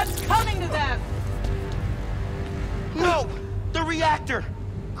what's coming to them! No! The reactor!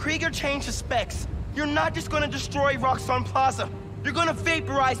 Krieger changed the specs. You're not just gonna destroy Roxxon Plaza. You're gonna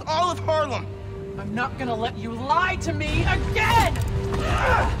vaporize all of Harlem. I'm not gonna let you lie to me again!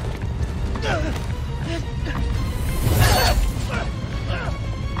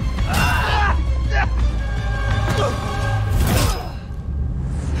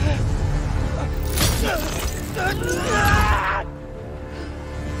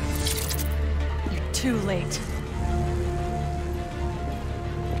 You're too late.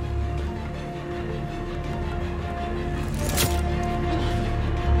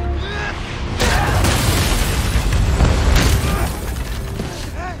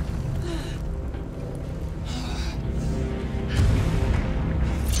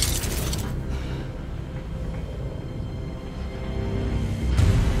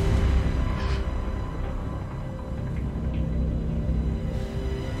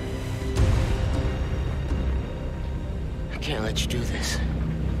 I can't let you do this.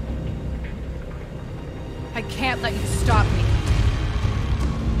 I can't let you stop me.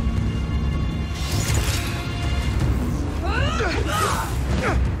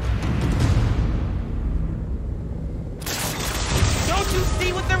 Don't you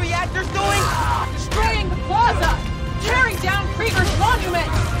see what the reactor's doing? Destroying the plaza! Tearing down Krieger's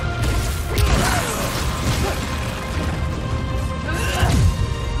monument!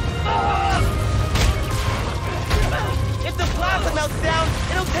 If the plaza melts down,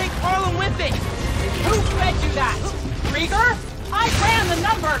 it'll take Harlem with it! Who fed you that? Krieger? I ran the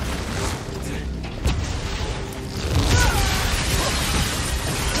numbers!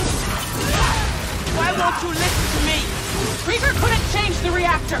 Why won't you listen to me? Krieger couldn't change the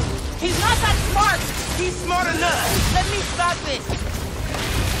reactor! He's not that smart! He's smart enough! Let me stop this!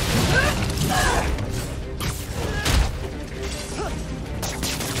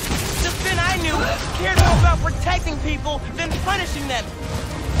 The Finn I knew cared more about protecting people than punishing them!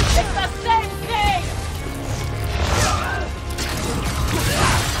 It's the same thing!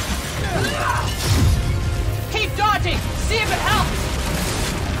 Keep dodging! See if it helps!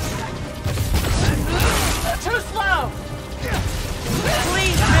 Too slow!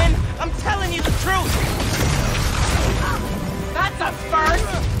 Please, Finn! I'm telling you the truth! That's a first!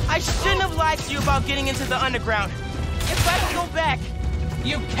 I shouldn't have lied to you about getting into the underground. If I could go back...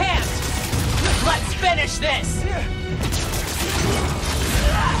 You can't! Let's finish this!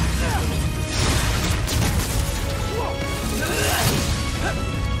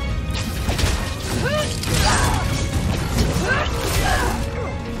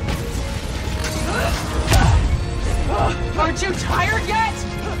 Aren't you tired yet?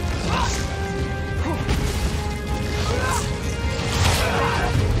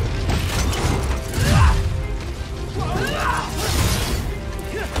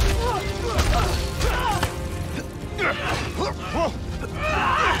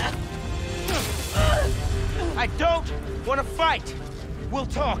 right. We'll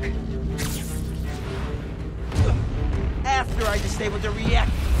talk. After I disable the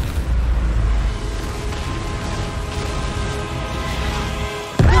reactor.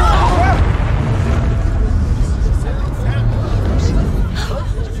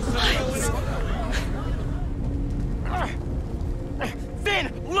 Finn,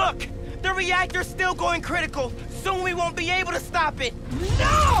 look! The reactor's still going critical. Soon we won't be able to stop it.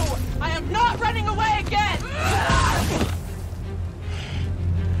 No! I am not running away again!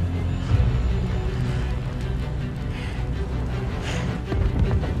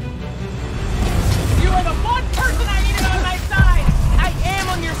 You are the one person I needed on my side! I am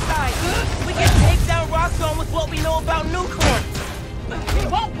on your side. We can take down Roxxon with what we know about Nucorn. It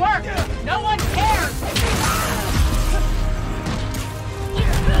won't work! No one cares!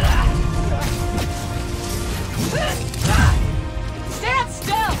 Stand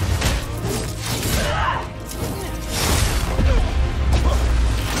still!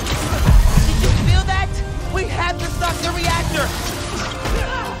 Did you feel that? We have to stop the reactor!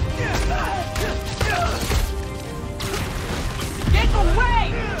 Get away!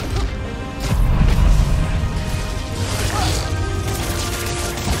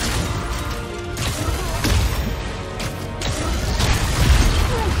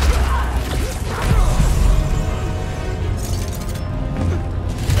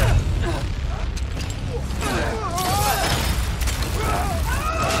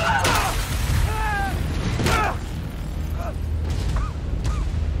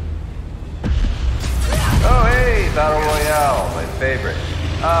 Battle Royale, my favorite.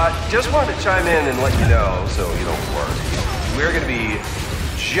 Just wanted to chime in and let you know, so you don't worry. We're gonna be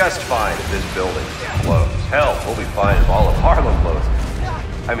just fine if this building blows. Hell, we'll be fine if all of Harlem blows.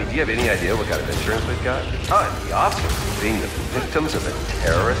 I mean, do you have any idea what kind of insurance we've got? Oh, and the Oscars for being the victims of a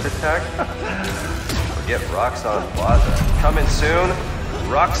terrorist attack? Forget Roxxon Plaza. Coming soon,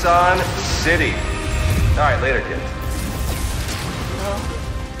 Roxxon City. All right, later, kids.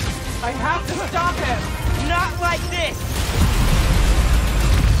 I have to stop him! Not like this!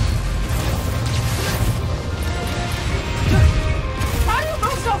 How do you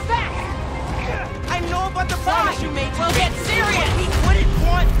move so fast? I know about the promise you made. We'll get serious! He wouldn't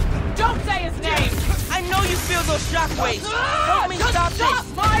want... Don't say his name! I know you feel those shockwaves. Help me Just stop stop,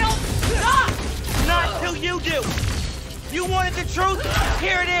 this! Miles! Stop! Not till you do! You wanted the truth?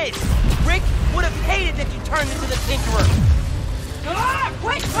 Here it is! Rick would have hated that you turned into the Tinkerer.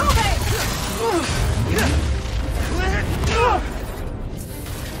 Quit moving!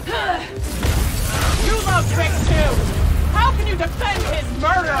 You love Rick too! How can you defend his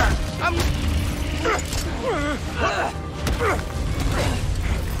murder?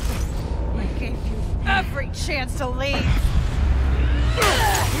 I gave you every chance to leave!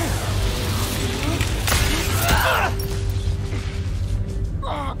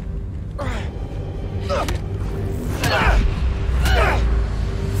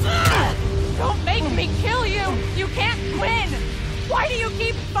 Don't make me kill you! You can't win! Why do you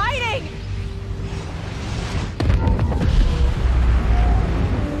keep fighting?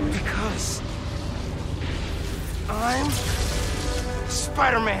 Because... I'm...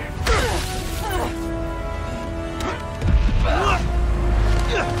 Spider-Man!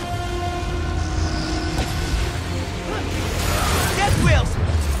 Death wheels!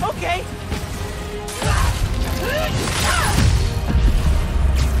 Okay!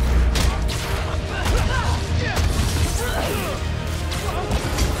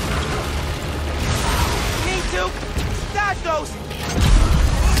 Need to dodge those!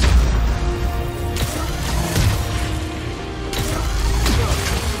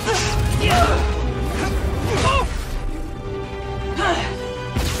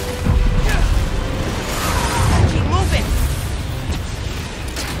 Keep moving!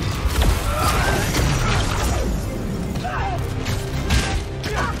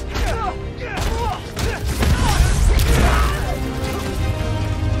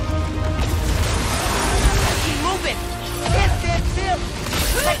 Keep moving! Can't stand still!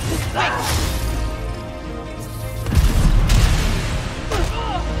 Like this quick!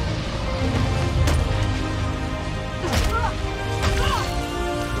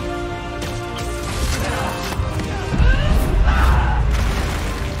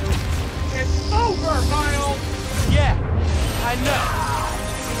 It's over, Miles! Yeah, I know.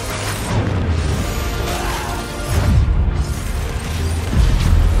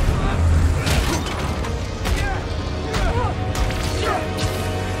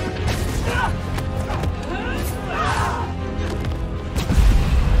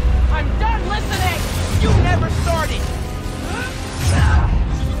 I'm done listening! You never started!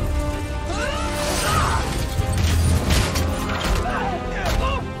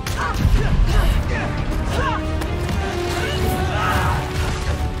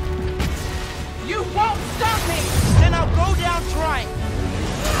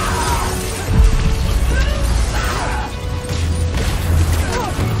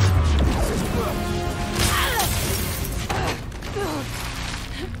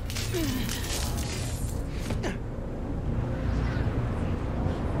 This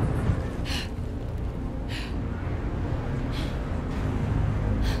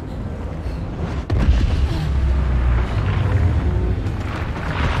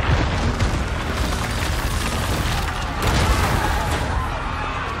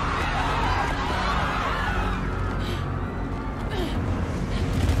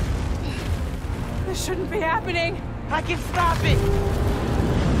shouldn't be happening. I can stop it.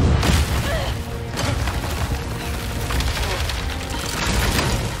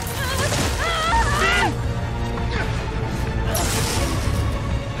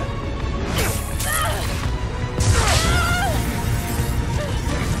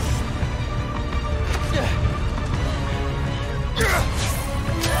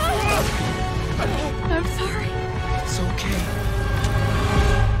 I'm sorry. It's okay.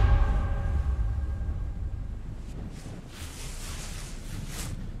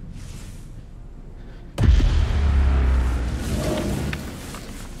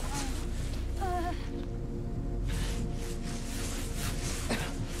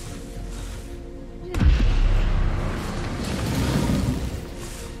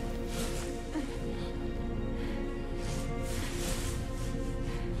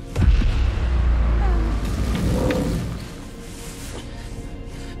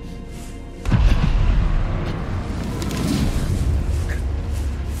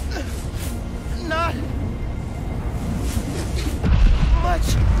 Not much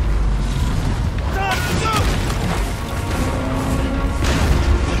time to go.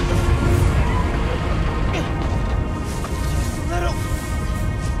 A little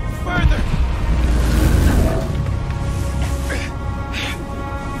further.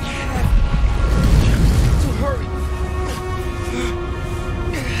 To hurry.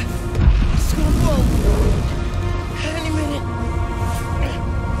 It's gonna blow any minute.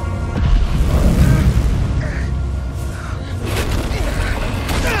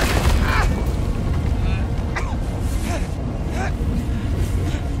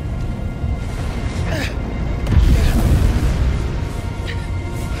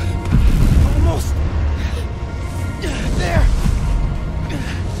 Almost there.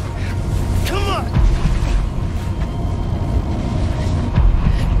 Come on.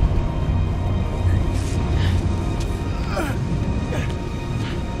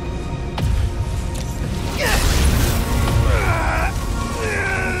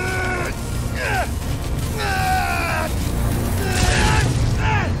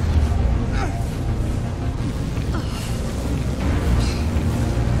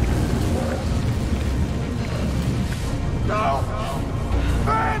 No!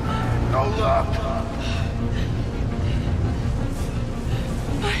 Ben! No luck!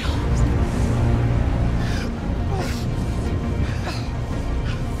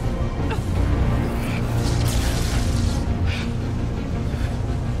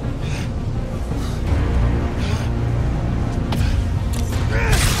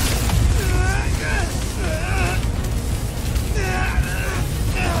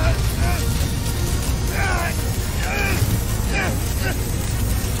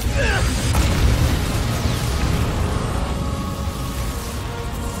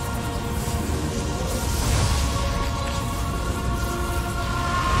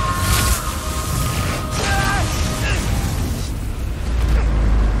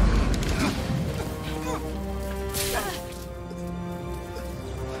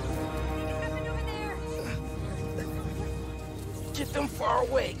 Get them far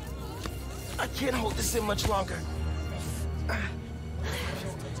away. I can't hold this in much longer.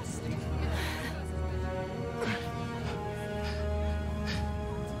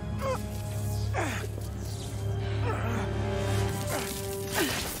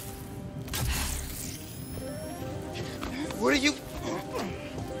 What are you...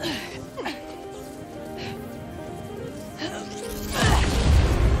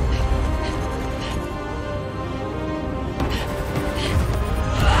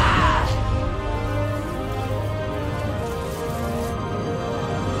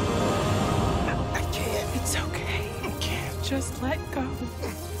 It's okay. Just let go.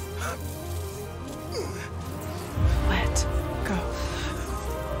 Let go.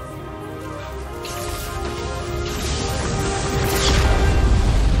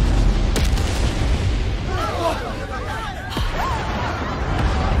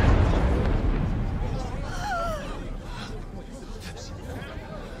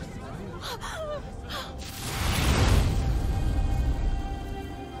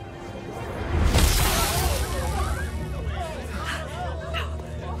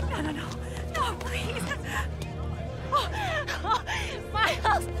 No, please. Oh,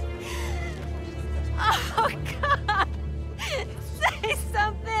 Miles, Oh, God! Say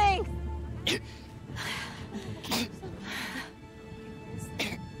something!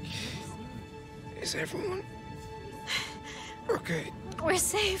 Is everyone okay? We're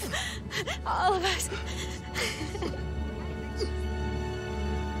safe. All of us.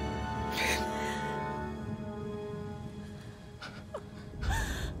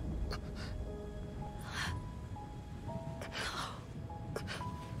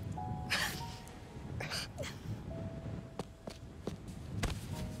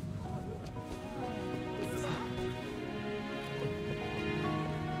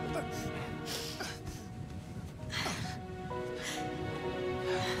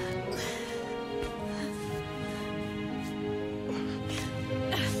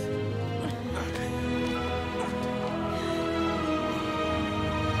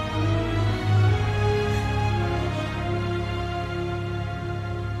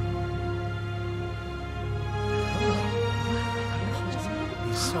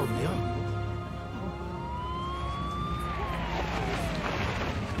 So young.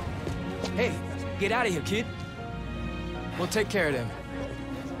 Hey, get out of here, kid. We'll take care of them.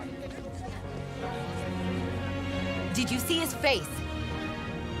 Did you see his face?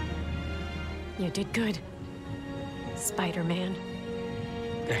 You did good, Spider-Man.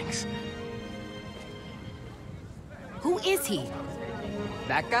 Thanks. Who is he?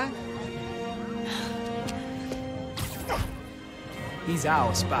 That guy? He's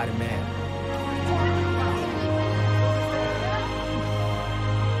our Spider-Man.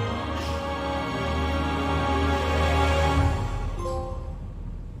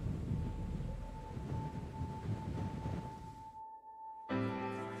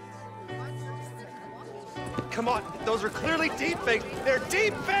 Come on, those are clearly deep fakes. They're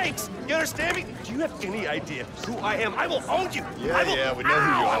deep fakes. You understand me? Do you have any idea who I am? I will own you. Yeah, we know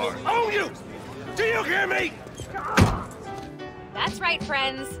who you I are. will own you. Do you hear me? That's right,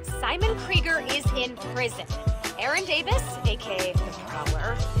 friends. Simon Krieger is in prison. Aaron Davis, aka the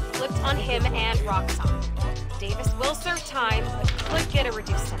Prowler, flipped on him and Roxxon. Davis will serve time, but could get a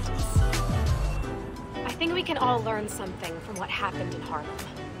reduced sentence. I think we can all learn something from what happened in Harlem.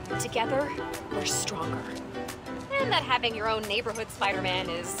 Together, we're stronger. And that having your own neighborhood Spider-Man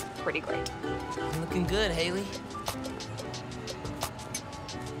is pretty great. Looking good, Haley.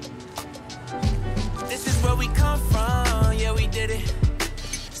 This is where we come from, yeah, we did it.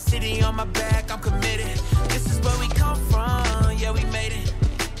 City on my back, I'm committed. This is where we come from, yeah, we made it.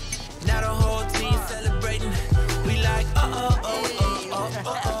 Now the whole team celebrating. We like,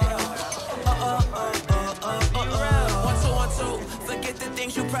 forget the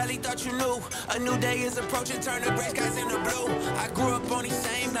things you probably thought you knew. A new day is approaching, turn the gray skies into blue. I grew up on these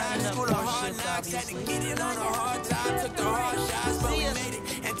same blocks, school of hard knocks. Had to get it on a hard time, took the hard shots, but we made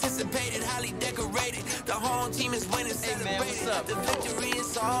it. Anticipated, highly decorated. The home team is winning, celebrated. The victory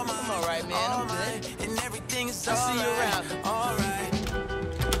is all mine. I'm all right, man. I'm good. And everything is I'll see you around. all right.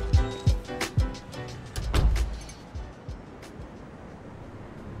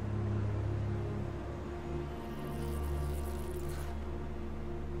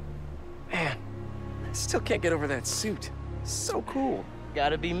 Man, I still can't get over that suit. So cool.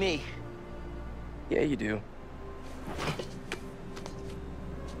 Gotta be me. Yeah, you do.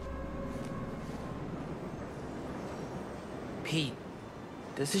 Pete,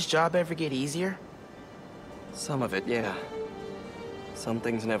 does this job ever get easier? Some of it, yeah. Some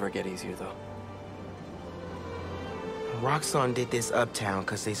things never get easier, though. Roxxon did this uptown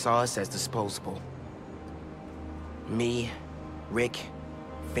because they saw us as disposable. Me, Rick,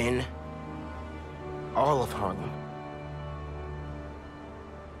 Finn, all of Harlem.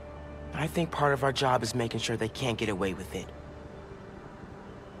 I think part of our job is making sure they can't get away with it.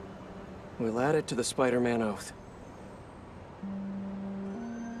 We'll add it to the Spider-Man oath.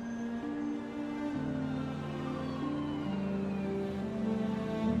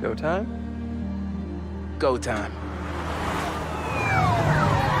 Go time? Go time.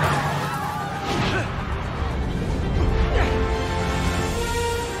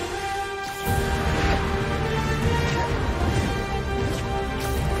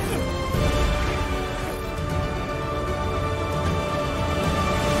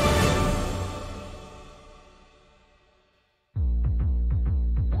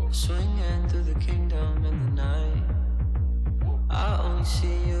 Swinging through the kingdom in the night. I only see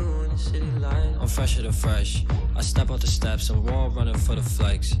you in the city light. I'm fresher than fresh. I step out the steps and wall running for the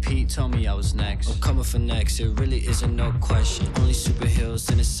flex. Pete told me I was next. I'm coming for next. It really isn't no question. Only superheroes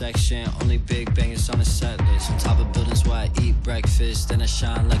in this section. Only big bangers on the set list. On top of buildings where I eat breakfast. Then I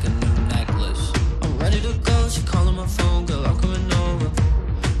shine like a new necklace. I'm ready to go. She calling my phone, girl. I'm coming over.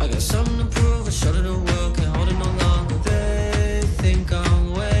 I got something to prove. I shut it away.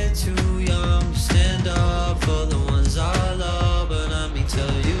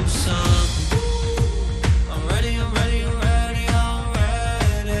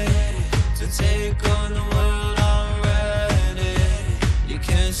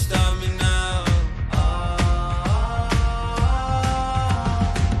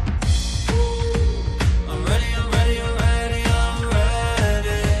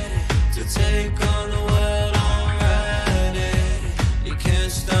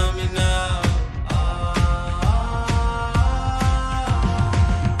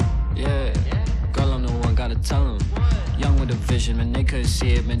 They couldn't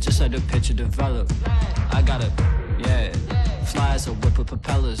see it, man, just let the picture develop. I got it, yeah. Fly as a whip with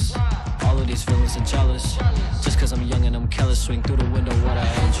propellers. All of these villains are jealous. Just cause I'm young and I'm careless, swing through the window, what I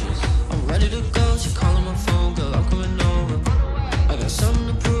interest. I'm ready to go, she calling my phone, girl, I'm coming over. I got something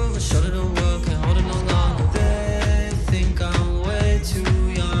to prove, I showed it the world, can't hold it no longer. They think I'm way too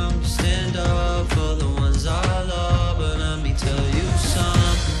young to stand up for the ones I love, but let me tell you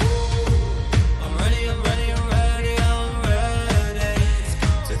something. I'm ready, I'm ready, I'm ready, I'm ready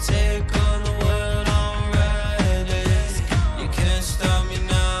to take on the world, I'm ready. You can't stop me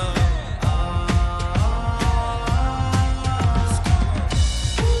now.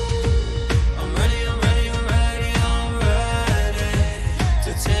 I'm ready, I'm ready, I'm ready, I'm ready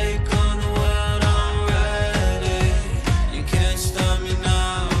to take on the world, I'm ready. You can't stop me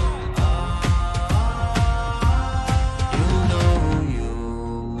now. You know who you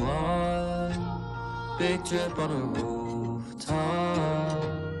are. Big drip on a rooftop.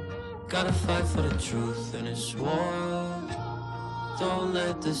 Gotta fight for the truth in this war. Don't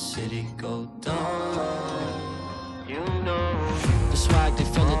let the city go down. You know the swag, they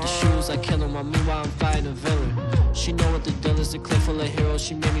fill it, the shoes, I kill 'em. While meanwhile I'm fighting a villain. She know what the deal is, the clip full of heroes.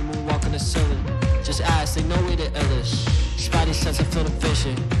 She made me moonwalk on the ceiling. Just ask, they know we the illest. Spidey sense, I feel the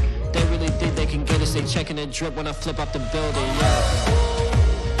vision. They really think they can get us. They checking the drip when I flip off the building, yeah.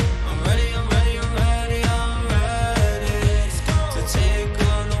 I'm ready, I'm ready, I'm ready, I'm ready to take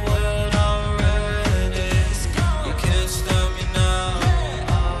on the world, I'm ready. You can't stop me now.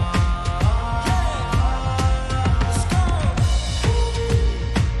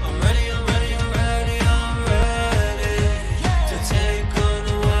 I'm ready, I'm ready, I'm ready, I'm ready to take on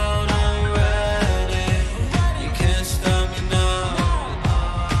the world, I'm ready. You can't stop me now.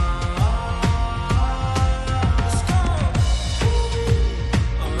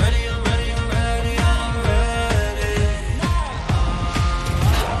 I'm ready, I'm ready, I'm ready, I'm ready.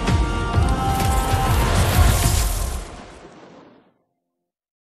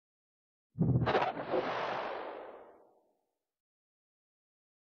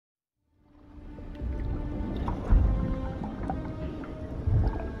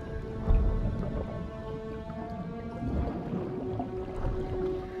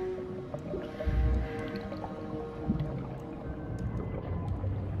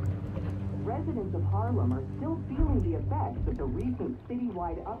 Residents of Harlem are still feeling the effects of the recent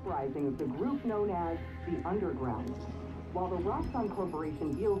citywide uprising of the group known as the Underground. While the Roxxon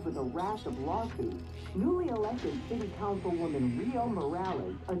Corporation deals with a rash of lawsuits, newly elected City Councilwoman Rio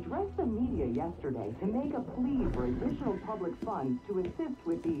Morales addressed the media yesterday to make a plea for additional public funds to assist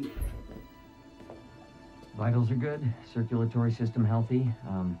with the... Vitals are good, circulatory system healthy,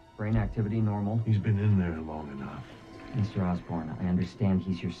 brain activity normal. He's been in there long enough. Mr. Osborne, I understand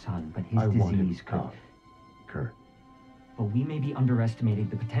he's your son, but his I want him disease could... out. Kurt. But we may be underestimating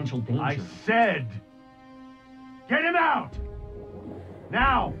the potential danger. I said, get him out!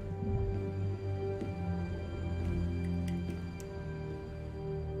 Now!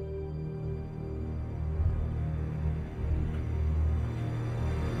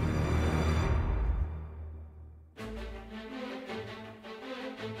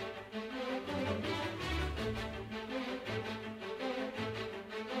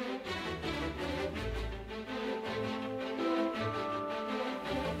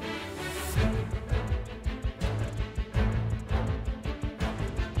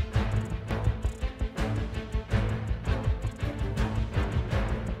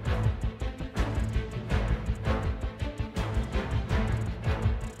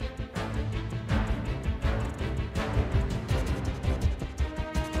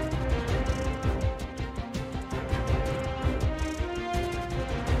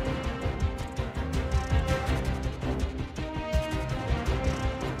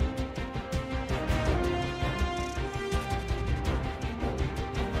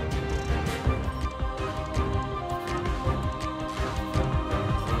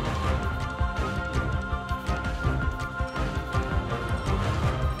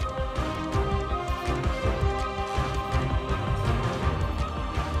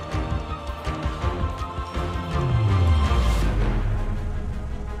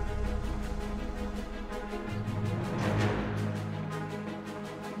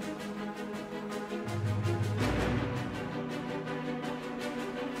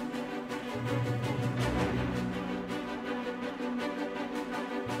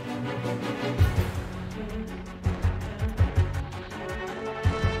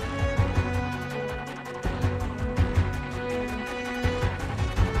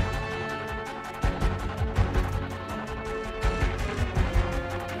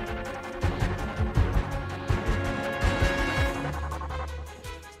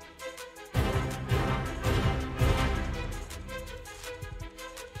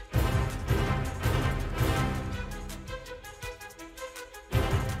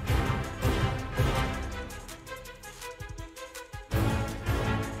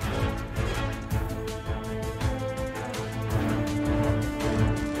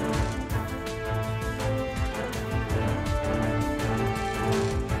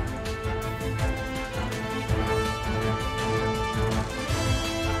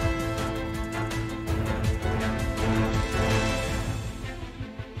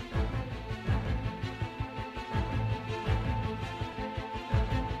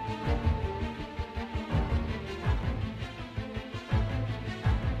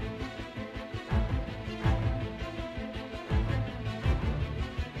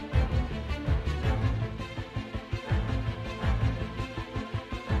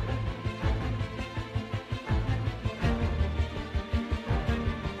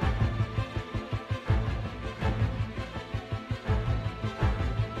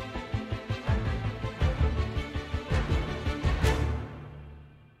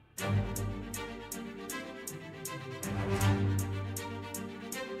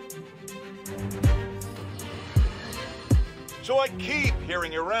 So I keep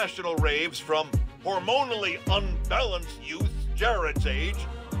hearing irrational raves from hormonally unbalanced youth Jared's age.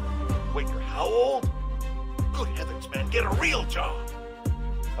 Wait, you're how old? Good heavens, man, get a real job.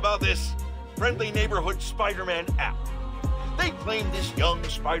 About this friendly neighborhood Spider-Man app. They claim this young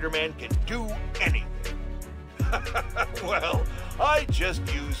Spider-Man can do anything. Well, I just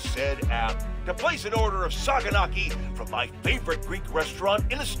used said app to place an order of saganaki from my favorite Greek restaurant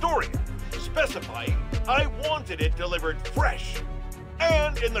in Astoria, specifying I wanted it delivered fresh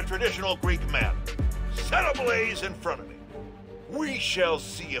and in the traditional Greek manner, set ablaze in front of me. We shall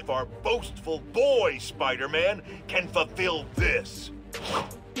see if our boastful boy Spider-Man can fulfill this.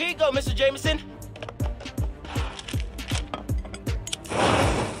 Here you go, Mr. Jameson.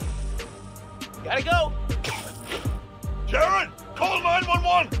 Gotta go. Jared, call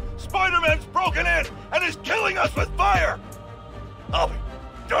 911! Spider-Man's broken in and is killing us with fire! I'll be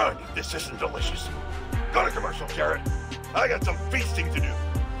darned if this isn't delicious. Go to commercial, Jared. I got some feasting to do.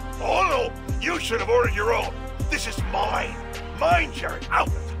 Oh no, you should have ordered your own. This is mine. Mine, Jared. Out.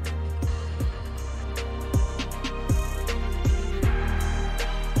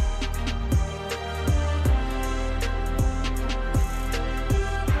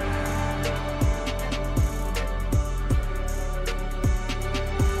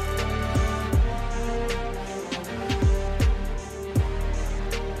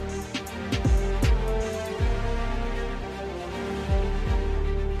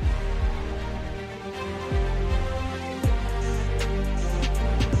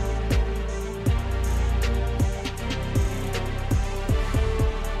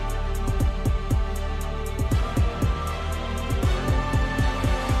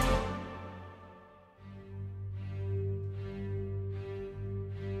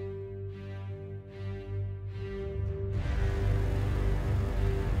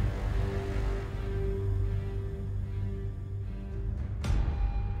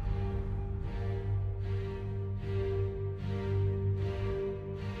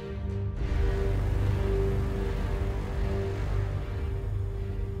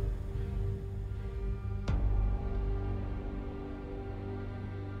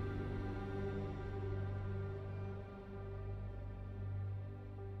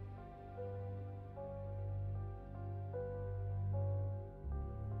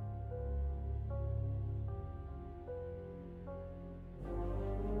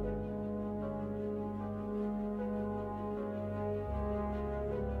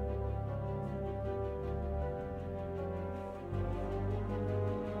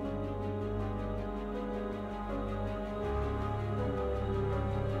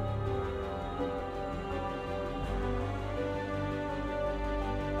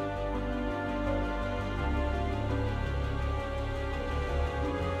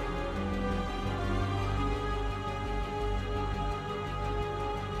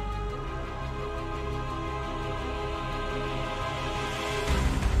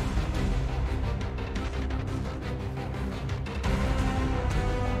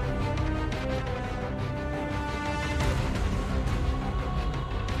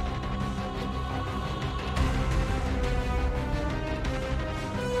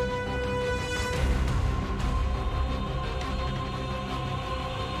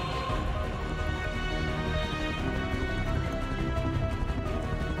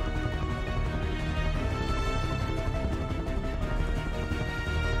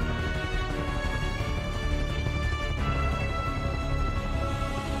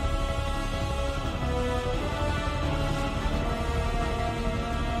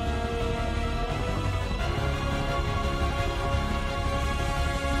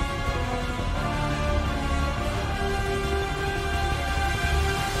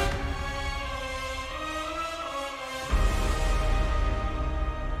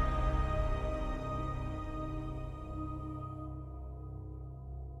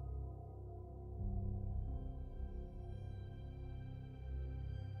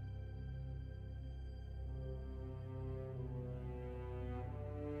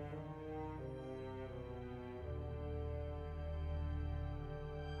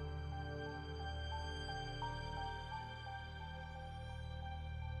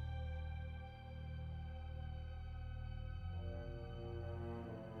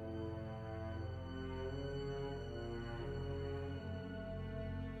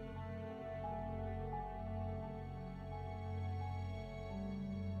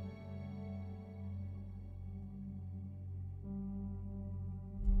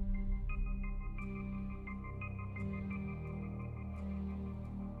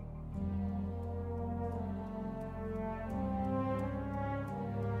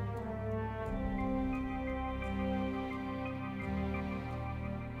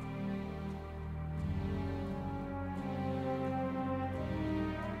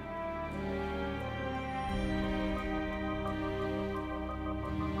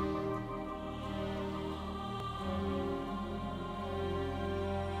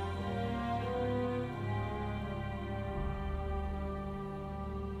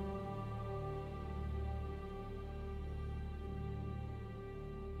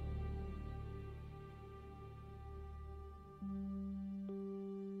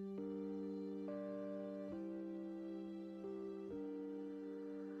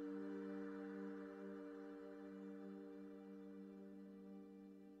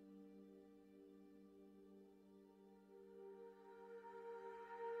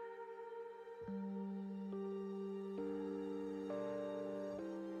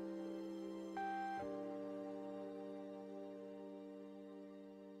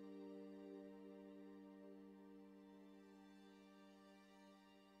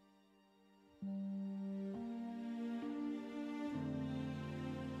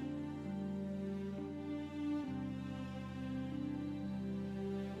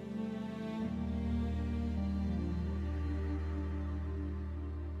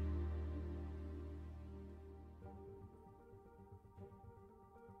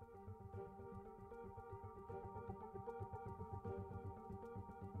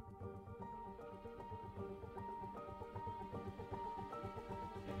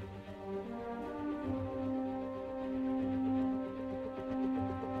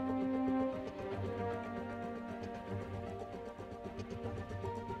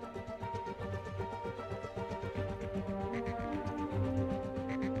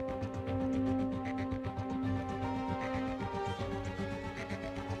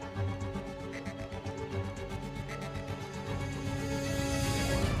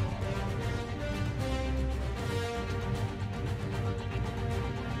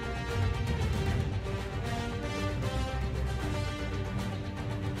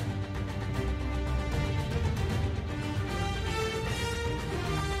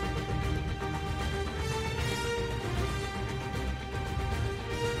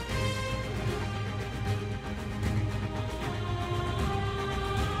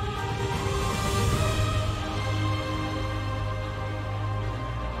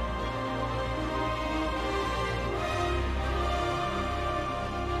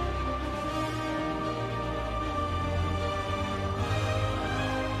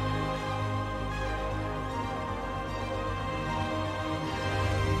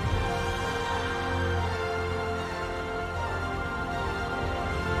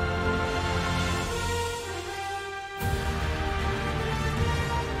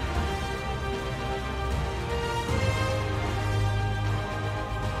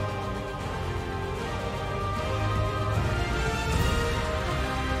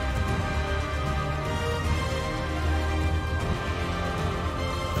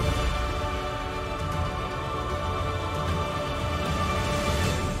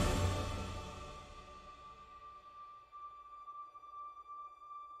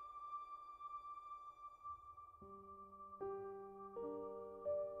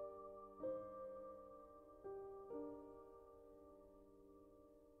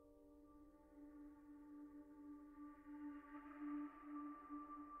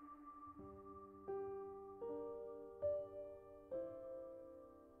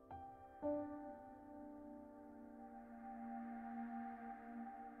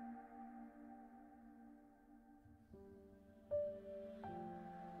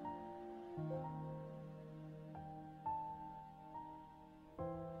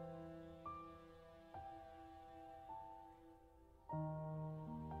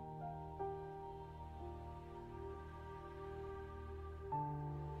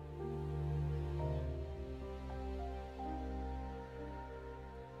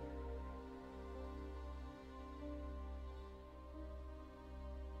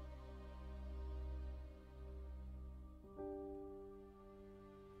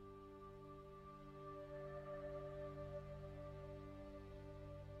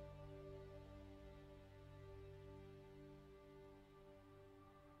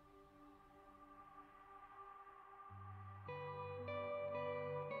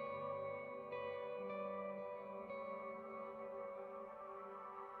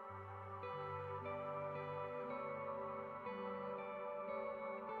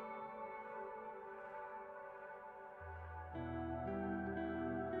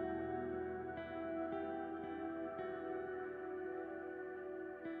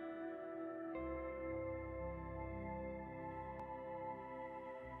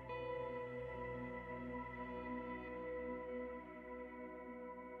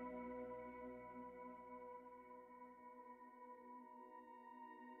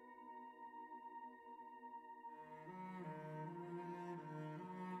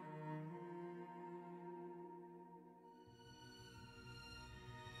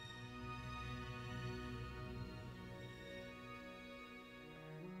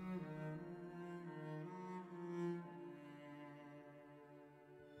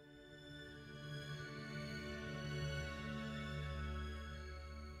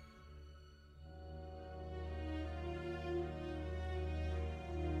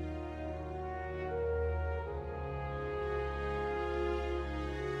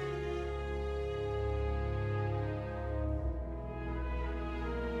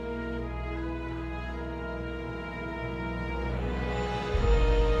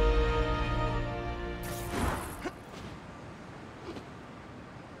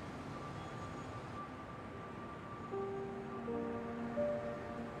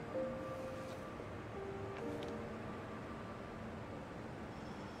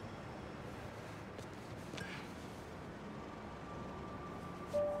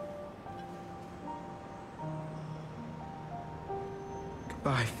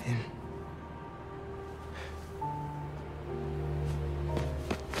 Bye, Finn.